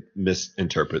you could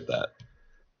misinterpret that.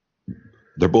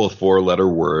 They're both 4-letter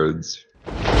words.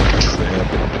 Trip,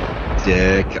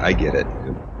 dick. I get it.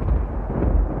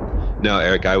 No,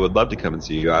 Eric, I would love to come and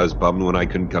see you. I was bummed when I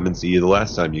couldn't come and see you the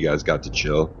last time you guys got to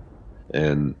chill.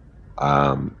 And,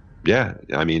 yeah,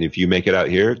 I mean, if you make it out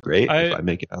here, great. If I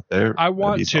make it out there, I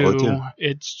want to.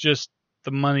 It's just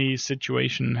the money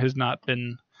situation has not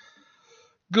been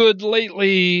good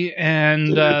lately,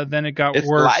 and then it got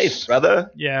worse. It's life,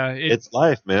 brother. Yeah, it's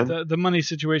life, man. The money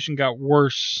situation got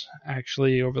worse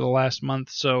actually over the last month,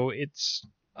 so it's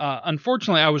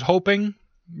unfortunately I was hoping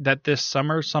that this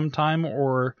summer sometime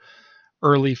or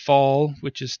early fall,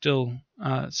 which is still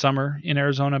summer in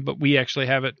Arizona, but we actually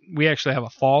have a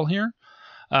fall here,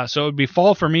 so it would be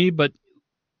fall for me, but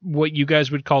what you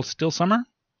guys would call still summer.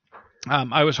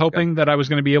 I was hoping that I was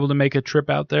going to be able to make a trip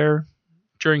out there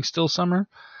during still summer,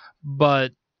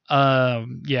 but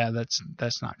yeah,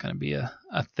 that's not going to be a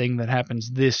thing that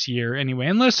happens this year anyway,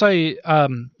 unless I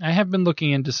have been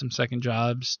looking into some second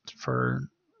jobs for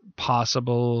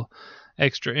possible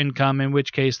extra income, in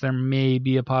which case there may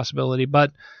be a possibility,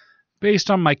 but based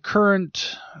on my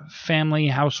current family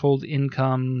household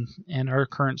income and our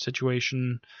current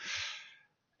situation,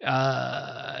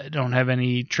 I don't have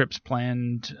any trips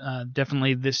planned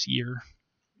definitely this year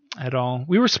at all.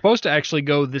 We were supposed to actually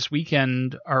go this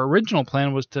weekend. Our original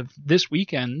plan was to this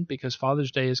weekend because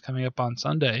Father's Day is coming up on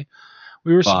Sunday.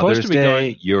 We were supposed to be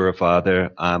going. You're a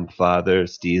father. I'm a father.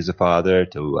 Steve's a father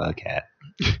to a cat.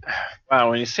 Wow,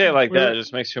 when you say it like that, it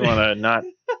just makes me want to not.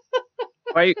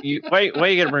 Why you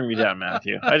gonna bring me down,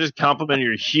 Matthew? I just complimented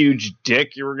your huge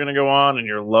dick you were gonna go on and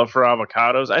your love for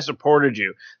avocados. I supported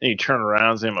you. Then you turn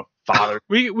around and say I'm a father.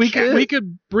 We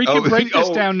could break this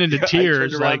down into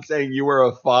tiers. Like saying you were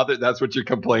a father. That's what you're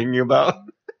complaining about.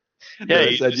 Yeah,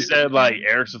 you said like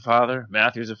Eric's a father,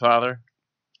 Matthew's a father.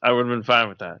 I would have been fine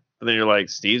with that. But then you're like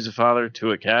Steve's a father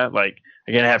to a cat. Like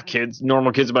I can't have kids,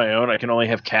 normal kids of my own. I can only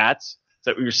have cats. Is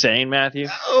that what you're saying, Matthew?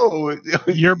 Oh,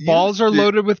 your balls are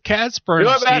loaded with cat sperm, you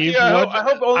know what, Steve. Matthew, I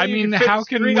hope only you can how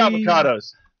can we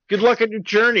avocados? Good luck on your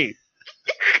journey.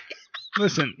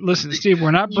 Listen, Steve.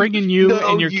 We're not bringing you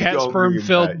and your cat sperm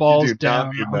filled balls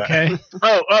down, okay?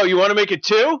 Oh, you want to make it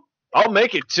 2? I'll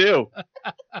make it 2.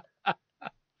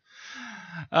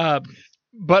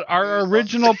 But our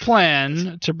original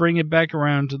plan, to bring it back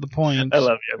around to the point, I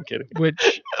love you. I'm kidding.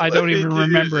 Which I don't even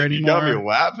remember anymore. You got me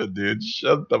laughing, dude.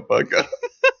 Shut the fuck up.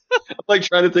 I'm like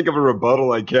trying to think of a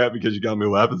rebuttal I can't because you got me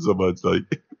laughing so much. Like,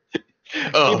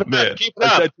 oh man, keep it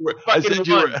up. I said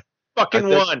you were fucking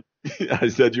one. I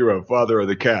said you were a father of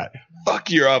the cat.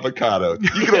 Fuck your avocado.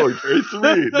 You can only carry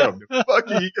 3. No, fuck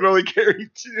you. You can only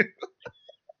carry 2.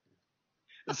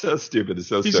 It's so stupid. It's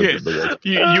so stupid.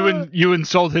 You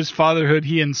insult his fatherhood.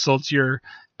 He insults your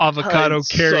avocado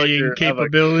carrying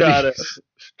capability. Avocado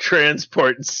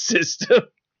transport system.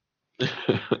 Oh,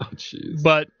 jeez.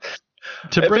 But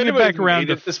to bring it back around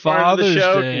to Father's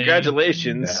Day,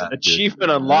 congratulations,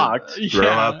 achievement unlocked. Throw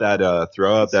out that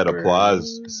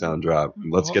applause sound drop.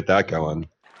 Let's get that going.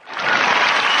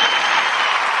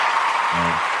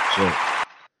 Oh, shit.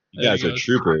 You guys are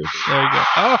troopers. There you go.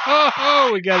 Oh,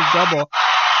 we got a double.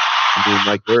 I mean,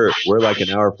 like we're like an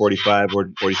hour 45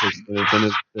 or 46 minutes in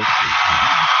this.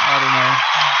 I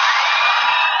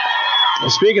don't know.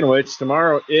 Speaking of which,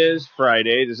 tomorrow is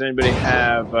Friday. Does anybody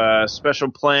have special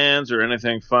plans or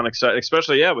anything fun, exciting?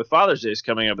 Especially, with Father's Day is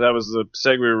coming up. That was the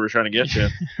segue we were trying to get to.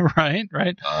 Right.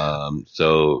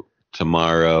 So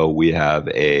tomorrow we have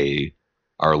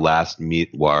our last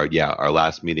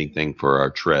meeting thing for our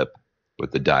trip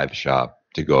with the dive shop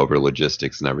to go over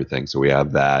logistics and everything. So we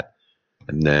have that.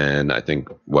 And then I think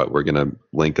we're going to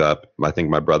link up. I think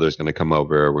my brother's going to come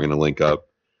over. We're going to link up,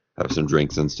 have some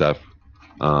drinks and stuff.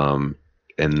 And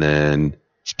then,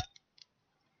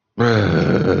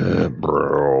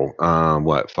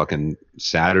 fucking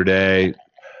Saturday.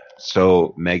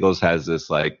 So Megals has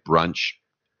this like brunch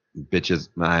bitches.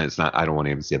 It's not, I don't want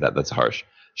to even say that. That's harsh.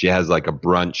 She has like a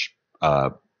brunch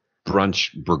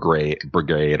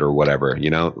brigade or whatever,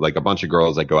 like a bunch of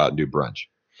girls that go out and do brunch.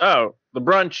 Oh, the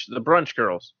brunch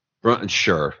girls.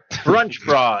 Sure. Brunch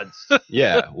broads.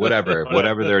 Yeah,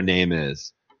 whatever their name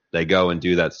is. They go and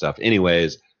do that stuff.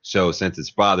 Anyways, so since it's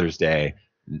Father's Day,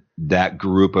 that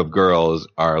group of girls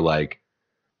are like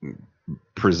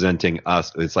presenting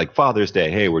us. It's like Father's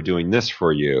Day. Hey, we're doing this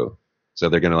for you. So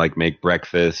they're gonna like make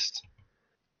breakfast,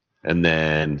 and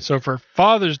then So for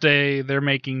Father's Day, they're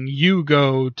making you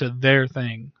go to their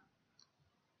thing.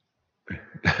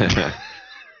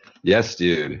 yes,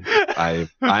 dude. I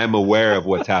am aware of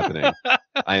what's happening.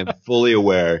 I am fully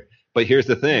aware. But here's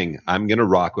the thing: I'm gonna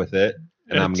rock with it,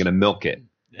 and I'm gonna milk it.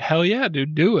 Hell yeah,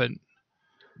 dude, do it.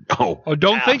 Oh,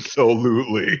 don't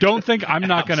think I'm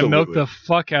not going to milk the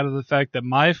fuck out of the fact that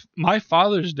my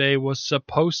Father's Day was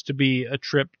supposed to be a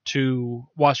trip to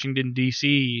Washington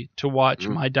D.C. to watch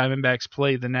my Diamondbacks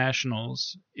play the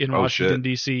Nationals in Washington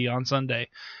D.C. on Sunday,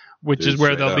 which is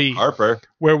where they'll be. Harper.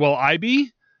 Where will I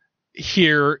be?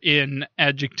 Here in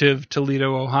adjective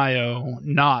Toledo, Ohio,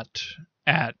 not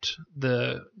at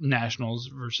the Nationals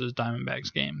versus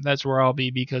Diamondbacks game. That's where I'll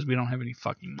be because we don't have any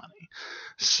fucking money.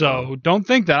 So don't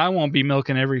think that I won't be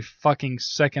milking every fucking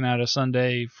second out of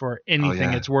Sunday for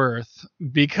anything it's worth,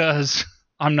 because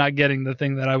I'm not getting the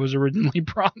thing that I was originally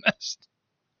promised.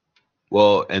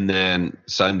 Well, and then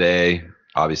Sunday,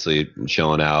 obviously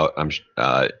chilling out.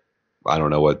 I don't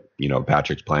know what,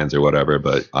 Patrick's plans or whatever,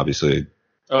 but obviously.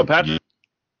 Oh, Patrick.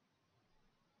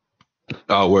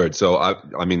 Oh, word. So,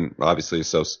 I mean, obviously,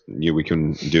 so we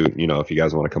can do, if you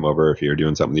guys want to come over, if you're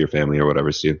doing something with your family or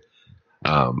whatever, Steve.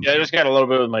 Yeah, I just got a little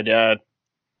bit with my dad.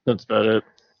 That's about it.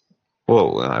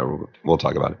 Well, we'll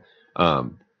talk about it.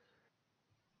 I'm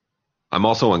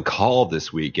also on call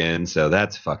this weekend, so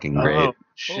that's fucking great. Oh,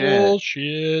 shit.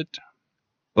 Bullshit.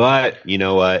 But you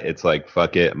know what? It's like,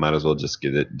 fuck it. Might as well just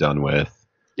get it done with.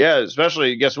 Yeah,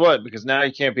 especially, guess what? Because now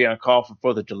you can't be on call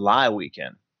for 4th of July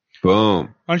weekend.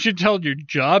 Boom. Why don't you tell your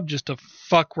job just to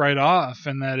fuck right off,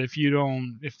 and that if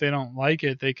they don't like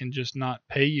it, they can just not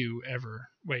pay you ever.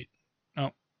 Wait.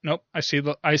 Nope. I see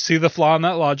the flaw in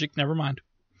that logic. Never mind.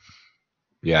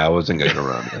 Yeah, I wasn't going to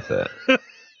run with it.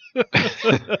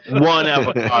 One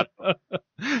avocado.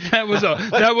 That was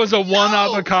a one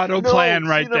avocado plan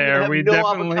right there. We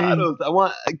definitely.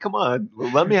 Avocados. Come on.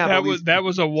 Let me have that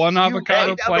was a one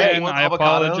avocado plan. I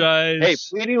apologize. Hey,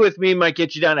 pleading with me might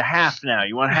get you down to half now.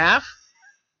 You want half?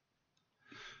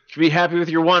 Should be happy with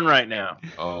your one right now.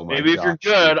 Oh my Maybe God. if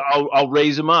you're good, I'll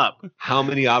raise them up. How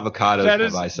many avocados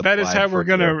have I supplied? That is how we're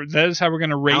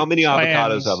gonna rate. How many plans.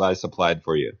 avocados have I supplied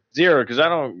for you? 0, because I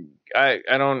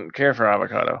don't care for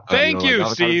avocado. Thank you,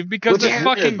 Steve, because it's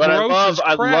fucking but gross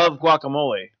as crap. I love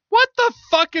guacamole. What the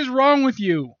fuck is wrong with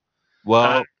you?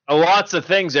 Well, lots of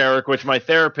things, Eric, which my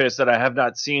therapist that I have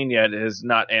not seen yet has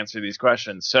not answered these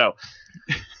questions. So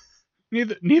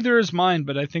neither is mine,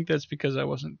 but I think that's because I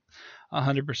wasn't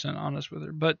 100% honest with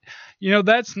her. But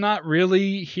that's not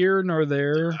really here nor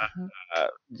there.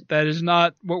 That is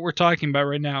not what we're talking about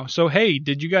right now. So hey,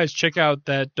 did you guys check out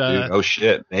that? Dude, oh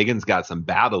shit, Megan's got some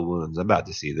battle wounds. I'm about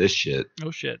to see this shit.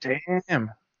 Oh shit.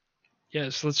 Damn.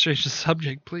 Yes, let's change the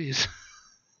subject, please.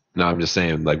 No, I'm just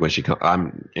saying, like, when she comes,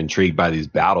 I'm intrigued by these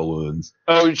battle wounds.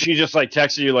 Oh, she just like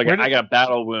texted you like, I got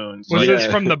battle wounds. Was this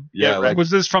from the? Was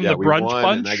this from the brunch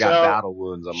bunch? And I got battle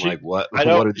wounds. I'm like, what? I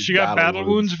know, what are these she got battle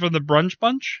wounds from the brunch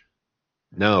bunch.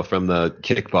 No, from the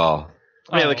kickball.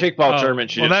 Yeah, the kickball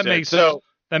tournament. Well,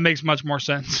 that makes much more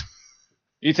sense.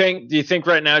 Do you think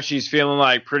right now she's feeling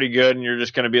like pretty good, and you're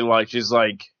just gonna be like, she's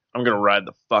like, I'm gonna ride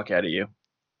the fuck out of you.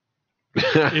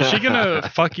 Is she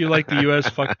gonna fuck you like the U.S.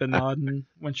 fucked Bin Laden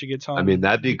when she gets home? I mean,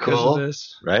 that'd be cool,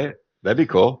 right? That'd be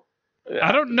cool.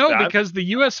 I don't know, because the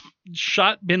U.S.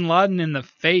 shot Bin Laden in the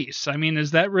face. I mean,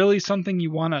 is that really something you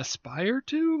want to aspire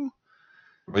to?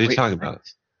 What are you talking about?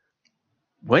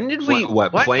 When did we?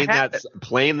 What playing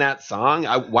that song?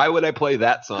 Why would I play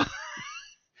that song?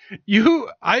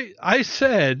 I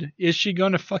said, is she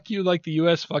going to fuck you like the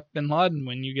U.S. fucked Bin Laden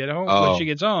when you get home? When she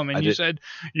gets home, and you said,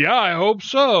 yeah, I hope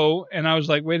so. And I was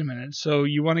like, wait a minute, so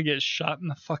you want to get shot in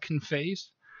the fucking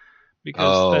face?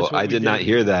 Because that's what I did not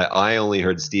hear that. I only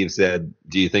heard Steve said,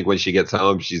 do you think when she gets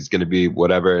home she's going to be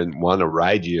whatever and want to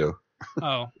ride you?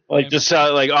 Oh, like just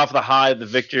like off the high of the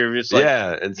victory, just like,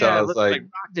 yeah. And so I was like,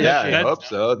 I hope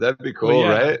so. That'd be cool,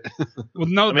 right? Well,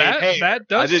 no, that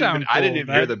does sound cool. I didn't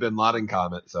even hear the Bin Laden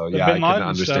comment, so I can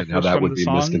understand how that would be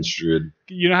misconstrued.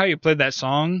 You know how you played that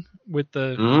song with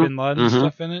the Bin Laden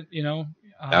stuff in it?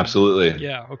 Absolutely.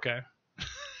 Yeah. Okay.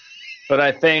 But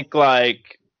I think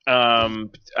like.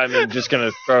 I'm just gonna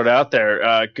throw it out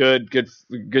there.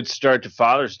 Good start to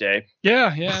Father's Day.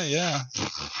 Yeah. Oh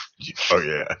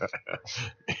yeah.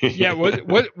 Yeah.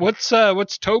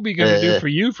 What's Toby gonna do for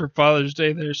you for Father's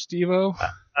Day, there, Steve-O?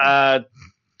 I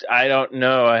don't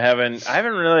know. I haven't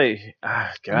really.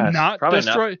 God, not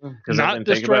destroy. Because not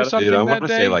destroy something. Dude, I want to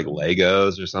say like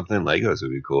Legos or something. Legos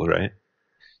would be cool, right?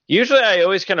 Usually, I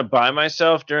always kind of buy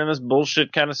myself during this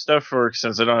bullshit kind of stuff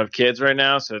since I don't have kids right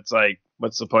now. So it's like,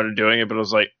 what's the point of doing it? But I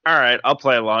was like, all right, I'll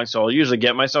play along. So I'll usually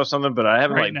get myself something, but I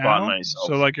haven't bought myself.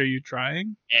 So like, are you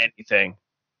trying anything?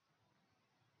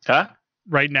 Huh?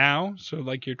 Right now? So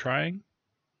like, you're trying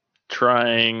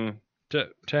to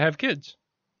have kids?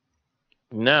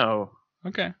 No.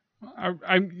 Okay.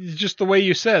 I'm just the way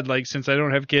you said, like, since I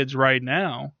don't have kids right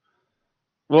now.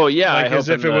 Well, yeah, like, as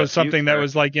if it was something that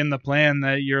was like in the plan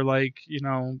that you're like,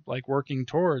 like working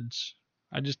towards.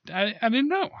 I didn't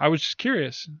know. I was just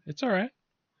curious. It's all right.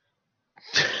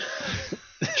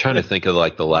 Trying to think of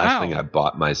like the last thing I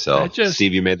bought myself.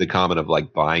 Steve, you made the comment of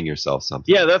like buying yourself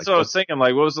something. Yeah, that's what I was thinking.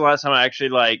 Like, what was the last time I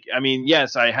actually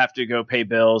yes, I have to go pay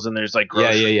bills and there's like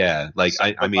groceries. Yeah. Like,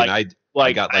 I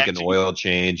got like an oil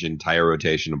change and tire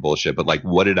rotation and bullshit, but like,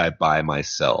 what did I buy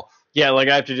myself? Yeah, like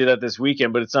I have to do that this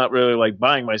weekend, but it's not really like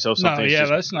buying myself something. No, yeah,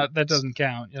 that doesn't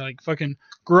count. You're like fucking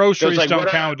groceries don't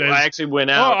count. I actually went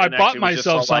out. Oh, I bought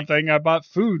myself something. I bought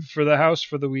food for the house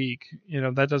for the week.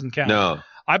 That doesn't count. No,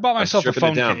 I bought myself a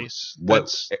phone case.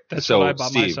 That's what I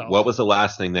bought Steve, myself. What was the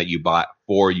last thing that you bought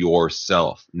for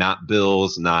yourself? Not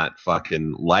bills, not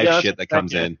fucking life shit that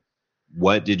comes in.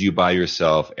 What did you buy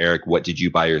yourself? Eric, what did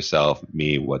you buy yourself?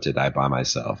 Me, what did I buy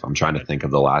myself? I'm trying to think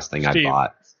of the last thing I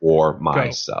bought for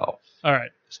myself. All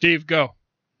right, Steve, go.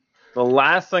 The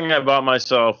last thing I bought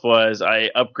myself was I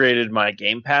upgraded my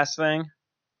Game Pass thing.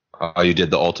 Oh, you did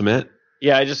the ultimate?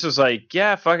 Yeah, I just was like,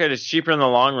 yeah, fuck it, it's cheaper in the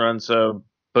long run, so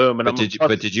boom. And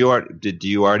did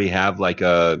you already have like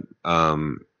a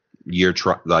year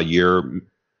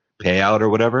payout or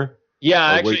whatever? Yeah,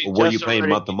 actually, were you paying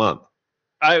month to month?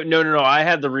 No. I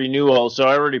had the renewal, so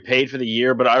I already paid for the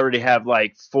year, but I already have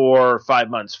like 4 or 5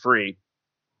 months free.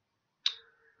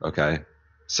 Okay.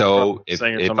 So if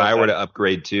I were to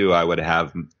upgrade too, I would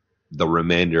have the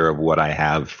remainder of what I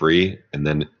have free, and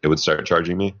then it would start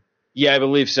charging me? Yeah, I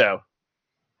believe so.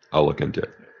 I'll look into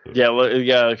it.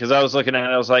 Yeah, because I was looking at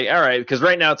it, I was like, all right, because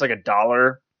right now it's like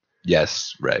 $1.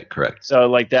 Yes, right, correct. So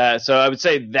like that. So I would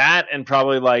say that and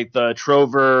probably like the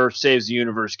Trover Saves the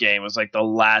Universe game was like the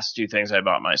last 2 things I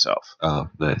bought myself. Oh,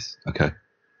 nice. Okay.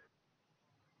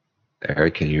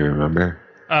 Eric, can you remember?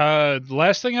 The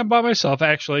last thing I bought myself,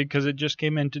 actually, because it just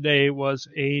came in today, was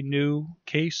a new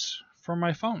case for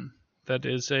my phone. That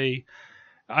is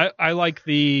I like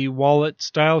the wallet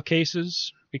style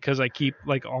cases because I keep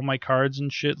like all my cards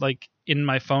and shit like in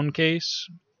my phone case.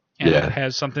 And it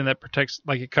has something that protects,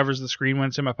 like it covers the screen when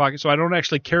it's in my pocket. So I don't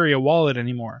actually carry a wallet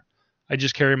anymore. I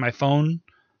just carry my phone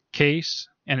case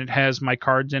and it has my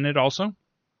cards in it also.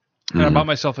 And I bought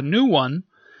myself a new one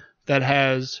that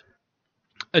has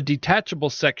a detachable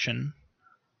section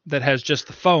that has just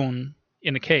the phone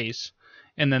in a case,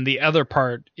 and then the other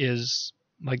part is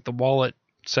like the wallet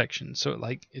section. So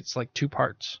it's like 2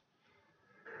 parts.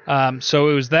 So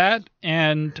it was that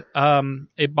and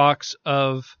a box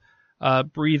of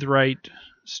Breathe Right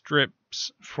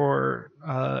strips for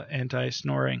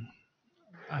anti-snoring.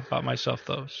 I bought myself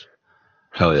those.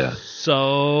 Hell yeah.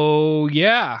 So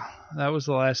yeah, that was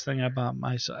the last thing I bought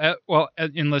myself. Well,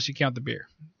 unless you count the beer.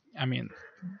 I mean,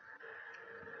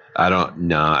 I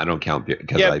don't count beer.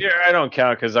 Beer I don't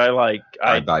count because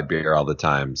I buy beer all the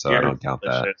time, so I don't count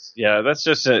that. Yeah, that's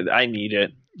just it. I need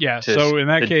it. Yeah, so in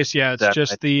that case, yeah, it's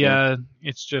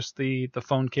just the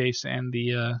phone case and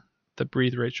the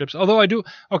Breathe Right strips. Although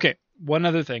one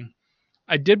other thing.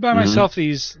 I did buy myself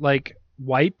these like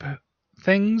wipe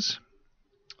things.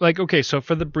 Like, okay, so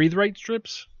for the Breathe Right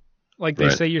strips, like they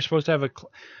say you're supposed to have a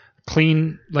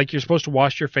clean, like you're supposed to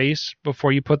wash your face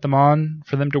before you put them on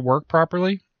for them to work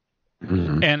properly.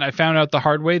 And I found out the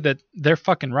hard way that they're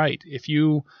fucking right. If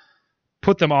you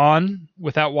put them on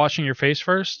without washing your face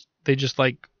first, they just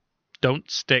like don't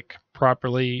stick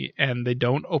properly, and they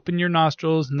don't open your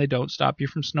nostrils, and they don't stop you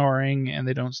from snoring, and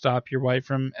they don't stop your wife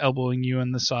from elbowing you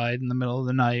in the side in the middle of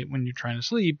the night when you're trying to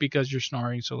sleep because you're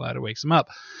snoring so loud it wakes them up.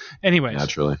 Anyways.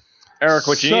 Naturally. Eric,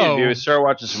 what you need to do is start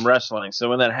watching some wrestling. So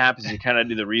when that happens, you kind of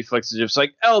do the reflexes. It's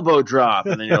like elbow drop,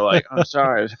 and then you're like, "I'm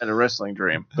sorry, I had a wrestling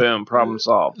dream." Boom, problem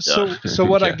solved. So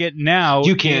what I get now?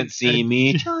 You can't see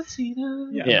me.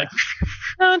 Yeah.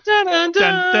 It's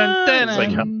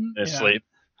like I'm asleep.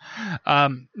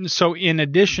 So in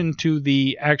addition to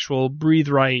the actual Breathe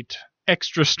Right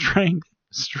extra strength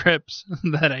strips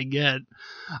that I get,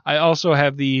 I also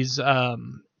have these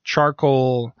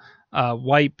charcoal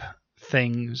wipe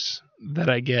things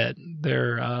that I get.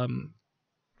 They're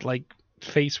like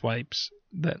face wipes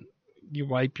that you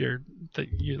that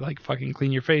you like fucking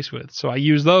clean your face with. So I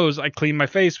use those. I clean my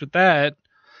face with that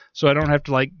so I don't have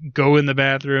to like go in the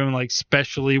bathroom and like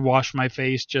specially wash my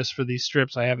face just for these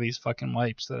strips. I have these fucking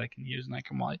wipes that I can use, and I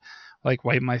can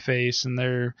wipe my face, and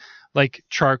they're like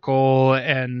charcoal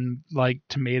and like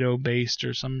tomato based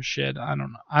or some shit. I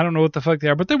don't know what the fuck they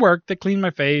are, but they work. They clean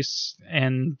my face,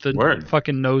 and the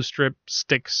fucking nose strip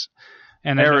sticks.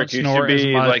 And Eric, you should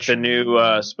be like the new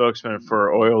spokesman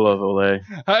for Oil of Olay.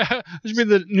 I should be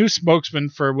the new spokesman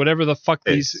for whatever the fuck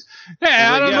these.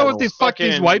 Yeah, I don't know what the fuck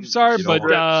these wipes are, but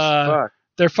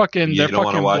they're fucking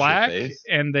black.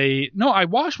 And I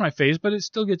wash my face, but it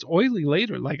still gets oily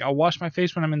later. Like I'll wash my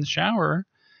face when I'm in the shower,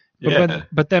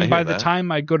 but then by the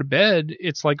time I go to bed,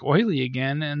 it's like oily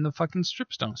again, and the fucking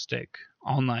strips don't stick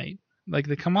all night. Like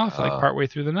they come off like partway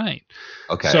through the night.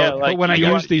 Okay. So, but when I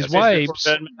use these wipes,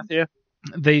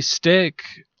 they stick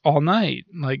all night.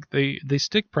 Like they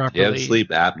stick properly. You have sleep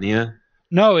apnea?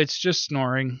 No, it's just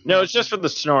snoring. No, it's just for the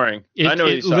snoring. I know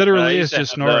it literally is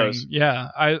just snoring. Those. Yeah.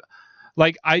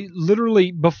 I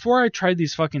literally, before I tried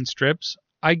these fucking strips,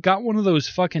 I got one of those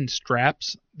fucking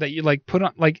straps that you like put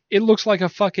on, like it looks like a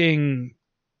fucking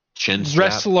chin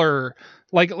strap. Wrestler,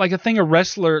 like a thing a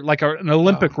wrestler, like an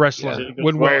Olympic wrestler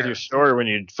would wear. With your story when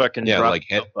you fucking drop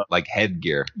like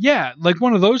headgear. Yeah, like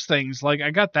one of those things. Like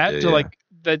I got that like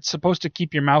that's supposed to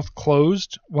keep your mouth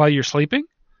closed while you're sleeping.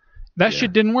 That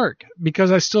shit didn't work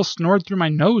because I still snored through my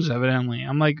nose. Evidently,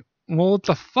 I'm like, well, what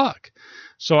the fuck?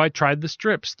 So I tried the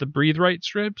strips, the Breathe Right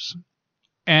strips,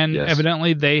 and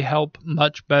evidently they help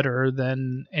much better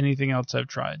than anything else I've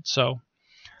tried. So.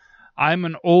 I'm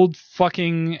an old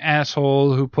fucking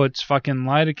asshole who puts fucking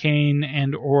lidocaine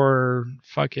and or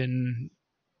fucking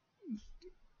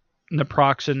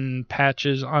naproxen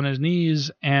patches on his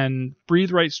knees and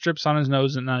Breathe Right strips on his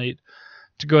nose at night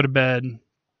to go to bed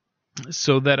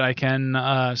so that I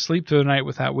can sleep through the night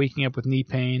without waking up with knee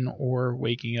pain or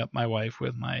waking up my wife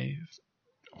with my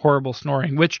horrible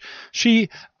snoring, which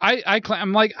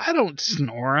I'm like, I don't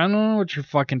snore. I don't know what you're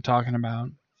fucking talking about.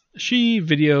 She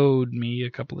videoed me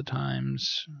a couple of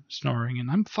times snoring,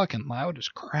 and I'm fucking loud as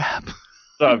crap.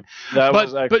 So that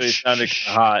was actually sounding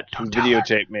hot. She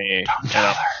videotaped me.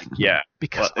 Yeah.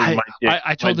 Because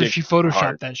I told her she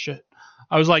photoshopped that shit.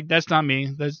 I was like, that's not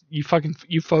me. That's you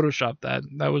photoshopped that.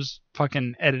 That was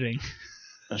fucking editing.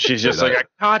 And she's just like, I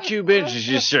caught you, bitch. She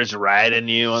just starts riding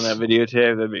you on that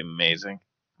videotape. That'd be amazing.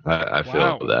 I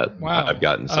feel that. Wow. I've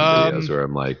gotten some videos where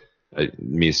I'm like,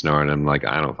 me snoring, I'm like,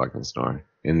 I don't fucking snore.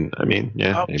 And I mean,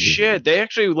 yeah. Oh maybe. Shit! They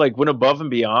actually like went above and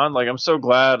beyond. Like I'm so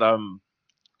glad I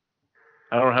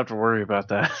don't have to worry about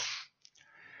that.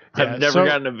 I've never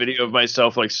gotten a video of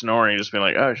myself like snoring, just being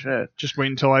like, oh shit. Just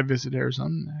wait until I visit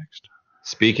Arizona next.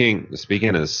 Speaking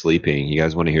of sleeping, you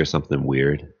guys want to hear something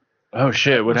weird? Oh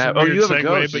shit! What happened? Oh, you have a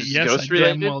ghost? But yes, ghost I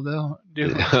damn well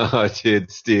do. Oh,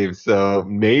 dude, Steve. So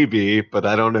maybe, but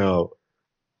I don't know.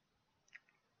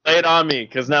 Lay it on me,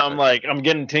 because now I'm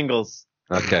getting tingles.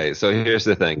 Okay, so here's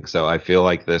the thing. So I feel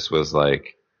like this was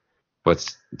like,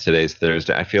 today's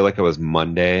Thursday. I feel like it was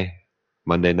Monday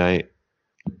night.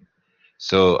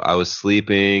 So I was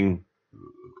sleeping,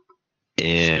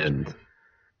 and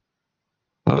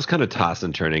I was kind of tossing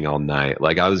and turning all night.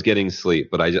 Like I was getting sleep,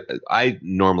 but I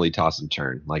normally toss and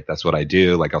turn. Like that's what I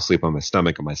do. Like I'll sleep on my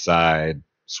stomach, on my side,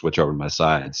 switch over to my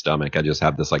side, stomach. I just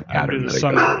have this like pattern.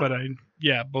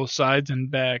 Both sides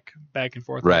and back and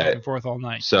forth, right. Back and forth all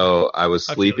night. So I was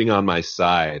sleeping on my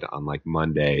side on like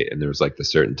Monday, and there was like the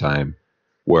certain time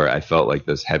where I felt like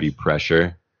this heavy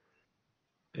pressure,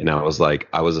 and I was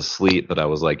asleep, but I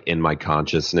was like in my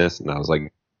consciousness, and I was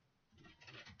like,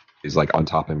 he's like on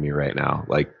top of me right now,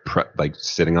 like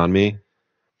sitting on me,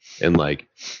 and like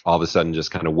all of a sudden just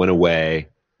kind of went away,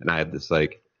 and I had this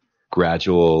like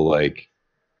gradual like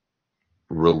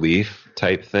relief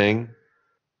type thing.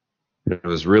 It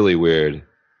was really weird,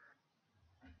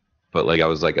 but like I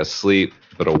was like asleep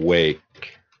but awake.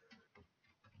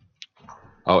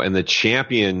 Oh, and the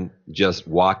champion just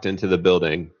walked into the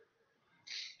building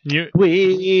with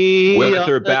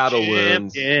her battle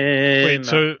wounds. Wait,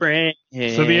 so the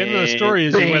end of the story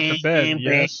is you went to bed,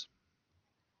 yes?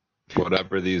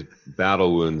 Whatever these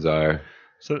battle wounds are.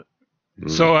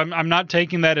 So I'm not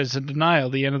taking that as a denial.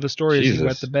 The end of the story is you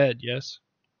went to bed, yes?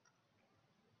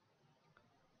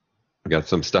 I got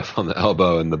some stuff on the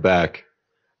elbow and the back.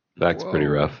 Back's pretty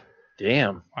rough.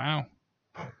 Damn. Wow.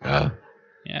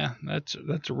 Yeah, that's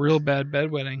a real bad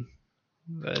bedwetting.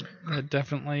 That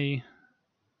definitely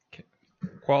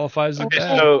qualifies as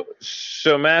bad.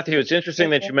 So Matthew, it's interesting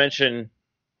that you mentioned.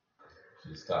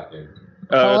 She's talking.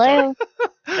 Hello.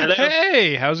 Hello.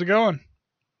 Hey, how's it going?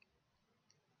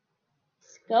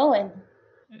 It's going.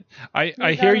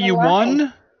 I hear you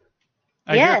won.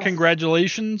 I hear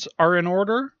congratulations are in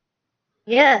order.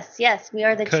 Yes, we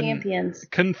are the champions.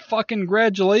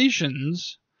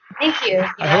 Congratulations. Thank you.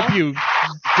 I hope you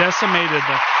decimated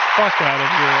the fuck out of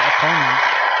your opponent.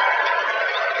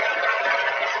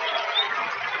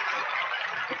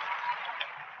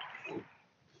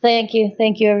 Thank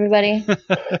you, everybody.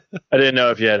 I didn't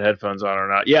know if you had headphones on or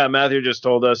not. Yeah, Matthew just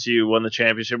told us you won the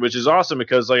championship, which is awesome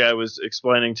because, like I was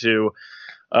explaining to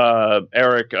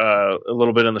Eric a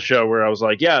little bit in the show, where I was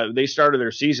like, yeah, they started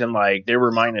their season like they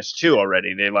were -2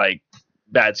 already. They like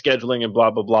bad scheduling and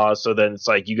blah blah blah. So then it's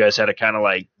like you guys had to kind of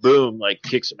like boom, like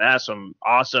kick some ass, some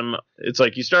awesome. It's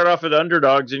like you start off at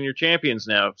underdogs and you're champions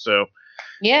now. So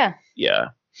yeah,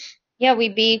 we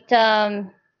beat the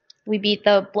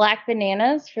Black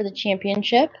Bananas for the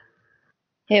championship.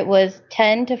 It was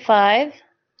 10-5.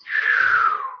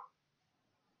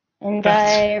 And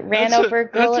I ran over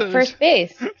Girl at first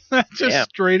base. That's a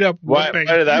straight up whooping.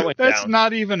 Why did that went that's down?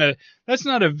 That's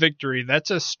not a victory.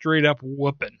 That's a straight up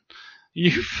whooping.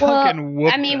 You fucking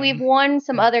whooped. I mean, we've won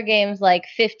some other games like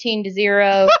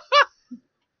 15-0.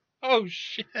 Oh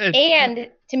shit! And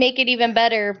to make it even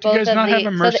better, do you guys not have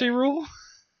a mercy rule?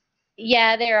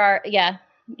 Yeah, there are. Yeah,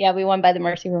 we won by the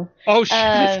mercy rule. Oh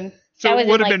shit! So it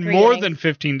would have been more than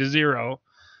 15-0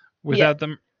 without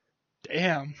them.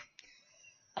 Damn.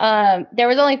 There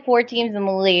was only 4 teams in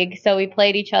the league, so we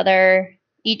played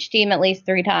each team at least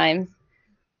 3 times.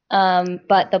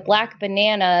 But the Black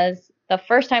Bananas, the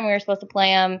first time we were supposed to play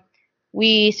them,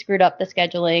 we screwed up the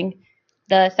scheduling.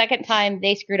 The second time,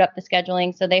 they screwed up the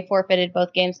scheduling, so they forfeited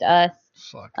both games to us.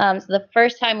 Fuck. So the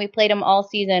first time we played them all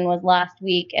season was last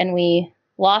week, and we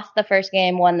lost the first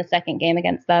game, won the second game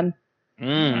against them.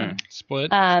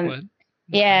 Split.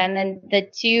 Yeah, and then the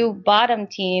 2 bottom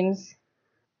teams,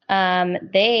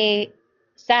 they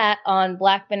sat on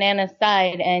Black Banana's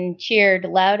side and cheered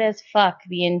loud as fuck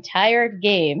the entire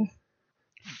game.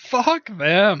 Fuck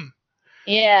them.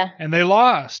 Yeah. And they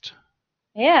lost.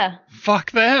 Yeah.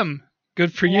 Fuck them.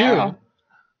 Good for you.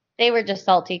 They were just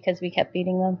salty because we kept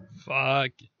beating them.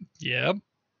 Fuck. Yep.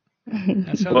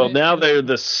 Well, now they're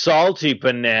the Salty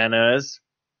Bananas.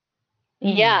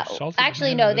 Yeah.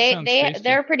 Actually, no.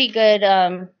 They're pretty good.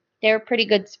 They're pretty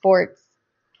good sports.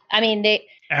 I mean,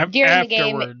 during the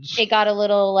game, it got a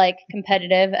little like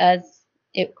competitive as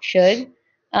it should.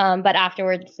 But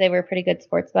afterwards, they were pretty good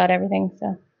sports about everything.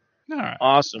 So. All right.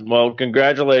 Awesome. Well,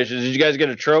 congratulations. Did you guys get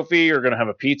a trophy or going to have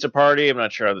a pizza party? I'm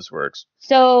not sure how this works.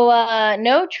 So,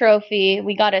 no trophy.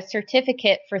 We got a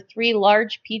certificate for 3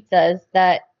 large pizzas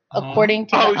that, according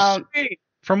to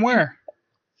from where?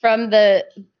 From the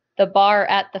bar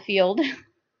at the field.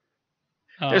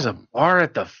 There's a bar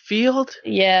at the field?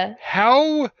 Yeah.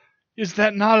 How is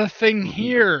that not a thing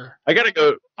here? I gotta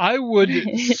go. I would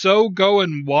so go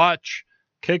and watch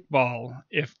kickball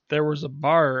if there was a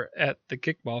bar at the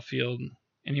kickball field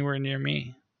anywhere near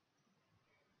me.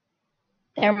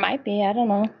 There might be. I don't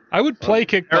know. I would play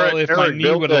kickball if my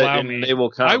knee would allow me. They will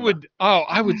come.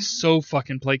 I would so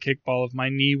fucking play kickball if my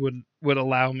knee would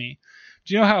allow me.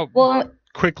 Do you know how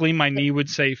quickly my knee would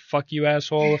say "fuck you,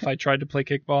 asshole" if I tried to play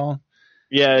kickball?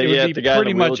 Yeah, it would be the guy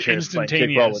pretty in the much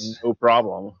instantaneous. Kickball with no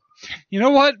problem. You know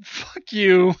what? Fuck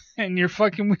you and your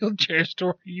fucking wheelchair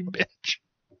story, you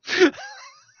bitch.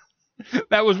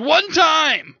 That was one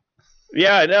time.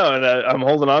 Yeah, I know, and I'm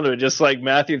holding on to it. Just like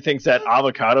Matthew thinks that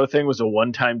avocado thing was a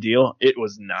one-time deal, it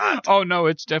was not. Oh no,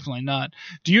 it's definitely not.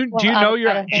 Do you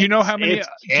know how many? It's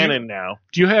canon now.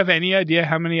 Do you have any idea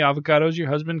how many avocados your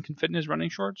husband can fit in his running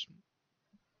shorts?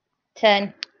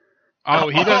 10. Oh,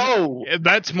 he doesn't.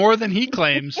 That's more than he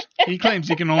claims. He claims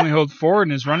he can only hold 4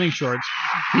 in his running shorts.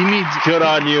 He needs. Good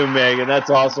on you, Megan. That's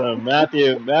awesome.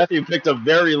 Matthew picked a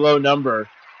very low number.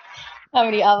 How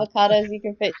many avocados you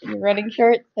can fit in your running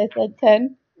shorts? I said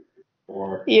 10.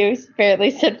 4. You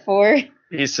apparently said 4.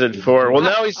 He said 4. Well,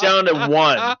 now he's down to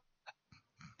 1.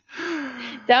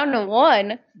 Down to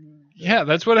 1? Yeah,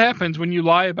 that's what happens when you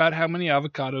lie about how many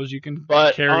avocados you can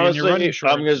carry honestly, in your running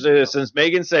shorts. I'm going to say this. Since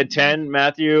Megan said 10,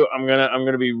 Matthew, I'm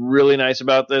gonna be really nice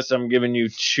about this. I'm giving you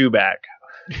 2 back.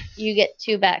 You get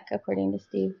 2 back, according to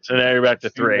Steve. So now you're back to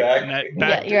 3.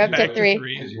 Yeah, you're up to 3.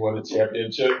 Because you won the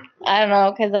championship? I don't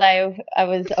know, because I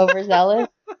was overzealous.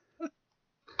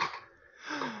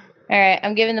 All right,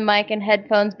 I'm giving the mic and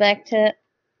headphones back to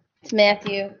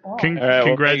Matthew. Oh.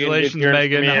 Congratulations,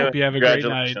 Megan. I hope you have a great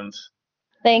night.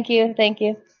 Thank you.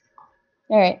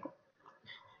 All right.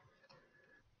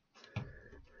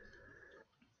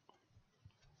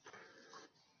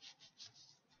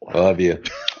 I love you.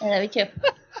 I love you too.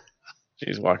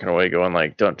 She's walking away going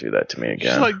like, don't do that to me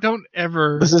again. She's like, don't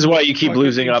ever. This is why you keep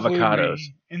losing avocados.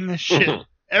 In this shit.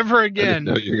 Ever again. I didn't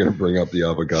know you were going to bring up the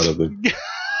avocado thing.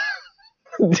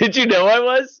 Did you know I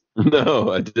was?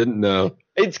 No, I didn't know.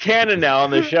 It's canon now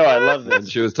on the show. I love this. And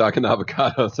she was talking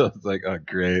avocados. I was like, oh,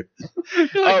 great.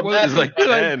 You're like,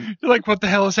 what the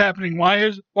hell is happening? Why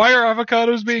are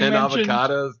avocados being 10 mentioned?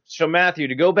 avocados. So Matthew,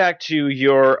 to go back to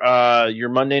your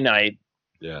Monday night,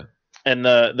 yeah, and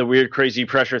the weird, crazy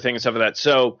pressure thing and stuff like that.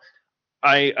 So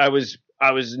I was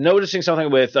noticing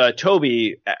something with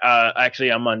Toby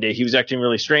actually on Monday. He was acting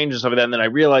really strange and stuff like that. And then I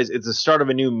realized it's the start of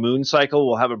a new moon cycle.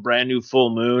 We'll have a brand new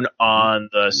full moon on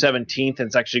the 17th, and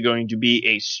it's actually going to be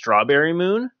a strawberry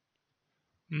moon.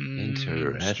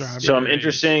 Interesting. So I'm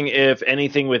interested if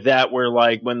anything with that, where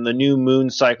like when the new moon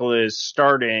cycle is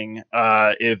starting,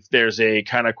 if there's a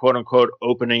kind of quote unquote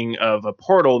opening of a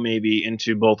portal maybe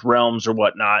into both realms or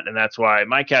whatnot. And that's why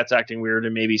my cat's acting weird.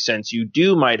 And maybe since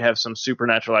you might have some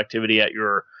supernatural activity at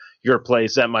your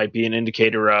place, that might be an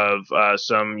indicator of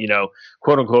some,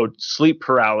 quote unquote sleep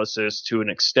paralysis to an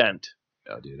extent.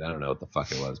 Oh, dude, I don't know what the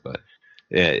fuck it was, but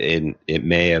it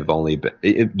may have only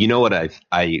been, you know what I've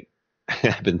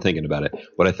been thinking about it.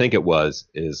 What I think it was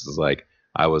is like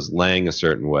I was laying a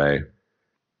certain way,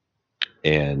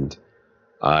 and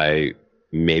I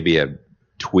maybe had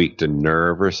tweaked a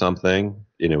nerve or something,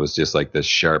 and it was just like this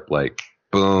sharp, like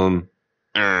boom.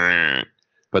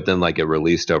 But then like it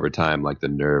released over time, like the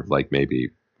nerve, like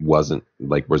maybe was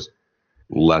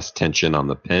less tension on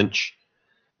the pinch.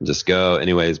 Just go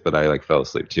anyways. But I like fell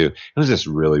asleep too. It was just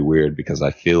really weird because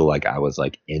I feel like I was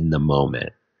like in the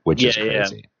moment, which is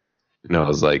crazy. Yeah. I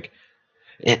was like,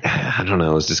 I don't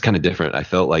know. It was just kind of different. I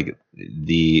felt like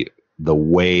the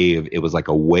wave. It was like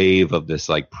a wave of this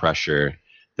like pressure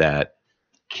that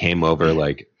came over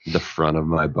like the front of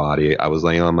my body. I was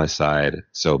laying on my side,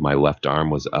 so my left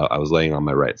arm was up. I was laying on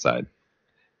my right side,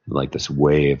 and like this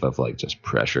wave of like just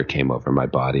pressure came over my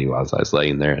body while I was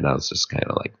laying there, and I was just kind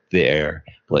of like there,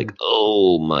 like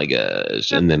oh my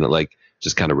gosh, and then it like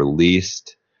just kind of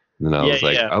released, and then I was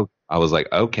like, oh, I was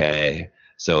like, okay.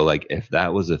 So, like, if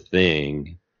that was a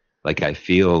thing, like, I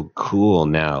feel cool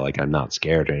now. Like, I'm not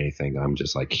scared or anything. I'm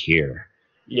just, like, here.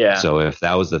 Yeah. So, if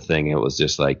that was the thing, it was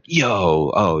just like,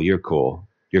 yo, oh, you're cool.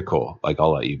 You're cool. Like,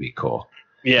 I'll let you be cool.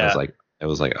 Yeah. It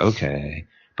was like, okay.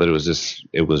 But it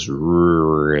was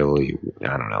really,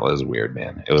 I don't know. It was weird,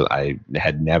 man. I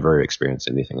had never experienced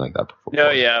anything like that before.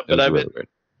 No, yeah. But weird.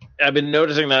 I've been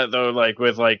noticing that though, like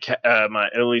with like at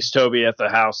least Toby at the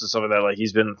house and stuff like that. Like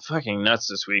he's been fucking nuts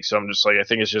this week. So I'm just like, I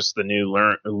think it's just the new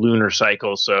lunar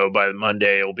cycle. So by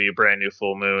Monday it'll be a brand new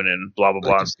full moon and blah blah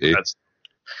blah.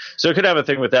 So it could have a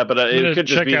thing with that, but it could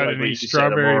just be like what you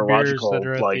said, a more logical,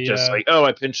 like just like, oh,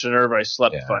 I pinched a nerve, I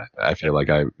slept fine. I feel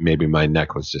like maybe my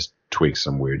neck was just tweaked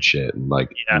some weird shit, and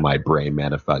like my brain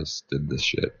manifested this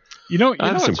shit. I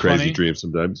have some crazy dreams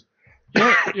sometimes.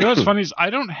 You know what's funny is I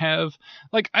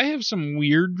have some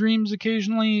weird dreams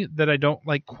occasionally that I don't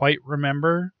like quite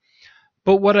remember.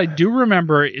 But what I do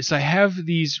remember is I have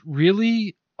these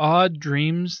really odd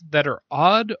dreams that are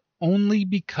odd only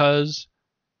because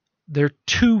they're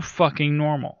too fucking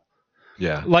normal.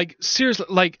 Yeah. Like seriously,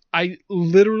 like I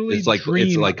literally it's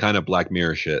like kind of Black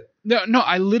Mirror shit. No,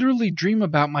 I literally dream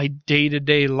about my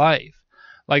day-to-day life.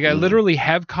 Like I literally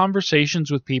have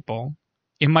conversations with people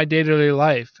in my day-to-day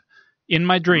life. In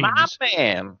my dreams, my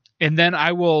man. And then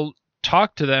I will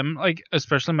talk to them, like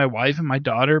especially my wife and my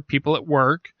daughter, people at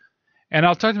work, and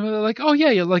I'll talk to them like, "Oh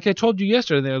yeah, like I told you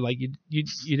yesterday." They're like, "You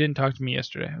didn't talk to me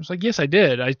yesterday." I was like, "Yes, I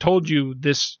did. I told you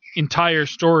this entire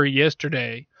story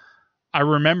yesterday. I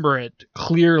remember it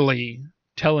clearly,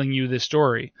 telling you this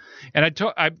story." And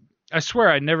I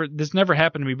swear this never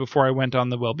happened to me before I went on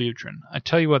the Wellbutrin. I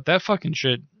tell you what, that fucking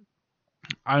shit.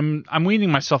 I'm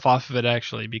weaning myself off of it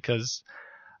actually because.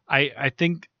 I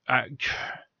think,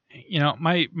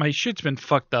 my shit's been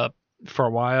fucked up for a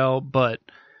while, but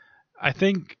I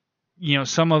think,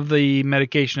 some of the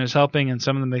medication is helping and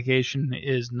some of the medication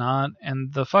is not.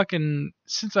 And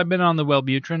since I've been on the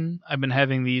Wellbutrin, I've been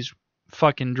having these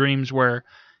fucking dreams where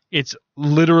it's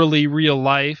literally real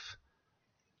life.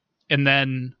 And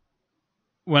then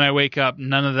when I wake up,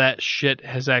 none of that shit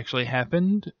has actually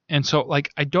happened. And so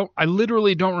like, I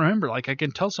literally don't remember. Like I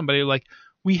can tell somebody like,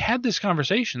 we had this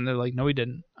conversation. They're like, no, we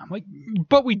didn't. I'm like,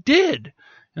 but we did.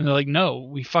 And they're like, no,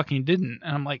 we fucking didn't.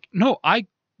 And I'm like, no, I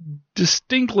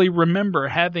distinctly remember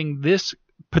having this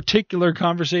particular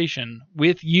conversation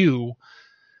with you.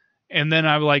 And then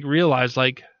I like realized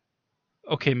like,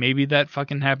 okay, maybe that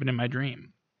fucking happened in my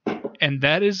dream. And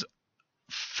that is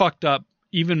fucked up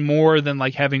even more than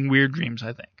like having weird dreams,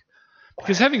 I think.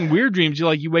 Because having weird dreams,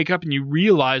 you wake up and you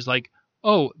realize like,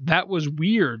 oh, that was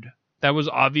weird. That was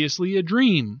obviously a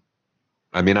dream.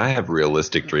 I mean, I have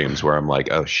realistic dreams where I'm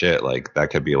like, oh shit, like that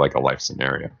could be like a life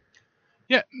scenario.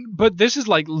 Yeah, but this is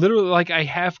like literally like I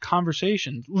have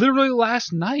conversations. Literally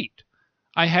last night,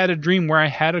 I had a dream where I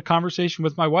had a conversation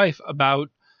with my wife about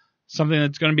something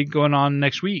that's going to be going on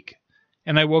next week,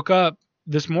 and I woke up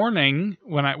this morning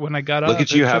when I got up. Look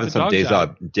at you having some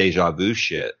deja vu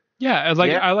shit. Yeah,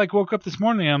 I woke up this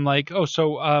morning. And I'm like, oh,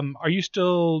 so are you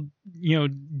still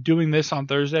doing this on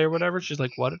Thursday or whatever? She's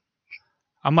like, what?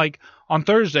 I'm like, on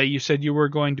Thursday you said you were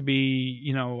going to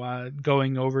be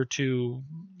going over to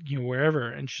wherever,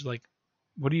 and she's like,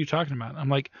 what are you talking about? I'm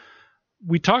like,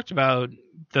 we talked about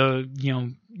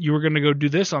you were going to go do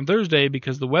this on Thursday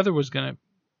because the weather was going to.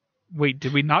 Wait,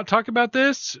 did we not talk about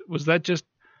this? Was that just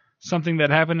something that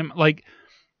happened? Like,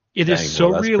 it is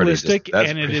so realistic,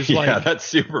 and it is like... Yeah, that's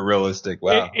super realistic.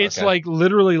 Wow. It's like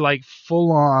literally like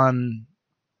full-on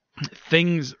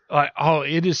things. Like, oh,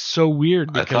 it is so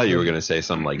weird. I thought you were going to say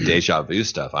some like deja vu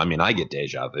stuff. I mean, I get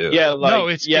deja vu. Yeah, like, no,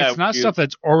 it's not stuff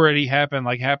that's already happened,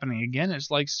 like happening again. It's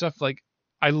like stuff like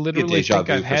I literally think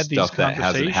I've had these conversations. That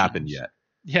hasn't happened yet.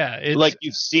 Yeah. It's like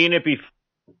you've seen it before.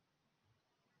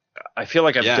 I feel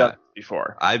like I've done it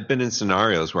before. I've been in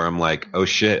scenarios where I'm like, oh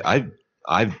shit,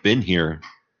 I've been here.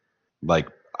 Like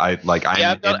I'm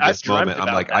in this moment.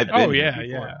 I'm like, I've been here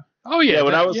before. Oh yeah. Yeah,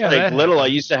 when I was little, I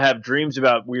used to have dreams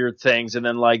about weird things, and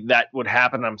then like that would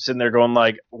happen. I'm sitting there going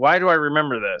like, why do I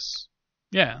remember this?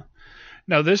 Yeah.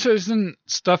 No, this isn't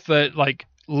stuff that like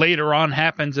later on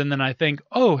happens, and then I think,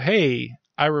 oh hey,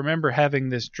 I remember having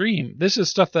this dream. This is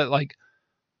stuff that like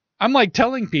I'm like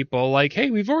telling people like,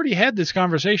 hey, we've already had this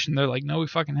conversation. They're like, no, we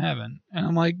fucking haven't. And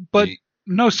I'm like, but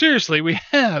no, seriously, we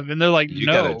have. And they're like, you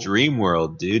no. You got a dream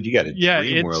world, dude. You got a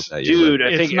dream world. Dude,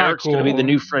 I think Eric's going to be the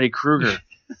new Freddy Krueger.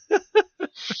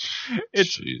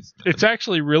 It's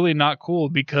actually really not cool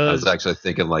because I was actually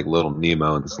thinking like Little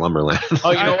Nemo in Slumberland.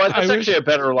 Oh, you know what? That's actually a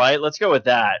better light. Let's go with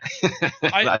that.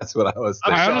 That's what I was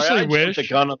thinking. I honestly wish the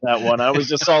gun on that one. I was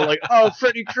just all like, oh,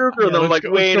 Freddy Krueger. And I'm like,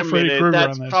 wait a minute,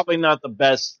 that's probably not the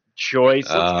best choice.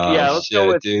 Let's go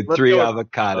with dude. 3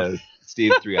 avocados.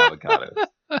 Steve, 3 avocados.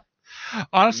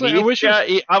 Honestly, I wish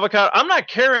eat avocado. I'm not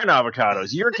carrying avocados.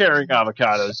 You're carrying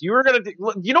avocados. You were gonna.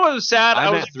 You know what was sad?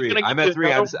 I'm at 3. I'm at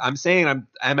 3. I'm saying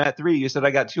I'm at 3. You said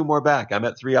I got 2 more back. I'm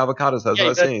at 3 avocados. That's what I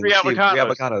was saying. 3 avocados. 3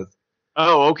 avocados.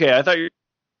 Oh, okay. I thought you.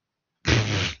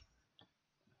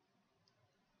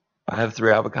 I have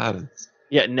 3 avocados.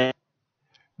 Yeah.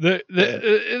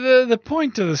 The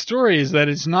point of the story is that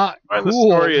it's not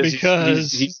cool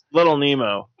because he's Little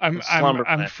Nemo. I'm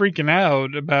freaking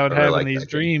out about having these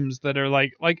dreams that are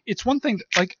like it's one thing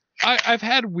like I've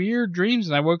had weird dreams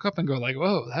and I woke up and go like,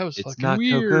 whoa, that was fucking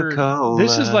weird. Coca-Cola.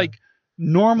 This is like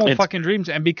normal fucking dreams,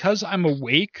 and because I'm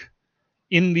awake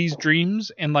in these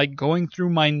dreams and like going through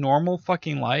my normal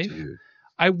fucking life,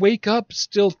 I wake up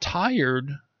still tired.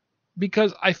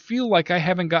 Because I feel like I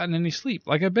haven't gotten any sleep.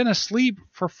 Like I've been asleep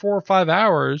for 4 or 5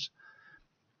 hours,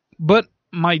 but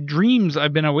my dreams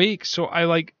I've been awake. So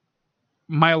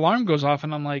my alarm goes off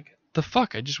and I'm like, the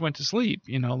fuck? I just went to sleep,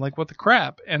 like what the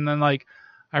crap? And then like,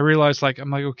 I realized like, I'm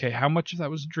like, okay, how much of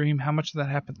that was a dream? How much of that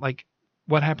happened? Like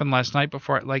what happened last night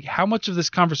before? How much of this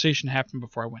conversation happened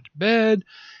before I went to bed?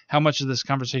 How much of this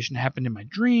conversation happened in my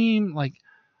dream? Like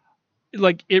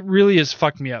it really has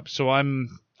fucked me up. So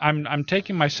I'm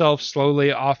taking myself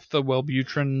slowly off the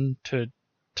Wellbutrin to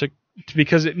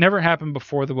because it never happened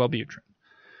before the Wellbutrin.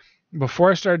 Before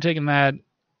I started taking that,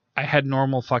 I had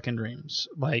normal fucking dreams.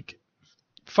 Like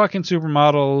fucking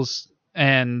supermodels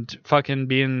and fucking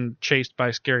being chased by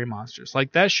scary monsters.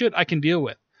 Like that shit I can deal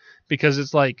with because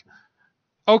it's like,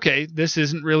 okay, this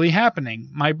isn't really happening.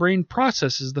 My brain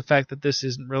processes the fact that this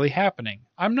isn't really happening.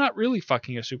 I'm not really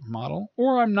fucking a supermodel,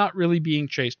 or I'm not really being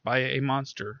chased by a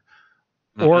monster.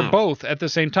 Or both at the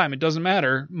same time. It doesn't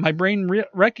matter. My brain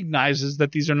recognizes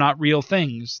that these are not real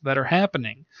things that are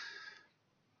happening.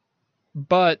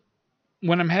 But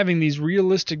when I'm having these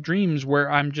realistic dreams where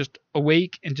I'm just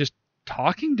awake and just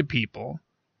talking to people,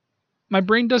 my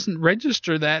brain doesn't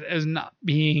register that as not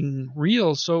being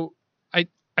real. So I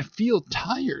feel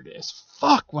tired as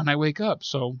fuck when I wake up.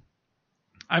 So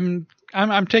I'm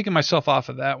taking myself off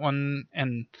of that one,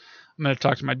 and I'm going to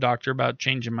talk to my doctor about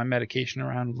changing my medication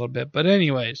around a little bit. But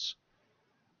anyways,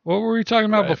 what were we talking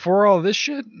about before all this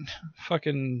shit?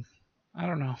 Fucking, I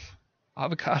don't know.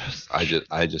 Avocados.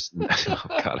 I just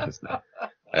avocados now.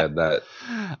 I had that.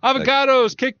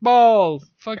 Avocados, kickball,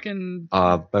 fucking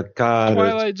avocados.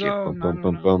 Twilight Zone.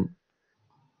 Boom.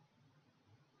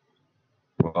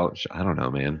 Well, I don't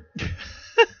know, man.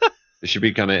 It should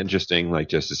be kind of interesting, like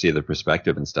just to see the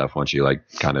perspective and stuff once you like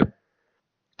kind of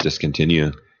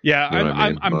discontinue. Yeah, You know what I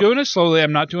mean? I'm Well, doing it slowly.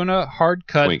 I'm not doing a hard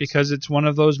cut Twinks. because it's one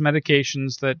of those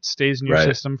medications that stays in your Right.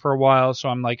 system for a while. So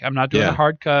I'm not doing Yeah. a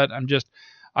hard cut.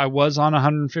 I was on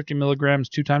 150 milligrams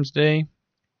 2 times a day.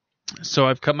 So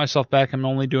I've cut myself back. I'm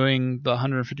only doing the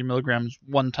 150 milligrams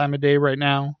 1 time a day right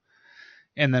now.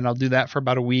 And then I'll do that for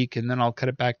about a week, and then I'll cut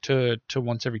it back to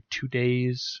once every 2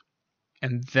 days.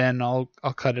 And then I'll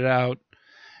cut it out.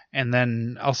 And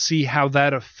then I'll see how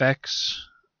that affects.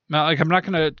 Now, I'm not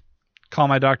going to call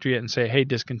my doctor yet and say, hey,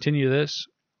 discontinue this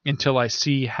until I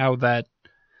see how that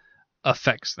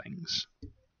affects things.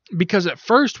 Because at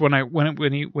first,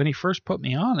 when he first put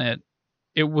me on it,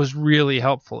 it was really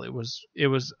helpful. It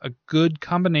was a good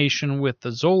combination with the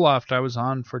Zoloft I was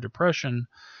on for depression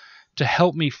to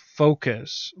help me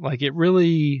focus. Like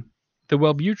the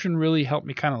Wellbutrin really helped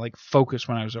me kind of like focus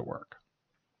when I was at work.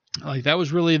 Like that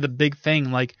was really the big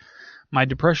thing. Like my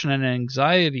depression and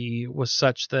anxiety was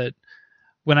such that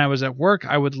when I was at work,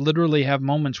 I would literally have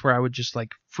moments where I would just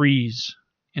like freeze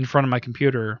in front of my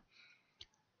computer,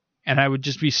 and I would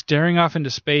just be staring off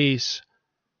into space,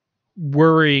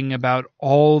 worrying about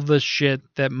all the shit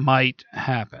that might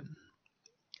happen.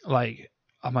 Like,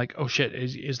 I'm like, oh shit,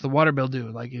 is the water bill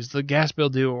due? Like, is the gas bill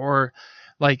due? Or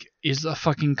like, is the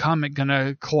fucking comet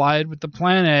gonna collide with the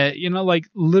planet? You know, like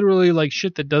literally like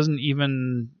shit that doesn't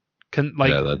even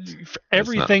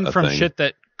everything from shit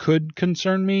that could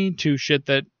concern me to shit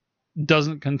that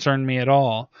doesn't concern me at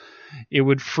all. It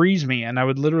would freeze me, and I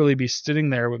would literally be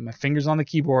sitting there with my fingers on the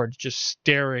keyboard, just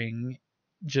staring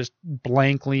just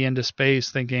blankly into space,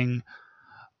 thinking,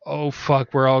 oh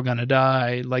fuck, we're all gonna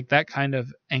die. Like that kind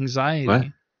of anxiety. What?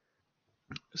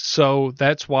 So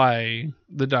that's why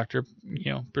the doctor,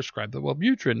 prescribed the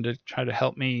Wellbutrin to try to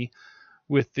help me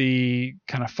with the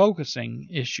kind of focusing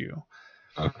issue.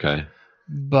 Okay.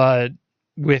 But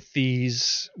with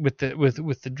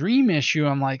the dream issue,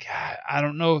 I'm like, I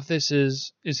don't know if this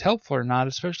is helpful or not,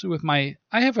 especially with I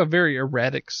have a very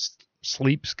erratic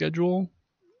sleep schedule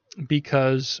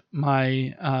because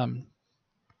my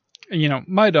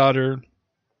my daughter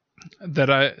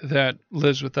that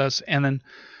lives with us, and then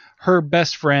her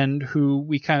best friend, who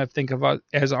we kind of think of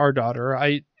as our daughter.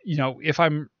 If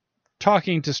I'm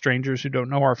talking to strangers who don't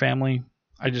know our family,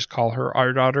 I just call her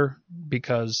our daughter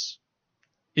because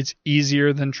it's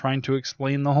easier than trying to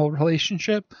explain the whole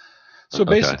relationship. So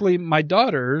basically, my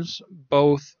daughters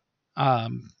both are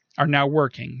now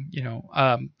working.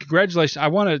 Congratulations. I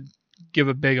want to give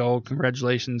a big old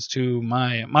congratulations to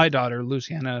my daughter,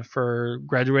 Luciana, for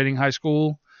graduating high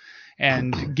school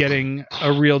and getting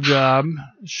a real job.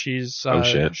 She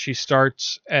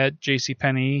starts at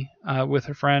JCPenney with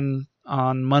her friend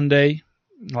on Monday.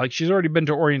 Like, she's already been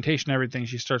to orientation and everything.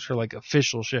 She starts her like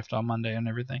official shift on Monday and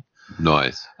everything.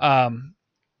 Nice.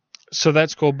 So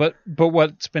that's cool. But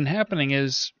what's been happening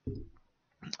is,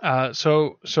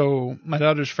 so my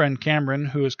daughter's friend Cameron,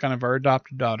 who is kind of our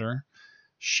adopted daughter,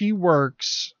 she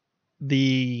works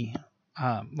the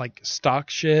like stock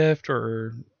shift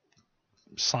or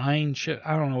sign shift.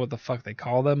 I don't know what the fuck they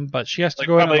call them, but she has to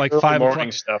go in at like 5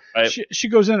 o'clock. Stuff, right? She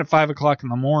goes in at 5 o'clock in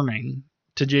the morning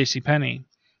to JCPenney.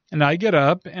 And I get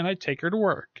up and I take her to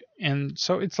work. And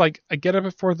so it's like I get up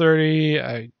at 4:30.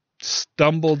 I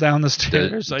stumble down the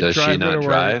stairs. Does she not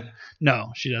drive?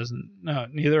 No, she doesn't. No,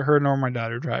 neither her nor my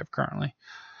daughter drive currently.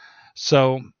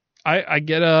 So I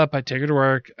get up. I take her to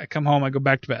work. I come home. I go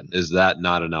back to bed. Is that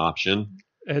not an option?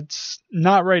 It's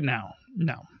not right now.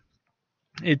 No.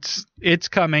 It's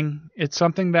coming. It's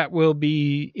something that will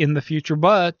be in the future.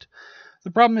 But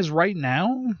the problem is right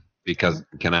now. Because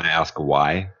can I ask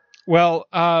why? Well,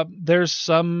 there's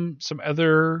some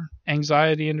other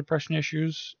anxiety and depression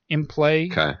issues in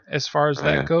play as far as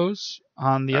that goes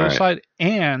on the other side.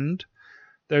 And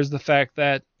there's the fact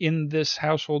that in this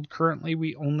household currently,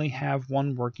 we only have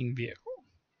one working vehicle.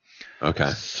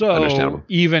 Okay. So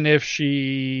even if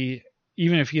either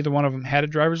one of them had a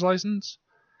driver's license,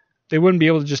 they wouldn't be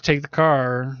able to just take the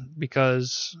car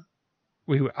because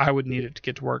I would need it to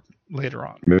get to work later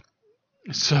on.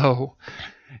 So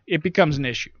it becomes an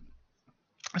issue.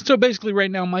 So basically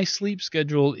right now my sleep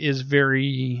schedule is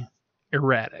very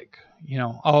erratic.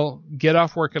 I'll get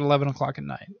off work at 11 o'clock at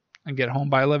night and get home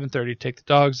by 11:30, take the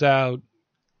dogs out,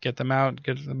 get them out,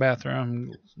 get to the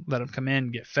bathroom, let them come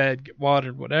in, get fed, get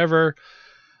watered, whatever.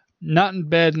 Not in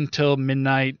bed until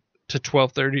midnight to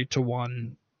 12:30 to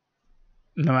 1,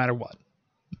 no matter what.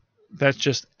 That's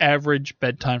just average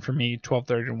bedtime for me,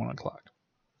 12:30 to 1 o'clock.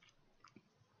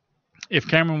 If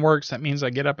Cameron works, that means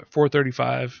I get up at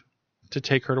 4:35 to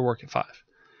take her to work at 5.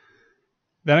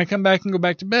 Then I come back and go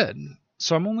back to bed.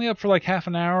 So I'm only up for like half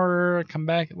an hour. I come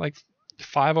back at like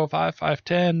 5:05,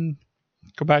 5:10,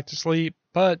 go back to sleep.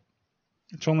 But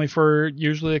It's only for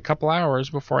usually a couple hours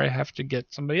before I have to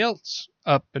get somebody else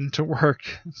up and to work.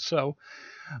 So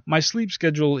my sleep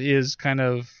schedule is kind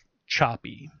of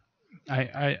choppy.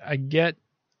 I get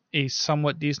a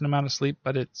somewhat decent amount of sleep,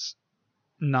 but it's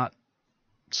not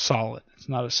solid. It's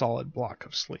not a solid block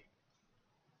of sleep.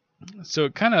 So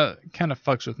it kind of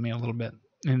fucks with me a little bit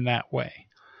in that way.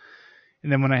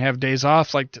 And then when I have days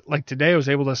off, like today, I was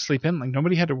able to sleep in. Like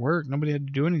nobody had to work, nobody had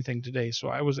to do anything today, so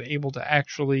I was able to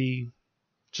actually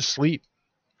just sleep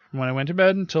from when I went to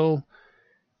bed until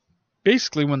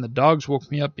basically when the dogs woke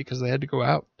me up because they had to go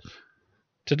out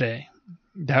today.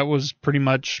 That was pretty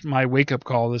much my wake up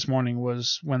call this morning,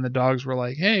 was when the dogs were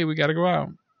like, "Hey, we got to go out,"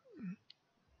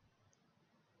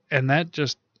 and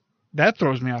that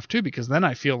throws me off too, because then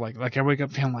I feel like I wake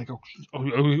up feeling like,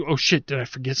 oh shit, did I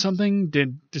forget something?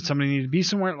 Did somebody need to be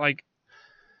somewhere? Like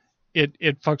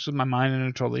it fucks with my mind in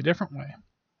a totally different way.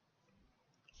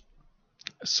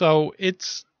 So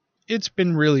it's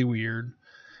been really weird,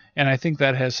 and I think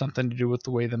that has something to do with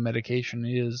the way the medication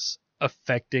is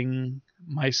affecting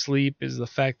my sleep, is the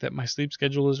fact that my sleep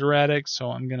schedule is erratic.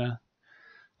 So I'm gonna,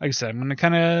 like I said,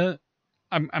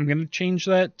 I'm gonna change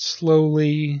that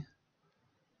slowly.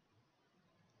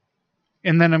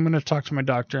 And then I'm going to talk to my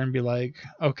doctor and be like,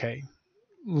 okay,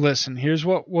 listen, here's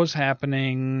what was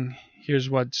happening. Here's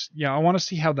I want to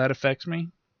see how that affects me.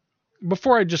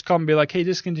 Before I just call and be like, hey,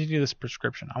 discontinue this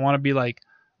prescription. I want to be like,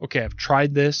 okay, I've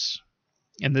tried this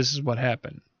and this is what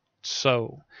happened.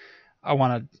 So I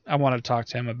want to talk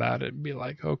to him about it and be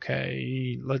like,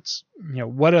 okay, let's,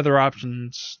 what other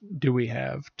options do we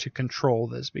have to control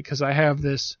this? Because I have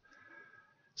this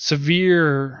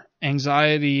severe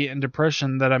anxiety and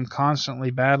depression that I'm constantly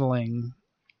battling,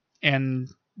 and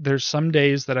there's some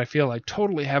days that I feel I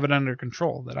totally have it under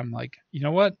control, that I'm like, you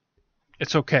know what,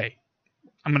 it's okay,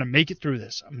 I'm gonna make it through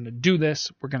this, I'm gonna do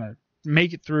this, we're gonna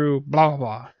make it through, blah blah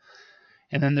blah.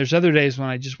 And then there's other days when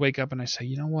I just wake up and I say,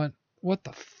 you know what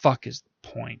the fuck is the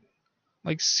point?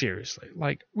 Like seriously,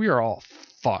 like we are all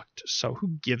fucked, so who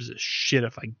gives a shit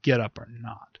if I get up or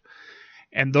not?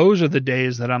 And those are the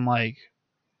days that I'm like,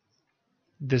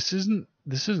 this isn't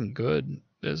good.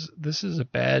 This is a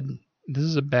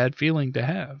bad feeling to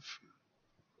have.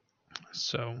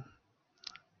 So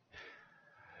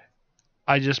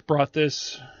I just brought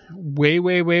this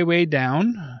way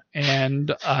down,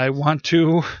 and I want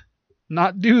to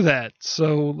not do that.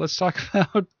 So let's talk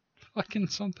about fucking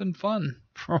something fun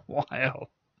for a while.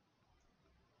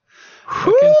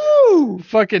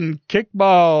 Fucking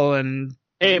kickball and.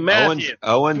 Hey, Matthew.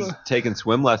 Owen's taking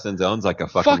swim lessons. Owen's like a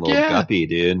fucking little guppy,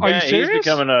 dude. Are you serious? He's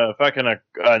becoming a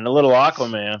little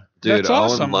Aquaman. Dude, That's Owen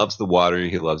awesome. loves the water.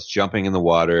 He loves jumping in the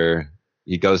water.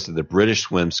 He goes to the British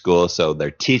swim school, so they're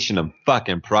teaching him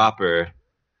fucking proper.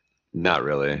 Not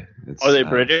really. Are they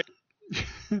British?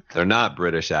 They're not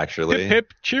British, actually. Hip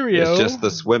hip cheerio. It's just the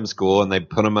swim school, and they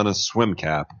put him on a swim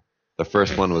cap. The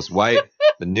first one was white.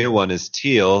 The new one is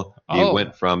teal. He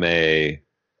went from a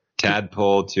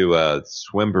tadpole to a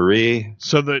swimboree.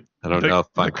 So that I don't know if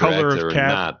I'm the color correct of or cap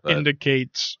not, but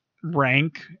indicates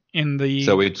rank in the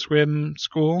swim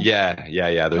school.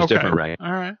 Yeah. There's different ranks.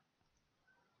 All right.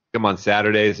 Come on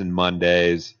Saturdays and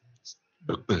Mondays.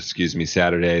 Excuse me,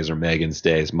 Saturdays are Megan's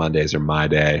days. Mondays are my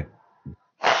day.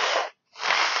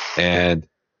 And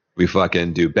we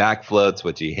fucking do back floats,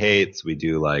 which he hates. We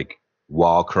do like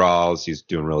wall crawls. He's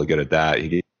doing really good at that.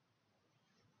 It's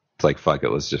like, fuck it,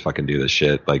 let's just fucking do this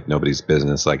shit. Like, nobody's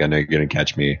business. Like, I know you're going to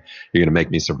catch me. You're going to make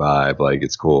me survive. Like,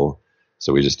 it's cool.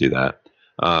 So we just do that.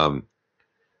 I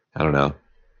don't know.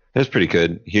 It's pretty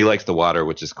good. He likes the water,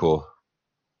 which is cool.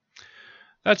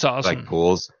 That's awesome. Like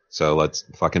pools. So let's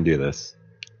fucking do this.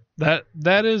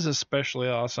 That is especially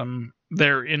awesome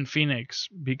there in Phoenix,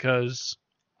 because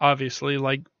obviously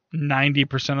like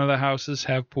 90% of the houses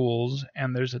have pools,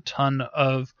 and there's a ton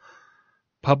of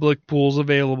public pools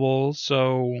available.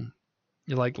 So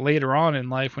you're like, later on in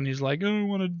life when he's like, oh, I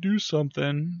want to do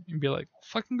something, and be like,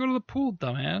 fucking go to the pool,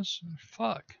 dumbass.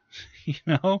 Fuck.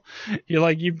 You're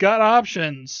like, you've got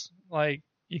options. Like,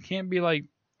 you can't be like,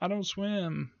 I don't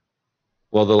swim.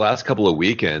 Well, the last couple of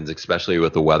weekends, especially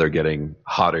with the weather getting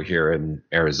hotter here in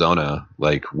Arizona,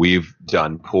 like we've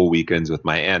done pool weekends with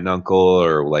my aunt and uncle,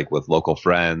 or like with local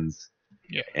friends.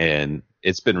 Yeah. And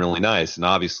it's been really nice. And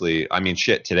obviously, I mean,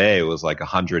 shit, today it was like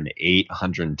 108,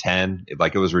 110.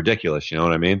 Like, it was ridiculous. You know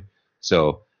what I mean?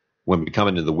 So when we come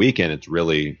into the weekend, it's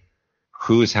really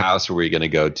whose house are we going to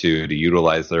go to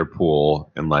utilize their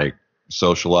pool and like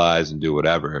socialize and do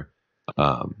whatever.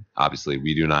 Obviously,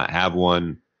 we do not have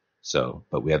one. So,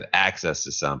 but we have access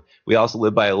to some. We also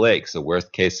live by a lake. So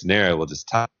worst case scenario, we'll just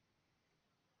tie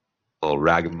a little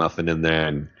ragamuffin in there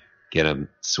and get him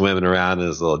swimming around in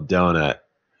his little donut.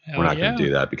 We're not going to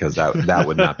do that because that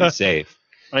would not be safe.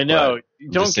 I know.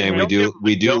 I'm just saying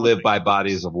we do live by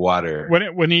bodies of water.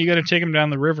 When are you going to take him down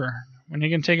the river? When are you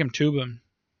going to take him tubing?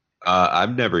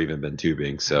 I've never even been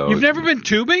tubing. So you've never been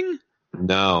tubing?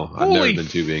 No, I've never been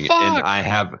tubing,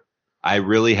 and I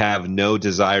really have no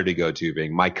desire to go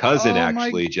tubing. My cousin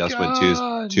actually just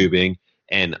went tubing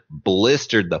and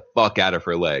blistered the fuck out of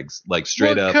her legs, like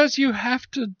straight up. Because you have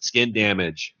to skin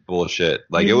damage bullshit.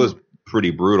 Like it was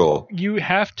pretty brutal. You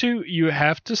have to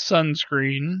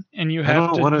sunscreen, and you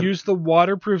have to use the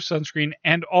waterproof sunscreen,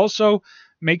 and also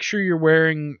make sure you're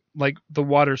wearing like the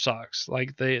water socks,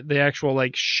 like the actual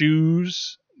like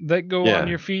shoes that go on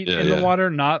your feet in the water,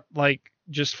 not like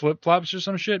just flip flops or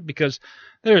some shit, because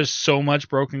there is so much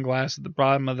broken glass at the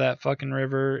bottom of that fucking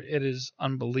river. It is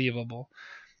unbelievable.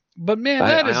 But man,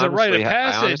 that is a rite of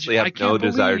passage. I honestly have no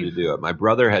desire to do it. My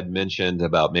brother had mentioned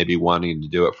about maybe wanting to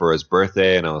do it for his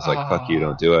birthday, and I was like, "Fuck you,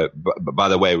 don't do it." But by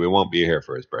the way, we won't be here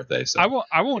for his birthday, so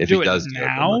I won't do it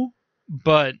now.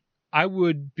 But I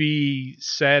would be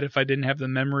sad if I didn't have the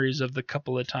memories of the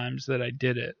couple of times that I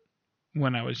did it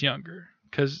when I was younger,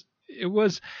 because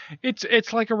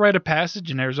it's like a rite of passage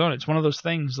in Arizona. It's one of those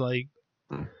things like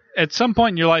at some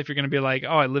point in your life you're going to be like,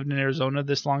 "Oh, I lived in Arizona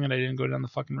this long and I didn't go down the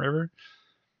fucking river."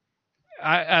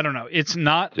 I don't know. It's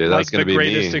not like the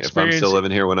greatest experience. If I'm still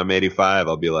living here when I'm 85,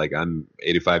 I'll be like, I'm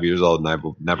 85 years old and I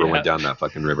never went down that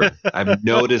fucking river. I have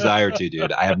no desire to,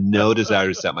 dude. I have no desire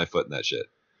to set my foot in that shit.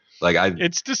 Like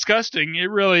it's disgusting.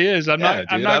 It really is. I'm not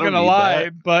going to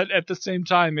lie, but at the same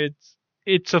time,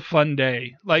 it's a fun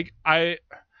day. Like I've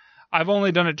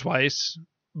only done it twice,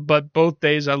 but both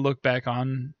days I look back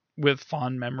on with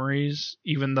fond memories,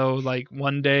 even though like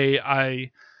one day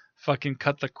I fucking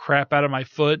cut the crap out of my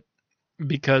foot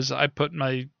because I put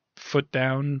my foot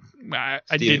down.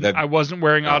 I wasn't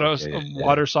wearing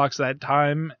water socks that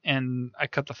time, and I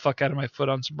cut the fuck out of my foot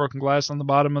on some broken glass on the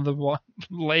bottom of the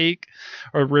lake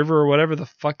or river or whatever the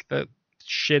fuck that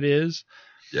shit is.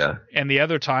 Yeah. And the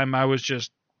other time I was just,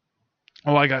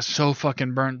 I got so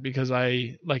fucking burnt because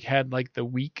I like had like the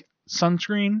weak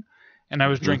sunscreen, and I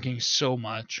was drinking so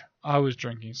much. I was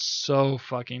drinking so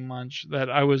fucking much that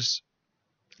I was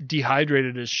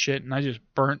dehydrated as shit, and I just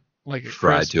burnt like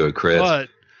fried to a crisp. But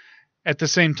at the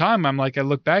same time, I'm like, I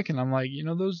look back and I'm like,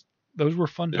 those were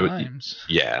fun times.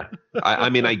 Yeah.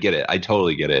 I mean, I get it. I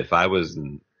totally get it. If I was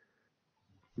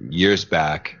years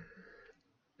back,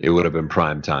 it would have been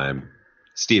prime time.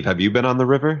 Steve, have you been on the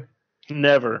river?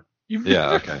 Never.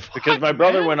 Okay. Because my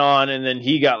brother went on and then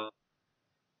he got.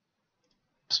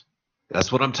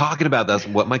 That's what I'm talking about. That's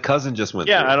what my cousin just went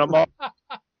through. Yeah, and I'll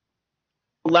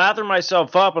lather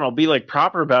myself up and I'll be like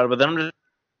proper about it, but then I'm just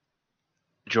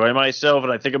enjoy myself,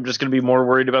 and I think I'm just going to be more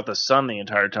worried about the sun the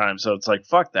entire time. So it's like,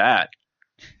 fuck that.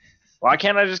 Why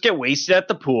can't I just get wasted at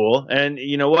the pool? And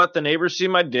you know what? The neighbors see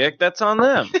my dick. That's on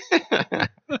them.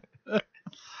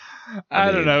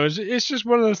 I don't know. It's just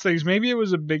one of those things. Maybe it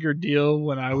was a bigger deal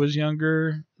when I was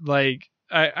younger. Like,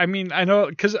 I mean, I know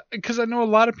because I know a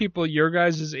lot of people your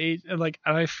guys' age, and like,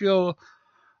 and I feel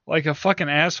like a fucking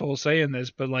asshole saying this,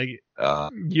 but like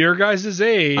your guys'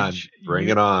 age, bring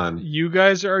it on. You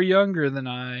guys are younger than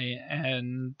I,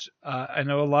 and I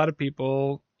know a lot of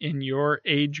people in your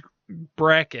age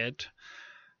bracket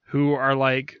who are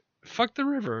like, fuck the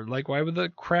river. Like, why would the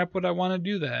crap would I want to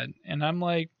do that? And I'm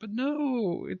like, but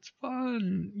no, it's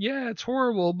fun. Yeah, it's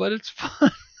horrible, but it's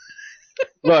fun.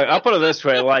 Look, I'll put it this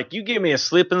way. Like, you give me a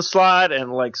slip and slide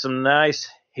and like some nice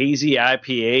hazy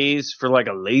IPAs for like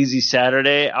a lazy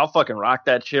Saturday, I'll fucking rock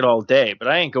that shit all day, but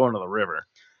I ain't going to the river.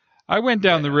 I went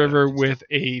down the river with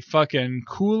a fucking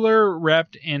cooler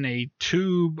wrapped in a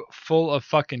tube full of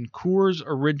fucking Coors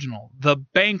Original, the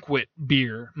Banquet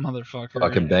beer, motherfucker.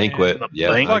 Fucking Banquet,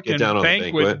 yeah. Fucking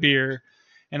Banquet beer.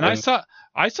 And I saw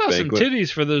some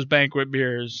titties for those Banquet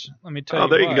beers. Let me tell you. Oh,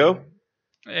 there you go.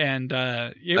 And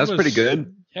that's pretty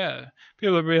good. Yeah,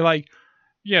 people would be like,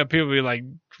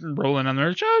 rolling on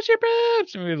their show your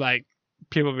boobs, and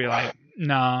people would be like,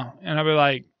 no, and I'd be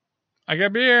like, I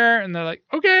got beer, and they're like,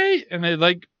 okay, and they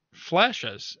like flash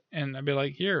us, and I'd be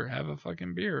like, here, have a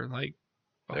fucking beer, like,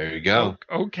 there you go,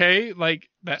 okay, like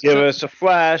that. Give us a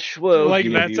flash, we'll like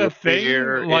give that's you a thing,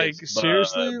 beer. like It's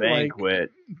seriously,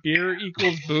 Banquet. like beer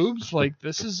equals boobs, like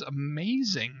this is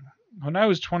amazing. When I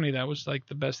was 20, that was like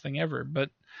the best thing ever,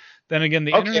 but then again,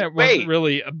 the internet wasn't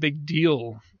really a big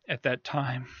deal at that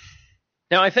time.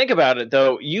 Now I think about it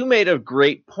though, you made a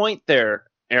great point there,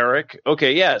 Eric.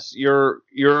 Okay, yes, you're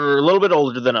a little bit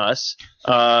older than us.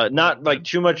 Not like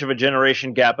too much of a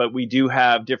generation gap, but we do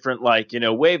have different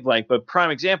wavelength. But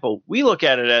prime example, we look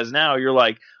at it as now you're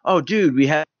like, oh dude, we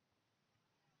have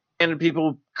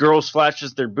girls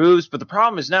flashes their boobs, but the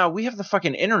problem is now we have the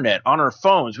fucking internet on our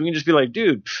phones. We can just be like,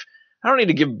 dude, I don't need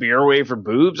to give beer away for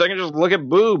boobs. I can just look at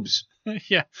boobs.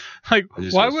 Yeah, like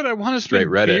why would I want to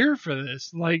spend beer for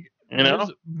this? Like,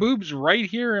 there's boobs right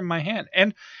here in my hand,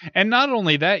 and not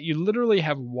only that, you literally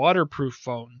have waterproof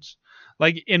phones.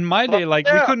 Like in my day, we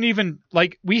couldn't even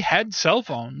we had cell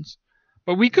phones,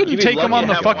 but we couldn't take them on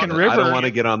the fucking river. I don't want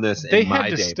to get on this. They had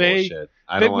to stay.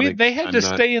 They had to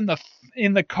stay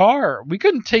in the car. We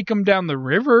couldn't take them down the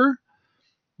river.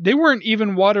 They weren't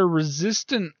even water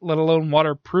resistant, let alone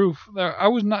waterproof. I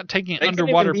was not taking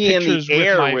underwater pictures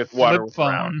with my flip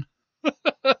phone.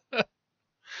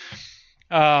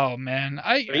 Oh man,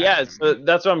 so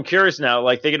that's what I'm curious now.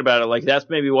 Like thinking about it, like that's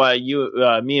maybe why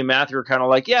me and Matthew are kind of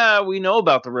like, yeah, we know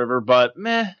about the river, but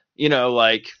meh,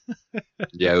 like.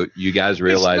 Yeah, you guys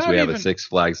realize we have a Six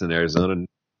Flags in Arizona.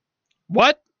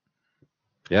 What?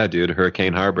 Yeah, dude,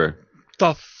 Hurricane Harbor.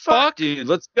 The fuck, dude?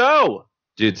 Let's go.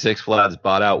 Dude, Six Flags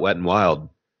bought out Wet and Wild.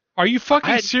 Are you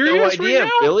fucking serious right now?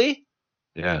 Billy?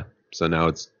 Yeah. So now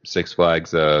it's Six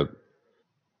Flags.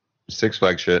 Six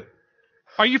Flags shit.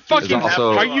 Are you fucking?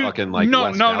 Are you fucking like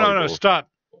no? Stop.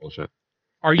 Bullshit.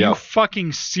 Are you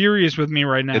fucking serious with me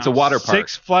right now? It's a water park.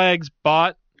 Six Flags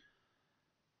bought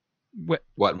Wet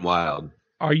and Wild.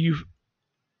 Are you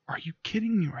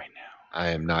kidding me right now? I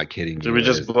am not kidding you. Did we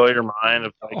just blow your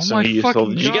mind? Somebody you told?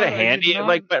 Did you get a handy at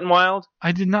Wet and Wild?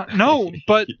 I did not. No,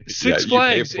 but Six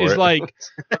Flags is like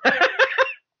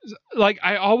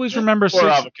I always remember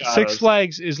Six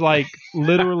Flags is like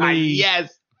literally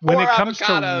yes. When it comes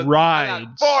to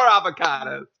rides, 4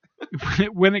 avocados.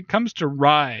 When it comes to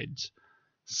rides,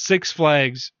 Six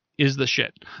Flags is the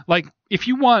shit. Like if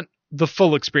you want the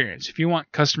full experience, if you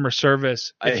want customer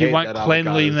service, if you want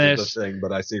cleanliness,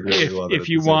 but I secretly love it. If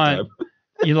you want,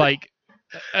 you like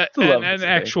an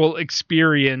actual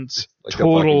experience, like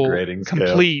total,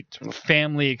 complete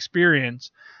family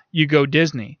experience, you go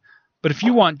Disney. But if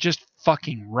you want just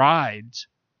fucking rides,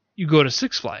 you go to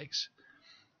Six Flags.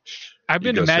 I've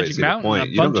been to Magic Mountain a bunch of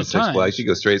times. You don't go Six Flags, you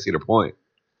go straight Cedar Point.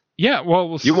 Yeah,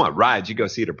 well, you want rides, you go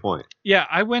Cedar Point. Yeah,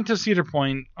 I went to Cedar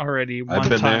Point already one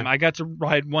time. There. I got to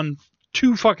ride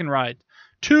two fucking rides.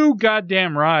 2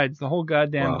 goddamn rides the whole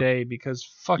goddamn day because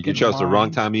fucking you chose the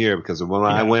wrong time of year because when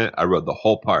I went, I rode the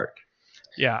whole park.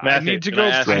 Yeah, Matthew, I need to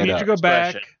go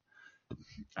back.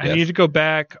 I need to go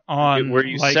back on. Were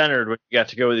you centered when you got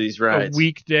to go with these rides? A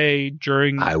weekday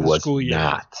during the school year. I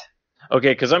was not.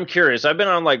 Okay, because I'm curious. I've been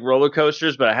on roller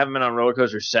coasters, but I haven't been on roller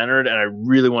coasters centered, and I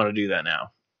really want to do that now.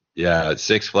 Yeah, at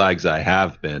Six Flags I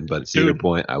have been, but at Cedar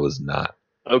Point I was not.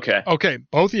 Okay. Okay,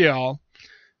 both of y'all,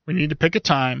 we need to pick a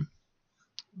time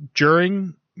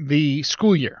during the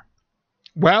school year.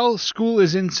 Well, school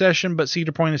is in session, but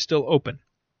Cedar Point is still open.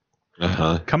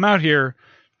 Uh-huh. Come out here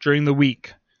during the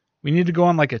week. We need to go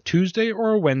on a Tuesday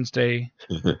or a Wednesday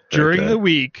during the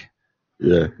week.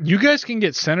 Yeah. You guys can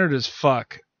get centered as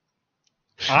fuck.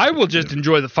 I will just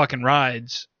enjoy the fucking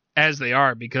rides as they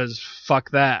are because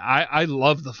fuck that. I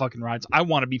love the fucking rides. I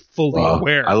want to be fully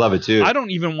aware. I love it too. I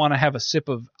don't even want to have a sip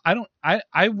of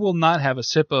I will not have a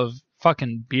sip of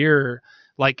fucking beer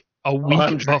a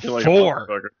week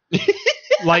before.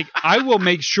 I will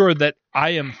make sure that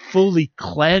I am fully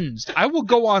cleansed. I will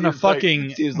go on a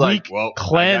fucking week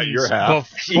cleanse before.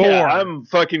 Yeah, I'm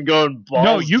fucking going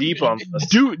balls deep on this.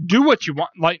 Do what you want.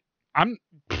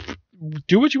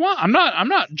 Do what you want. I'm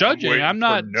not judging. I'm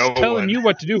not telling you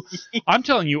what to do. I'm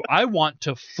telling you I want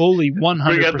to fully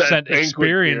 100%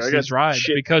 experience this ride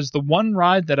because the one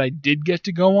ride that I did get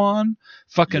to go on,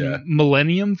 fucking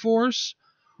Millennium Force,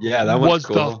 that was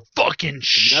cool. the fucking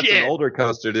shit. That's an older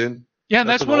coaster, dude. Yeah,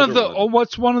 that's one of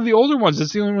the older ones.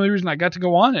 That's the only reason I got to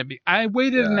go on it. I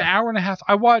waited an hour and a half.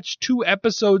 I watched 2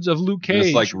 episodes of Luke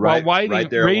Cage while waiting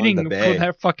for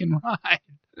that fucking ride.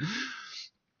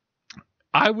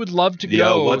 I would love to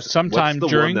go sometime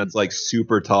what's the during. One that's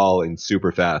super tall and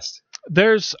super fast.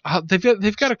 There's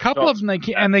they've got a couple of them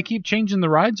they keep changing the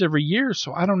rides every year.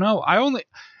 So I don't know.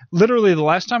 Literally the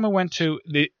last time I went to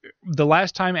the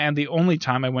last time and the only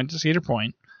time I went to Cedar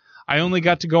Point, I only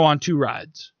got to go on 2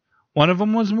 rides. One of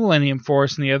them was Millennium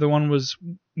Force, and the other one was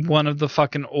one of the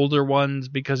fucking older ones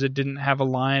because it didn't have a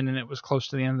line and it was close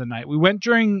to the end of the night. We went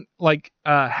during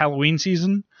Halloween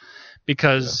season.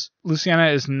 Because Luciana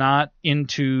is not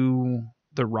into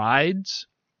the rides,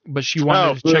 but she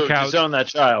wanted to check out. Disown that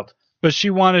child. But she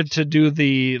wanted to do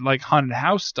the haunted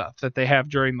house stuff that they have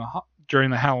during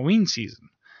the Halloween season.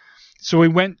 So we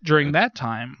went during that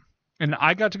time, and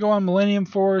I got to go on Millennium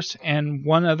Force and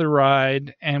one other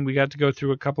ride, and we got to go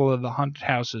through a couple of the haunted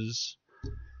houses.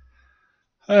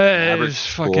 It's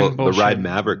fucking bullshit. The ride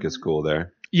Maverick is cool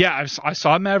there. Yeah, I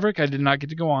saw Maverick. I did not get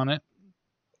to go on it.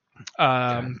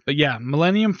 But yeah,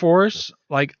 Millennium Force,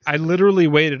 like I literally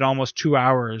waited almost 2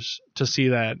 hours to see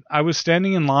that. I was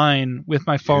standing in line with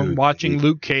my phone watching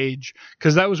Luke Cage,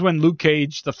 because that was when Luke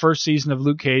Cage, the first season of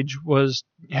Luke Cage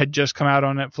had just come out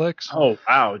on Netflix. Oh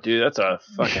wow, dude, that's a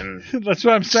fucking that's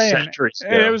what I'm saying.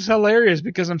 And it was hilarious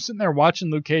because I'm sitting there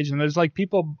watching Luke Cage, and there's like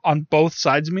people on both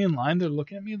sides of me in line. They're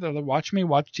looking at me, they're watching me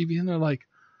watch TV, and they're like,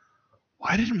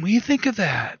 "Why didn't we think of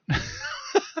that?"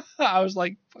 I was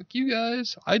like, fuck you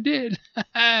guys. I did.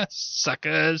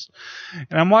 Suckers.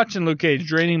 And I'm watching Luke Cage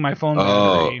draining my phone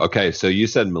battery. Oh, okay. So you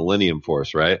said Millennium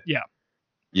Force, right? Yeah.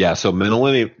 Yeah. So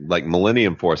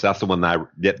Millennium Force, that's the one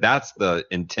that's the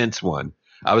intense one.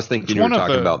 I was thinking you were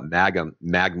talking about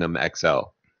Magnum XL.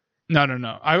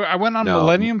 No. I went on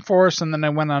Millennium Force, and then I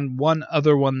went on one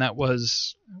other one that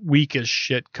was weak as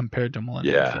shit compared to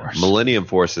Millennium Force. Millennium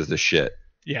Force is the shit.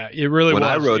 Yeah, it really was. When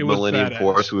I rode Millennium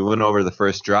Force, we went over the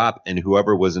first drop, and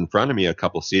whoever was in front of me a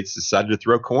couple seats decided to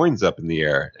throw coins up in the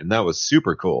air, and that was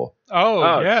super cool.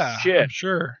 Oh yeah, shit. I'm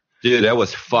sure. Dude, that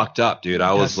was fucked up, dude.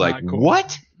 I was like, cool.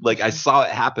 What? Like, I saw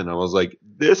it happen. I was like,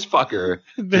 this fucker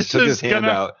just took his hand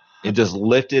out and just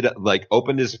lifted, like,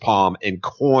 opened his palm, and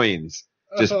coins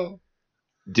just...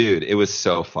 Dude, it was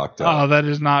so fucked up. Oh, that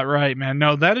is not right, man.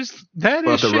 No, that is shit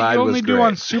you only do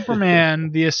on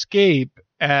Superman the Escape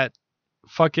at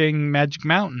fucking Magic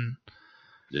Mountain.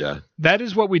 Yeah. That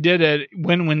is what we did at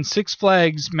when Six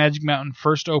Flags Magic Mountain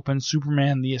first opened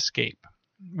Superman the Escape.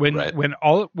 When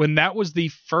that was the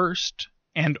first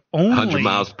and only 100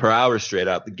 miles per hour straight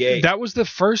out the gate. That was the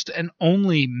first and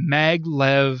only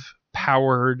maglev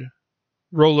powered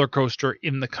roller coaster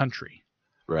in the country.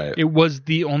 Right. It was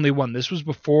the only one. This was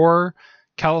before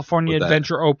California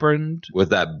Adventure opened. With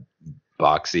that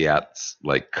boxy ass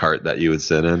like cart that you would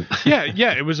sit in.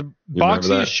 Yeah, it was a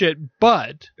boxy as shit,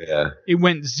 but it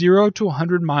went 0 to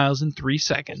 100 miles in 3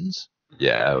 seconds.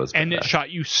 Yeah, it was. And it shot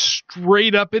you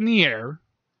straight up in the air,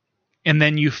 and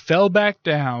then you fell back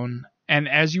down, and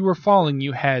as you were falling,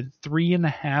 you had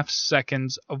 3.5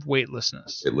 seconds of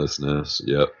weightlessness.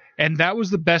 Yep. And that was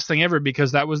the best thing ever,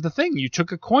 because that was the thing. You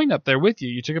took a coin up there with you.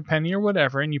 You took a penny or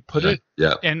whatever, and you put it.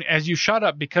 Yeah. And as you shot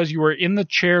up, because you were in the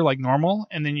chair like normal,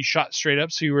 and then you shot straight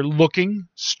up, so you were looking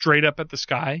straight up at the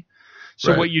sky.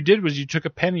 So what you did was you took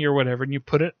a penny or whatever, and you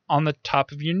put it on the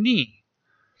top of your knee.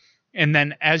 And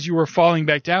then as you were falling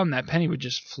back down, that penny would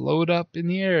just float up in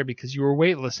the air because you were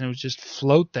weightless, and it would just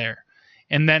float there.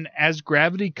 And then as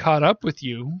gravity caught up with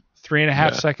you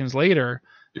 3.5 seconds later,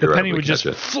 the penny would just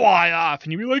fly off,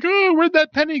 and you'd be like, oh, where'd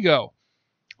that penny go?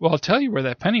 Well, I'll tell you where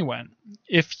that penny went.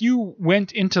 If you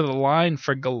went into the line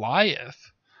for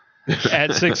Goliath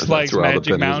at Six Flags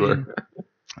Magic Mountain,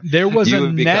 there was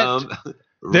a net.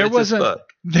 There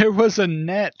was a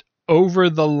net over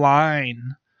the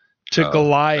line to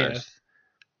Goliath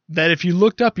that if you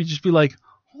looked up, you'd just be like,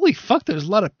 holy fuck, there's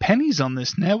a lot of pennies on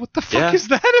this net. What the fuck is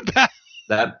that about?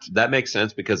 That makes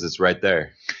sense because it's right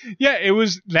there. Yeah,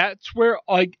 that's where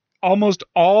like almost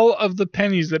all of the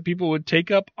pennies that people would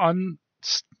take up on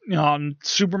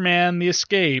Superman the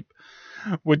Escape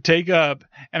would take up.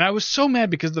 And I was so mad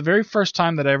because the very first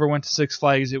time that I ever went to Six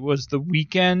Flags, it was the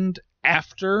weekend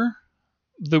after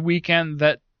the weekend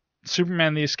that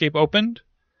Superman the Escape opened.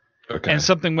 Okay. And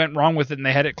something went wrong with it, and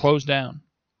they had it closed down.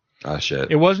 Oh, shit.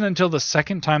 It wasn't until the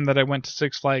second time that I went to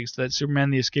Six Flags that Superman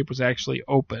the Escape was actually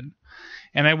open.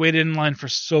 And I waited in line for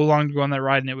so long to go on that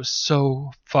ride, and it was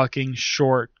so fucking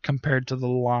short compared to the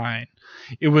line.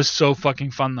 It was so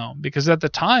fucking fun, though, because at the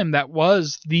time, that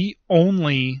was the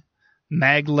only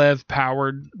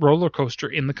maglev-powered roller coaster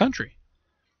in the country.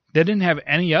 They didn't have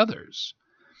any others.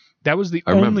 That was the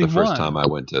only one. I remember the first time I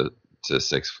went to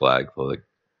Six Flags. Like,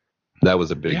 that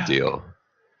was a big deal.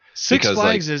 Six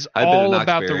Flags is all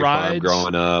about the rides.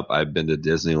 Growing up, I've been to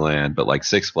Disneyland, but like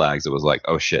Six Flags, it was like,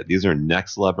 oh shit, these are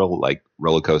next level like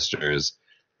roller coasters.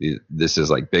 This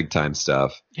is like big time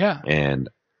stuff. Yeah. And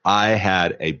I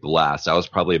had a blast. I was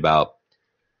probably about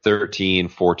 13,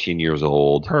 14 years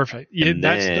old. Perfect. Yeah,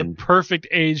 that's the perfect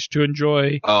age to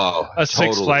enjoy a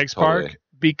Six Flags park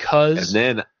because. And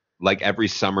then like every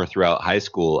summer throughout high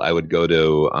school, I would go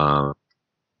to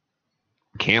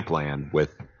Campland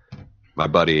with my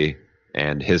buddy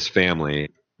and his family,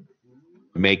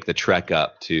 make the trek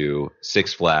up to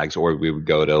Six Flags, or we would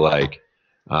go to like,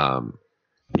 San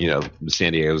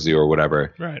Diego Zoo or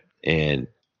whatever. Right. And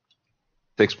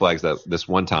Six Flags this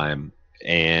one time,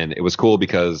 and it was cool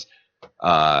because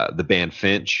the band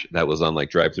Finch that was on like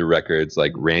Drive Thru Records,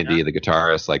 like Randy the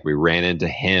guitarist, like we ran into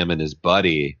him and his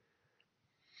buddy.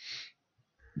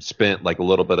 Spent like a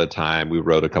little bit of time. We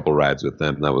rode a couple rides with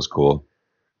them. And that was cool.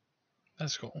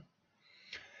 That's cool.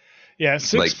 Yeah,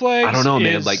 Six Flags. I don't know,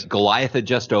 man. Like Goliath had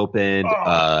just opened,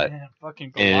 man,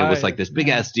 fucking Goliath, and it was like this big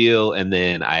ass deal. And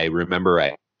then I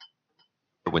remember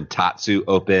when Tatsu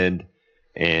opened,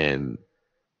 and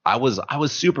I was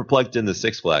super plugged into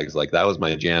Six Flags. Like that was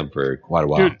my jam for quite a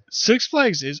while. Dude, Six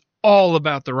Flags is all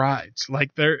about the rides.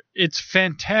 Like it's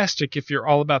fantastic if you're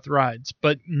all about the rides,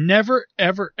 but never,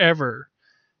 ever, ever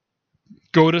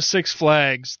go to Six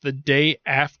Flags the day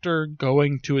after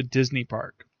going to a Disney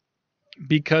park.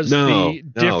 Because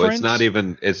it's not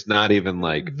even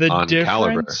like the on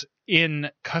caliber. difference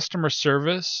in customer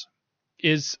service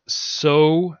is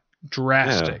so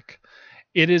drastic.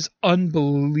 Yeah. It is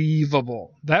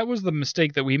unbelievable. That was the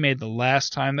mistake that we made the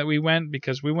last time that we went,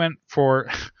 because we went for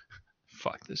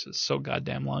fuck, this is so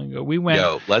goddamn long ago. We went.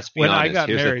 Yo, let's be honest.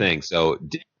 Here's the thing. So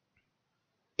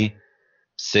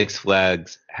Six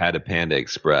Flags had a Panda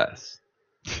Express.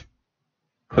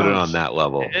 Put it on that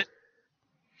level.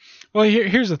 Well,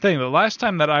 here's the thing. The last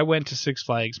time that I went to Six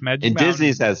Flags, Magic Mountain,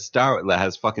 Disney's has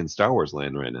fucking Star Wars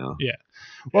Land right now. Yeah.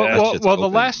 Well, the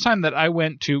last time that I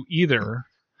went to either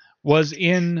was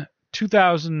in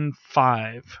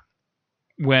 2005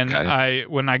 when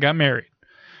I got married.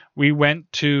 We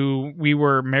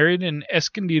were married in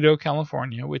Escondido,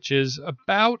 California, which is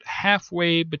about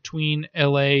halfway between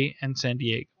LA and San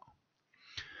Diego.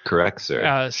 Correct,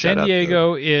 sir. San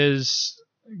Diego is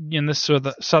in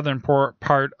the southern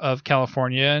part of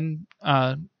California, and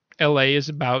LA is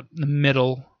about the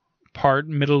middle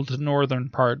to northern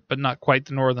part, but not quite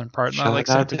the northern part, not like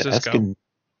San Francisco.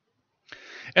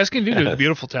 Escondido is a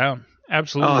beautiful town.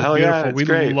 Absolutely beautiful. Yeah,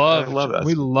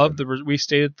 we loved we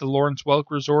stayed at the Lawrence Welk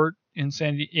Resort in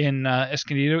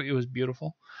Escondido. It was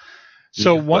beautiful.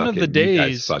 So one of the days, you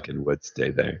guys fucking would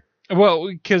stay there. Well,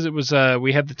 because it was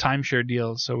we had the timeshare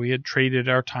deal, so we had traded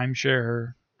our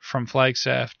timeshare from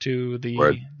Flagstaff to the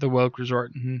Welk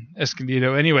Resort in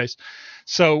Escondido. Anyways,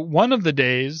 so one of the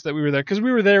days that we were there, because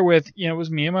we were there with, it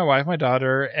was me and my wife, my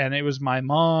daughter, and it was my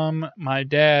mom, my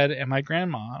dad, and my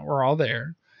grandma. We're all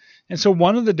there. And so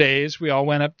one of the days we all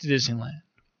went up to Disneyland.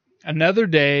 Another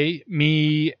day,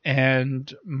 me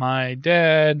and my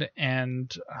dad and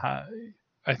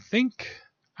I think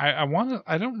I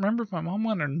don't remember if my mom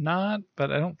went or not,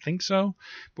 but I don't think so.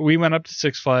 But we went up to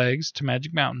Six Flags to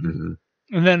Magic Mountain.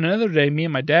 Mm-hmm. And then another day, me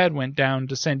and my dad went down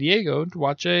to San Diego to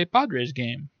watch a Padres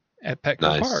game at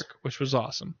Petco Park, which was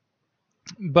awesome.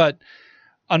 But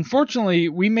unfortunately,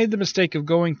 we made the mistake of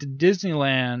going to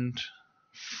Disneyland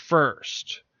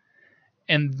first.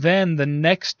 And then the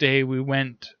next day we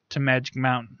went to Magic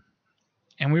Mountain.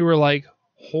 And we were like,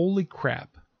 holy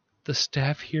crap, the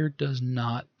staff here does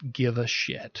not give a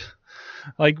shit.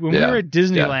 Like when we were at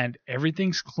Disneyland,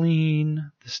 everything's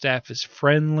clean. The staff is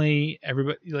friendly.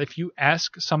 Everybody, if you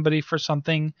ask somebody for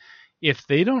something, if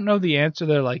they don't know the answer,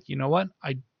 they're like, you know what?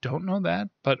 I don't know that,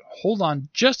 but hold on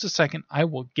just a second. I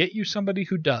will get you somebody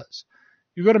who does.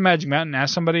 You go to Magic Mountain and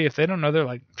ask somebody, if they don't know, they're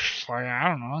like, I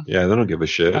don't know. Yeah, they don't give a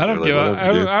shit. I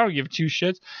don't give two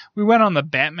shits. We went on the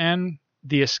Batman,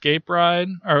 the Escape ride,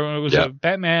 or it was a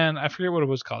Batman, I forget what it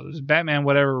was called. It was Batman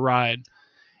whatever ride.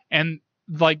 And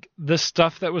like the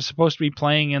stuff that was supposed to be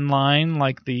playing in line,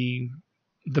 like the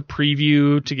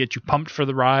preview to get you pumped for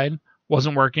the ride,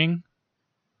 wasn't working.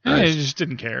 And they just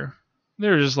didn't care. They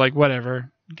were just like, whatever,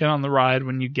 get on the ride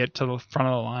when you get to the front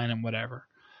of the line and whatever.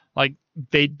 Like,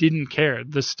 they didn't care.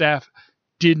 The staff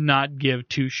did not give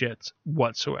two shits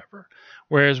whatsoever.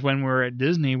 Whereas when we were at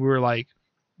Disney, we were like,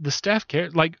 the staff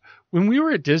cared. Like, when we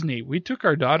were at Disney, we took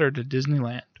our daughter to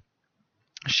Disneyland.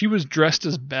 She was dressed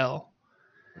as Belle.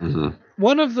 Mm-hmm.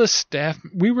 One of the staff,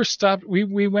 we were stopped. We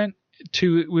were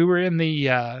in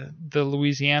the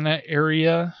Louisiana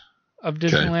area of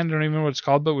Disneyland. Okay. I don't even know what it's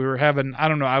called, but we were having, I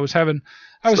don't know. I was having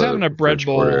a bread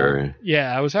bowl.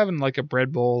 Yeah, I was having like a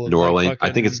bread bowl. New Orleans.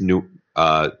 I think it's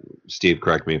Steve,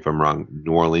 correct me if I'm wrong.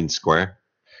 New Orleans Square.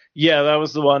 Yeah, that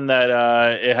was the one that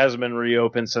it hasn't been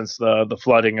reopened since the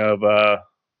flooding of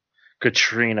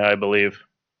Katrina, I believe.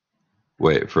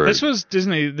 Wait for this was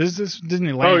Disney. This is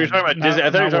Disneyland. Oh, you're talking about Disney.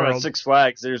 I thought you were talking about Six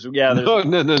Flags. No. We're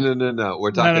talking.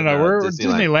 We're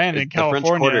Disneyland in California. The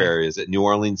French Quarter area. Is it New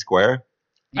Orleans Square?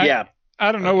 Yeah.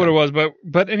 I don't know what it was,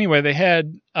 but anyway, they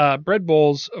had bread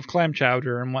bowls of clam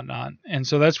chowder and whatnot, and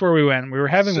so that's where we went. We were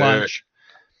having lunch,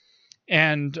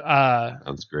 and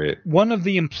sounds great. One of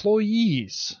the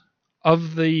employees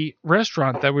of the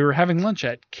restaurant that we were having lunch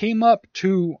at came up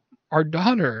to our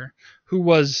daughter, who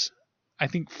was, I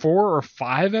think, 4 or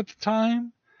 5 at the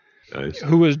time. Nice.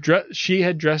 Who was she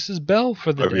had dressed as Belle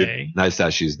for the day. Nice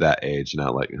that she's that age,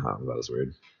 not like, that was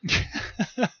weird.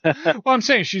 Well, I'm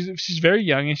saying she's very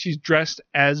young and she's dressed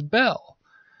as Belle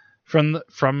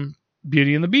from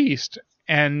Beauty and the Beast.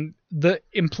 And the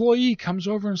employee comes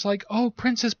over and is like, "Oh,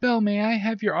 Princess Belle, may I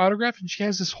have your autograph?" And she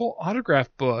has this whole autograph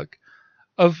book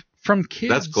from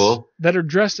kids That's cool. that are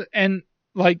dressed, and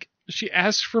like she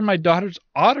asks for my daughter's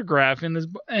autograph in this.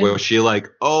 Was she like,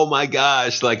 "Oh my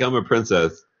gosh, like I'm a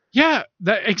princess"? Yeah,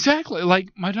 that exactly.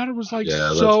 Like my daughter was like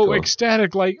so cool.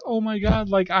 ecstatic, like, "Oh my god,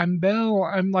 like I'm Belle."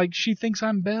 I'm like, she thinks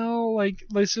I'm Belle. Like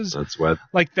this is that's what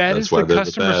like that is the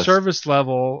customer service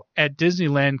level at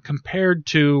Disneyland compared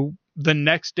to the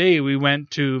next day we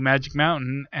went to Magic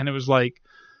Mountain, and it was like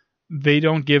they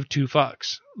don't give two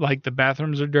fucks. Like the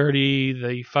bathrooms are dirty,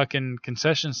 the fucking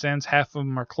concession stands, half of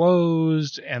them are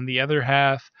closed, and the other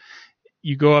half,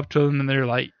 you go up to them and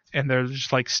they're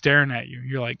just like staring at you.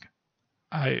 You're like,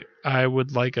 I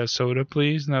would like a soda,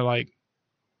 please. And they're like,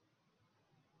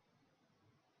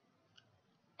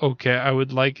 okay, I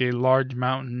would like a large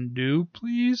Mountain Dew,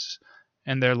 please.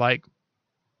 And they're like,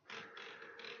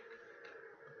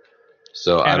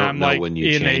 so I don't know when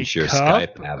you change your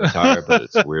Skype avatar, but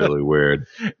it's really weird.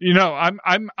 You know,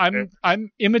 I'm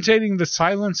imitating the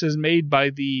silences made by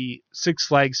the Six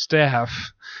Flags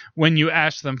staff when you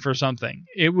ask them for something.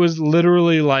 It was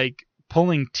literally like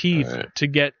pulling teeth to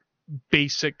get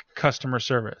basic customer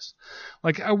service.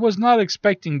 Like I was not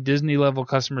expecting Disney level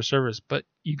customer service, but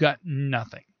you got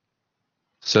nothing.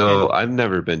 So I've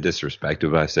never been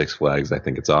disrespected by Six Flags. I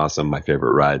think it's awesome. My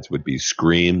favorite rides would be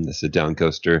Scream, the sit-down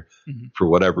coaster. Mm-hmm. For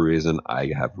whatever reason,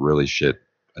 I have really shit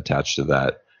attached to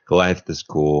that. Goliath is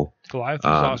cool. Goliath is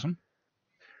awesome.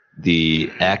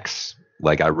 The X,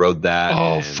 like I rode that.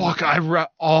 Oh fuck!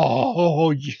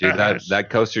 Oh yes. Dude, that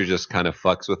coaster just kind of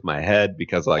fucks with my head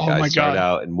because I start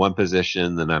out in one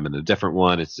position, then I'm in a different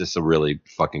one. It's just a really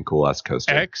fucking cool ass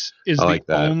coaster. X is the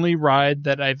only ride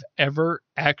that I've ever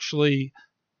actually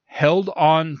held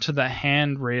on to the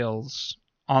handrails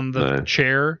on the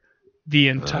chair the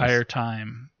entire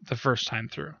time, the first time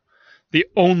through. The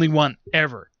only one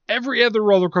ever. Every other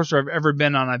roller coaster I've ever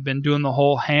been on, I've been doing the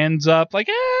whole hands up, like,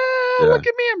 look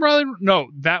at me, I'm rolling. No,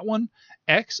 that one,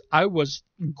 X, I was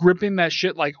gripping that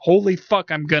shit like, holy fuck,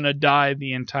 I'm gonna die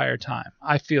the entire time.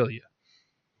 I feel you.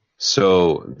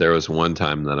 So there was one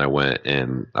time that I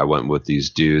went with these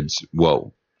dudes,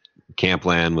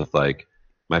 Campland with like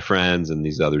my friends, and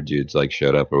these other dudes like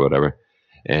showed up or whatever.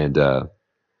 And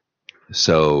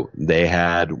so they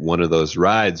had one of those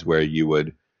rides where you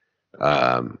would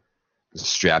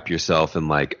strap yourself in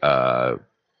like I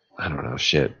don't know,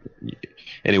 shit.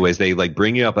 Anyways, they like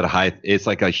bring you up at a high, it's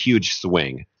like a huge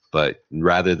swing, but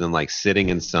rather than like sitting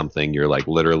in something, you're like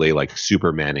literally like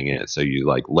Supermaning it. So you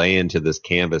like lay into this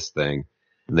canvas thing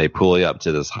and they pull you up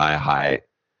to this high height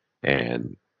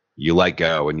and you let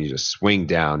go and you just swing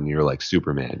down and you're like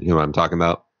Superman. You know what I'm talking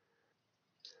about?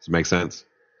 Does it make sense?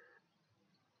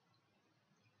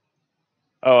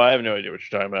 Oh, I have no idea what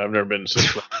you're talking about. I've never been to Six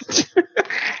Flags.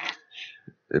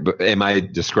 Am I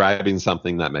describing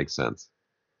something that makes sense?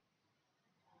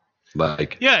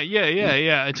 Like yeah.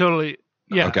 I totally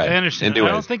okay. I understand. Anyways,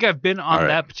 I don't think I've been on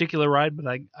that particular ride, but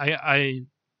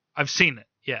I've seen it.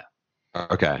 Yeah.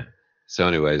 Okay. So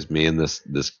anyways, me and this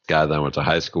guy that I went to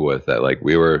high school with, that like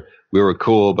we were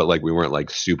cool, but like we weren't like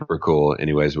super cool.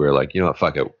 Anyways, we were like, you know what,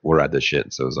 fuck it, we'll ride this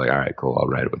shit. So it was like, all right, cool, I'll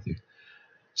ride it with you.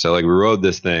 So like we rode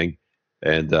this thing,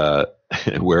 and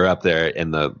we're up there,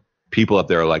 and the people up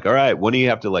there are like, all right, when do you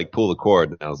have to like pull the cord?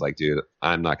 And I was like, dude,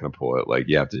 I'm not gonna pull it. Like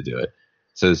you have to do it.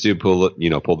 So this dude pulled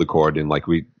the cord, and like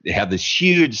we had this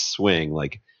huge swing,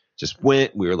 like just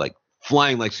went. We were like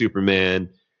flying like Superman.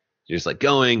 Just like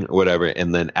going or whatever.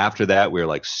 And then after that, we were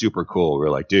like super cool. We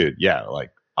were like, dude, yeah,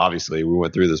 like obviously we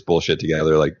went through this bullshit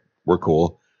together. Like we're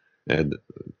cool. And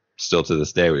still to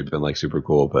this day, we've been like super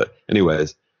cool. But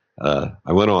anyways, I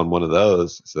went on one of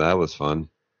those. So that was fun.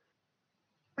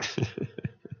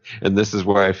 And this is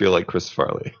where I feel like Chris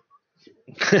Farley.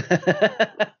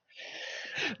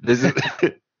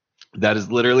 That is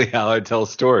literally how I tell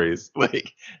stories.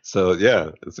 Like, so yeah.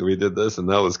 So we did this and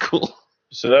that was cool.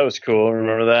 So that was cool.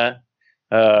 Remember that?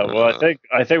 Well,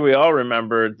 I think we all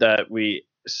remembered that we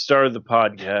started the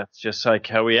podcast just like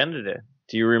how we ended it.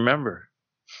 Do you remember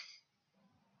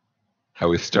how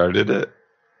we started it?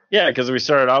 Yeah, because we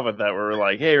started off with that. Where we're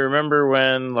like, "Hey, remember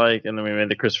when?" Like, and then we made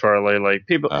the Chris Farley. Like,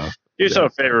 people, do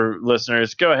yourself a favor,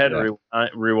 listeners. Go ahead and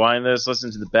rewind this. Listen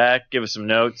to the back. Give us some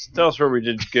notes. Tell us where we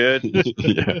did good.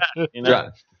 You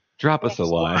know? Drop us a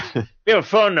line. We have a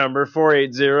phone number,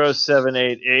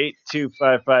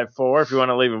 480-788-2554 if you want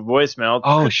to leave a voicemail.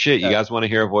 Oh, shit. You guys want to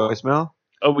hear a voicemail?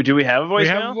 Oh, do we have a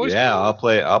voicemail? Yeah, I'll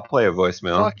play a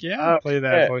voicemail. Fuck yeah, I'll play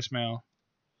that voicemail.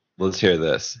 Let's hear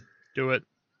this. Do it.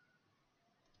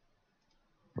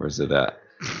 Where's it at?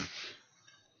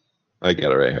 I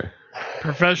got it right here.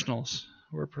 Professionals.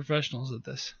 We're professionals at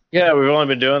this. Yeah, we've only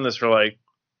been doing this for like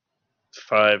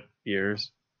 5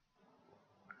 years.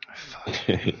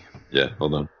 Yeah,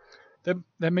 hold on.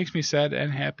 That makes me sad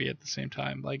and happy at the same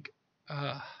time. Like,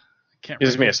 I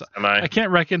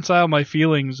can't reconcile my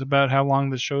feelings about how long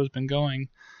the show's been going,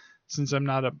 since I'm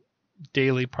not a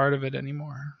daily part of it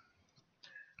anymore.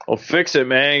 Well, fix it,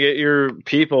 man. Get your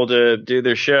people to do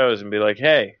their shows and be like,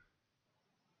 hey,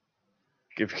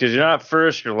 because you're not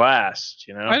first, you're last.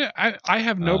 You know. I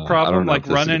have no problem like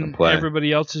running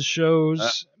everybody else's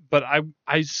shows. But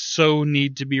I so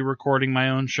need to be recording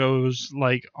my own shows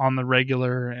like on the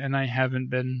regular, and I haven't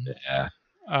been. Yeah.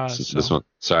 This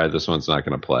one's not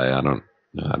going to play. I don't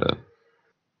know how to.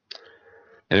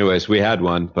 Anyways, we had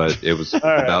one, but it was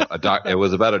about a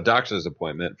doctor's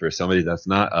appointment for somebody that's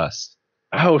not us.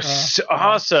 Oh,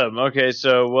 awesome! Okay,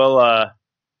 so we'll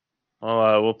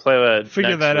play that.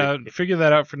 Figure that out. Figure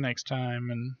that out for next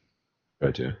time, and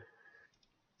try to.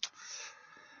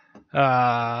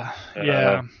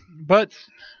 Yeah. But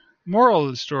moral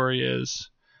of the story is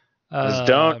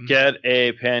don't get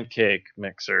a pancake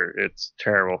mixer. It's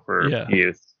terrible for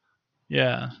youth.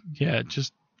 Yeah.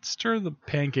 Just stir the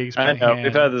pancakes by I know. hand.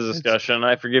 We've had this discussion.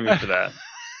 I forgive you for that.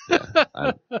 Yeah,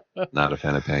 I'm not a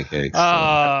fan of pancakes.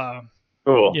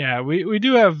 Cool. Yeah, we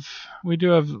do have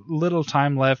little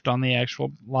time left on the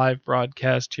actual live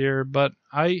broadcast here, but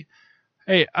I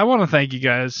want to thank you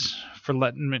guys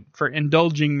for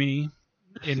indulging me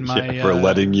in my for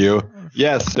letting you.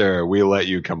 Yes, sir. We let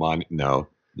you come on. No.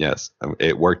 Yes,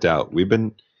 it worked out. We've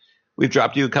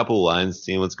dropped you a couple of lines,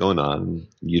 seeing what's going on.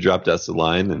 You dropped us a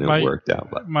line, and it worked out.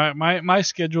 But my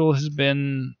schedule has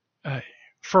been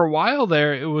for a while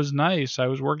there. It was nice. I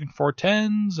was working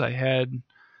 410s. I had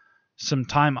some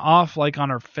time off, like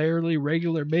on a fairly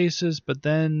regular basis, but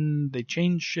then they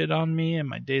changed shit on me, and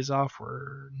my days off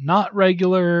were not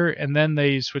regular, and then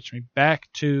they switched me back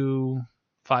to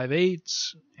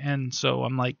 5/8, and so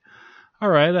I'm like, all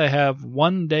right, I have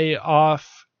 1 day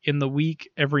off in the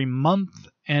week every month,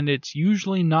 and it's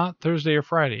usually not Thursday or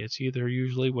Friday. It's either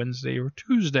usually Wednesday or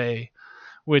Tuesday,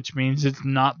 which means it's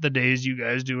not the days you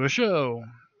guys do a show.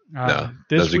 No,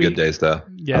 those are good days, though.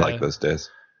 Yeah, I like those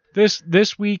days.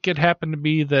 This week it happened to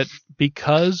be that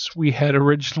because we had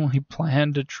originally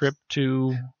planned a trip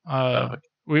to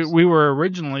we were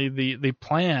originally the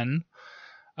plan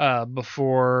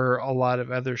before a lot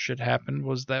of other shit happened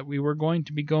was that we were going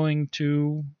to be going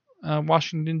to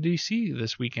Washington D.C.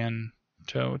 this weekend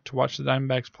to watch the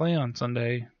Diamondbacks play on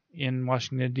Sunday in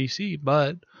Washington D.C.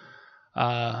 but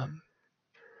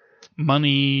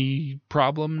money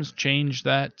problems changed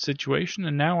that situation,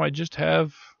 and now I just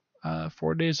have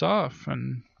 4 days off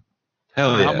and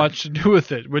not much to do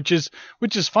with it, which is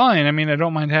fine. I mean, I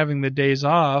don't mind having the days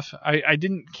off. I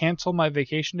didn't cancel my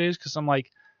vacation days because I'm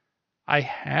like, I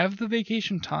have the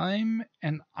vacation time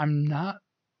and I'm not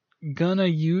gonna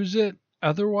use it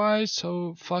otherwise.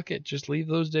 So fuck it, just leave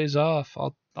those days off.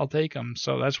 I'll take them.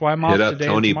 So that's why I'm off today. Hit up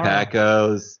Tony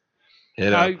Pacos.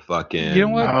 Hit up fucking. You know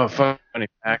what? Oh, fuck Tony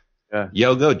Pacos. Yeah.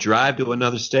 Yo, go drive to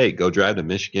another state. Go drive to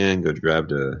Michigan. Go drive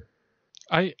to.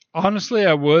 I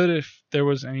would if there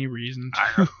was any reason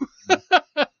to.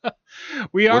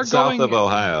 What's south of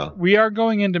Ohio? We are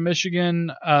going into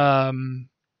Michigan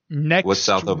next What's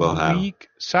south of Ohio? week.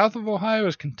 South of Ohio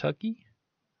is Kentucky.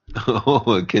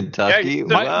 Oh, Kentucky!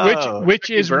 Yeah, which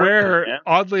is where,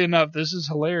 oddly enough, this is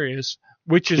hilarious.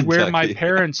 Which is Kentucky. Where my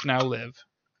parents now live.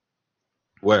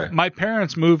 Where? My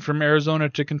parents moved from Arizona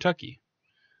to Kentucky.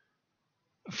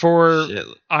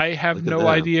 I have no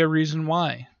idea reason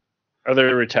why. Are they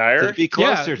retired? To be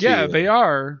closer to you. They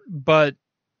are, but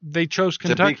they chose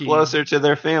Kentucky. To be closer to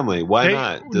their family. Why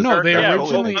not?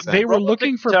 They were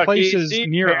looking for places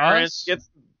near us. Get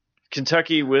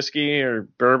Kentucky whiskey or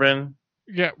bourbon.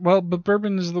 Yeah, well, but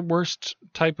bourbon is the worst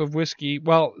type of whiskey.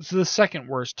 Well, it's the second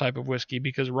worst type of whiskey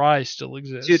because rye still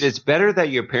exists. Dude, it's better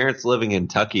that your parents live in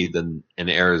Kentucky than in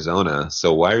Arizona.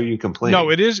 So why are you complaining?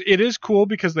 No, it is cool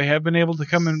because they have been able to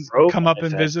come up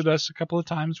and visit us a couple of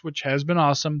times, which has been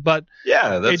awesome. But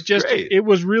yeah, that's great. It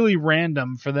was really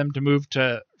random for them to move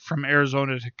from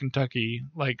Arizona to Kentucky,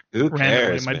 like who randomly.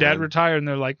 Cares, My man? Dad retired, and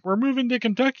they're like, "We're moving to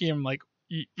Kentucky." I'm like,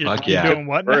 You're doing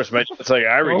what? First, it's like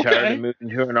I retired and moved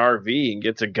into an RV and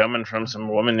get to gumming from some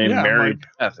woman named Mary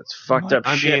Beth. It's fucked up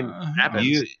shit.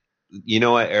 You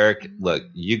know what, Eric? Look,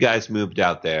 you guys moved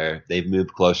out there. They've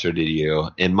moved closer to you.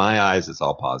 In my eyes, it's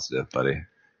all positive, buddy.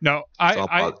 No, I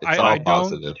don't.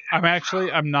 Positive.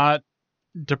 I'm not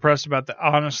depressed about that.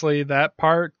 Honestly, that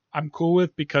part I'm cool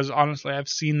with because honestly, I've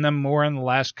seen them more in the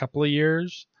last couple of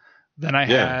years. than I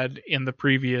had in the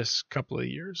previous couple of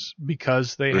years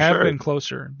because they have been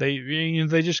closer. They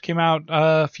just came out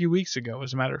a few weeks ago,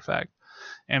 as a matter of fact,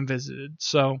 and visited.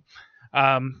 So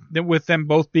with them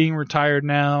both being retired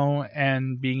now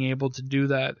and being able to do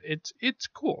that, it's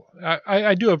cool.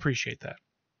 I do appreciate that.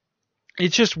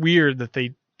 It's just weird that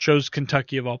they chose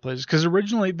Kentucky of all places, because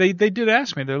originally they did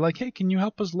ask me. They're like, hey, can you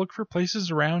help us look for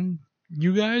places around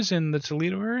you guys in the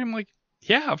Toledo area? I'm like,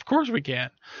 yeah, of course we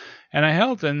can. And I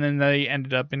helped, and then they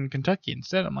ended up in Kentucky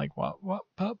instead. I'm like, what,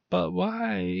 but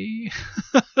why?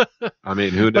 I mean,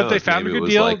 who knows? But they found a good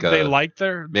deal. They liked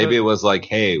their... Maybe it was like,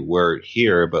 hey, we're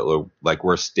here, but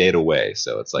we're stayed away,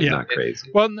 so it's like not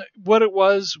crazy. Well, what it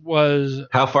was...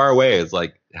 How far away? It's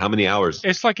like, how many hours?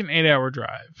 It's like an 8-hour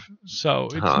drive, so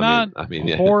it's not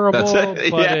horrible, but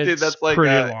it's that's like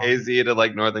pretty long. AZ to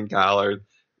like Northern Cal or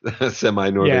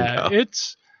semi-Northern Cal.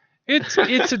 It's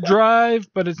a drive,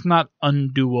 but it's not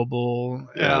undoable.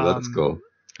 Yeah, that's cool.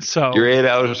 So you're 8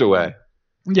 hours away.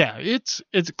 Yeah, it's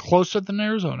closer than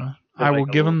Arizona. I will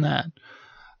give them that.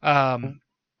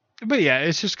 But yeah,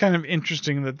 it's just kind of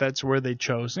interesting that that's where they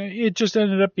chose. It just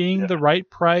ended up being the right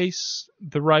price,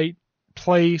 the right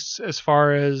place as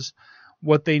far as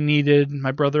what they needed.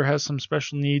 My brother has some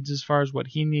special needs as far as what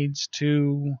he needs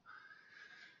to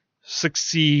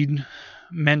succeed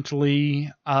mentally,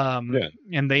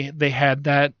 and they had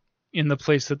that in the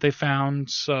place that they found.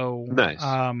 So nice,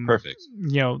 perfect.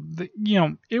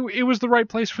 It was the right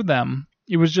place for them.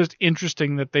 It was just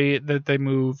interesting that they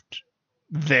moved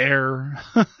there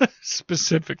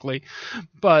specifically,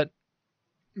 but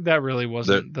that really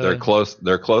wasn't. They're close.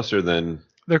 They're closer than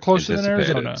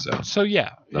Arizona. So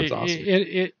yeah, that's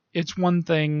awesome. It's one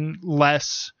thing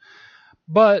less,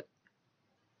 but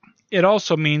it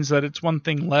also means that it's one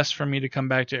thing less for me to come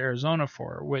back to Arizona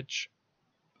for, which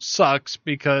sucks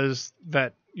because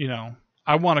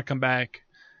I want to come back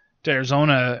to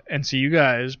Arizona and see you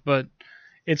guys, but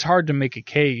it's hard to make a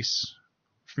case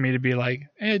for me to be like,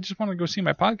 hey, I just want to go see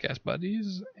my podcast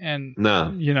buddies. And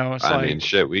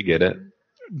shit, we get it.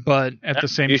 But at the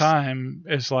same time,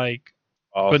 it's like,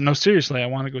 but no, seriously, I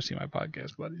want to go see my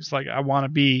podcast buddies. Like, I want to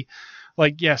be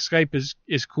like, yeah, Skype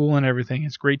is cool and everything.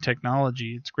 It's great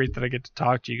technology. It's great that I get to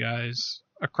talk to you guys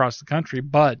across the country,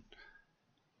 but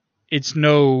it's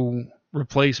no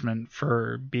replacement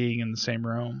for being in the same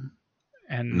room.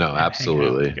 And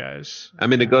absolutely, you guys. I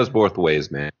mean, it goes both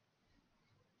ways, man.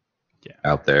 Yeah,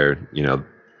 out there,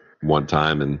 one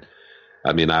time, and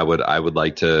I mean, I would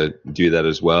like to do that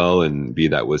as well, and be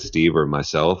that with Steve or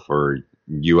myself or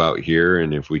you out here,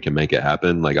 and if we can make it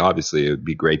happen, like obviously it would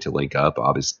be great to link up.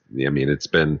 Obviously, I mean, it's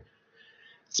been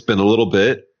a little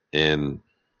bit, and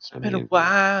it's been a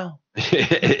while.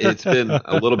 It's been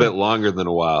a little bit longer than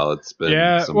a while. It's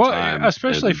been some time,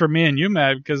 especially for me and you,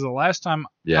 Matt, because the last time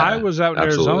I was out in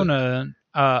Arizona,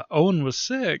 Owen was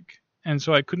sick, and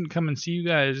so I couldn't come and see you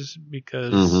guys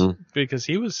because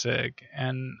he was sick,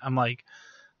 and I'm like,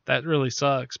 that really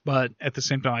sucks. But at the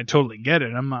same time, I totally get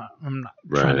it. I'm not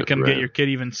trying to come get your kid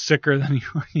even sicker than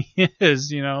he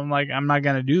is. I'm like, I'm not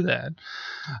gonna do that.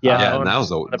 Yeah, and that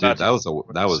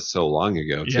was so long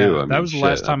ago too. Yeah, I mean, that was the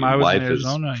last time I was in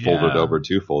Arizona. Life is folded over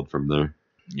twofold from there.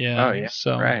 Yeah. Oh yeah.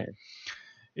 So right.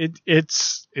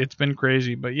 It's been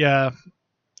crazy, but yeah,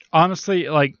 honestly,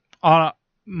 like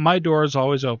my door is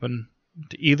always open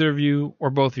to either of you or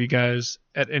both of you guys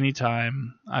at any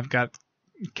time. I've got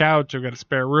couch, I've got a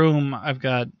spare room, I've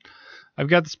got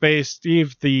the space.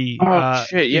 Steve, I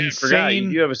forgot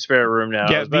you have a spare room now.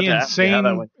 Yeah,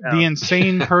 the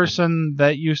insane person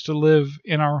that used to live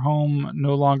in our home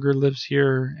no longer lives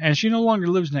here, and she no longer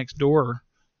lives next door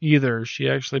either. She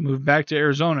actually moved back to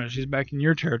Arizona. She's back in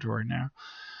your territory now.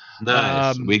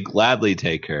 Nice. We gladly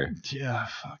take her. Yeah,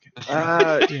 fucking.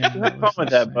 Have fun with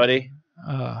that, buddy.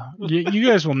 You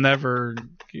guys will never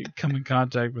come in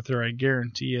contact with her. I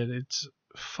guarantee it. It's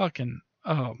fucking.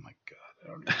 Oh my god! I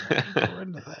don't even want to go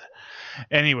into that.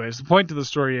 Anyways, the point of the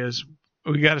story is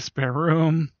we got a spare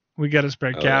room. We got a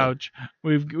spare couch.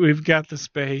 We've got the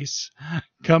space.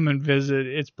 Come and visit.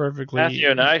 It's perfectly. Matthew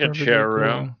and I can share a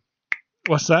room.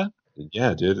 What's that?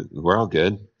 Yeah, dude, we're all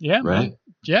good. Yeah, right. Man.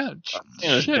 Yeah,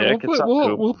 shit.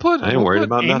 We'll put I ain't worried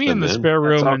about Amy nothing, in the man. spare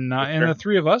room, and the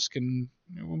three of us can.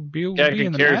 We'll I be can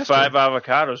in the carry master. 5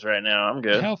 avocados right now. I'm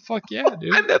good. Hell, fuck yeah,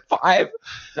 dude. And the 5.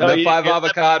 And the 5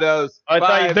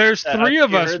 avocados. There's 3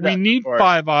 of us. We need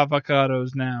 5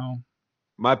 avocados now.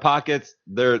 My pockets,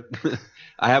 I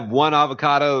have 1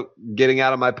 avocado getting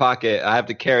out of my pocket. I have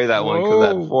to carry that one because I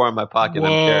have 4 in my pocket.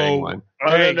 I'm carrying one.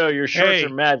 No, your shorts are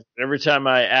magic. Every time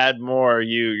I add more,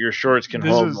 your shorts can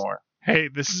hold more. Hey,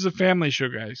 this is a family show,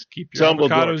 guys. Keep your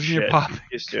avocados in your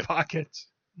pockets.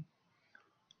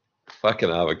 Fucking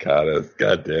avocados.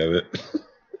 God damn it.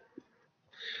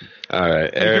 All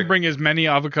right, You Eric. can bring as many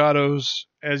avocados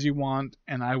as you want,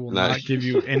 and I will not Nice. give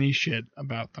you any shit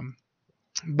about them.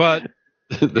 But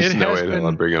There's it no has way been-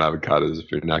 I'm bringing avocados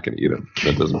if you're not going to eat them.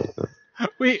 That doesn't make sense.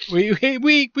 we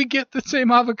get the same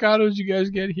avocados you guys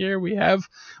get here. We have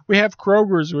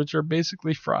Kroger's, which are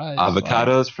basically fries.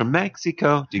 Avocados from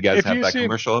Mexico. Do you guys If have you that see-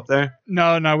 commercial up there?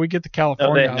 No, we get the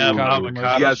California they have avocado. avocados.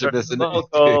 commercial. You guys are missing it.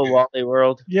 Wally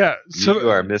World. Yeah, so You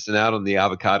are missing out on the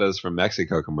avocados from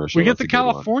Mexico commercial. we get That's the a good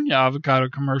one. California avocado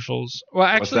commercials. Well,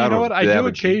 actually, that you know one? what? Do they I have do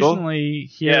a jingle? occasionally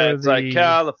hear Yeah, it's like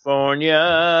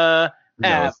California.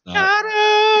 No, it's not. avocado.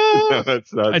 No,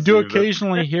 it's not. I do Steve.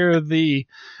 occasionally hear the.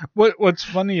 What's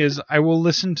funny is I will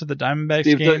listen to the Diamondbacks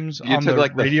Steve took- games you on took the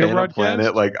like the radio Phantom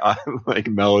broadcast. Planet, like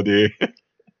melody.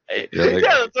 You're like, Yeah,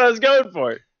 that's what I was going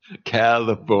for.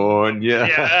 California.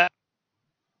 Yeah.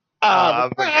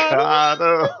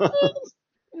 Avocado.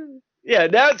 Yeah,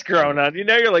 now it's grown on you.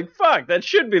 Now you're like, fuck, that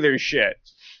should be their shit.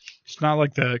 It's not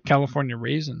like the California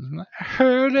raisins. I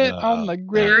heard it No, on the no.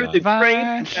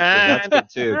 grapevine. That's good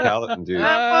too.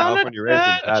 California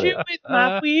raisins had it. with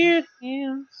my weird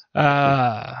hands.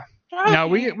 Now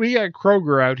we got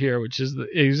Kroger out here, which is the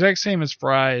exact same as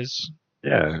Fry's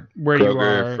Yeah. where you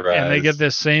Kroger, are, and they Fry's. get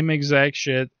the same exact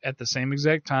shit at the same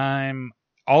exact time.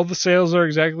 All the sales are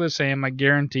exactly the same. I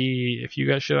guarantee if you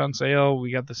got shit on sale,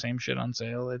 we got the same shit on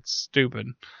sale. It's stupid.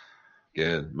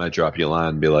 Good. Might drop you a line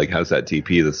and be like, "How's that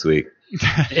TP this week?"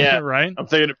 Yeah, right. I'm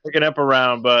thinking of picking up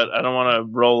around, but I don't want to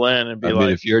roll in and be I like, mean,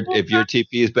 if your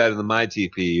TP is better than my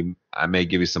TP, I may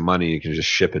give you some money. You can just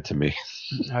ship it to me.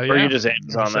 Hell or yeah. you just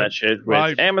Amazon that shit with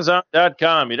Well,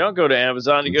 Amazon.com. You don't go to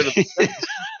Amazon, you go to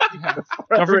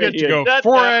Don't forget to go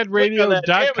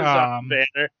foradradio.com.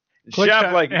 banner. Click Shop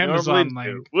that like you Amazon normally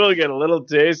do. link. We'll get a little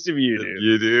taste of you, dude.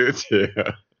 You do too.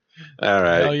 All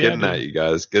right. Hell yeah, Good night, you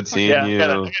guys. Good seeing Yeah, you. I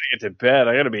gotta get to bed.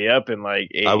 I gotta be up in like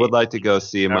 8. I would like to go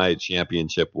see my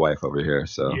championship wife over here.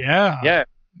 So Yeah.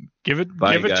 Give it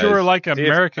Bye, to guys. her like See if-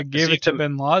 America gave see it to if-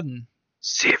 Bin Laden.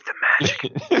 see if the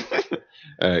magic.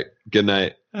 all right. Good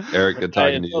night, Eric. Good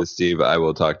talking to you, Steve. I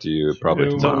will talk to you probably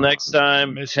Until tomorrow. Until next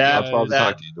time, Miss you tap guys. I'll talk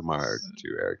that, to you tomorrow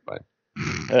too, Eric.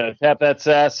 Bye. tap that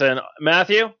sass. And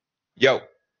Matthew, Yo.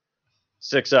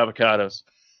 6 avocados.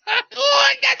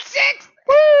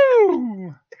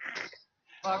 Woo!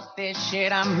 Fuck this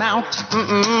shit, I'm out.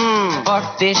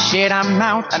 Fuck this shit, I'm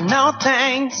out. No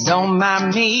thanks, don't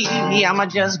mind me. I'ma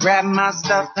just grab my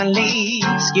stuff and leave.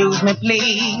 Excuse me,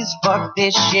 please. Fuck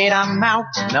this shit, I'm out.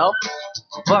 Nope.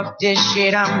 Fuck this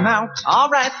shit, I'm out.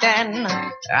 Alright then.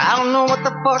 I don't know what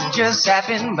the fuck just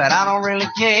happened, but I don't really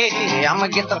care. I'ma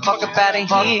get the fuck up out of here.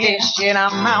 Fuck this shit,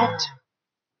 I'm out.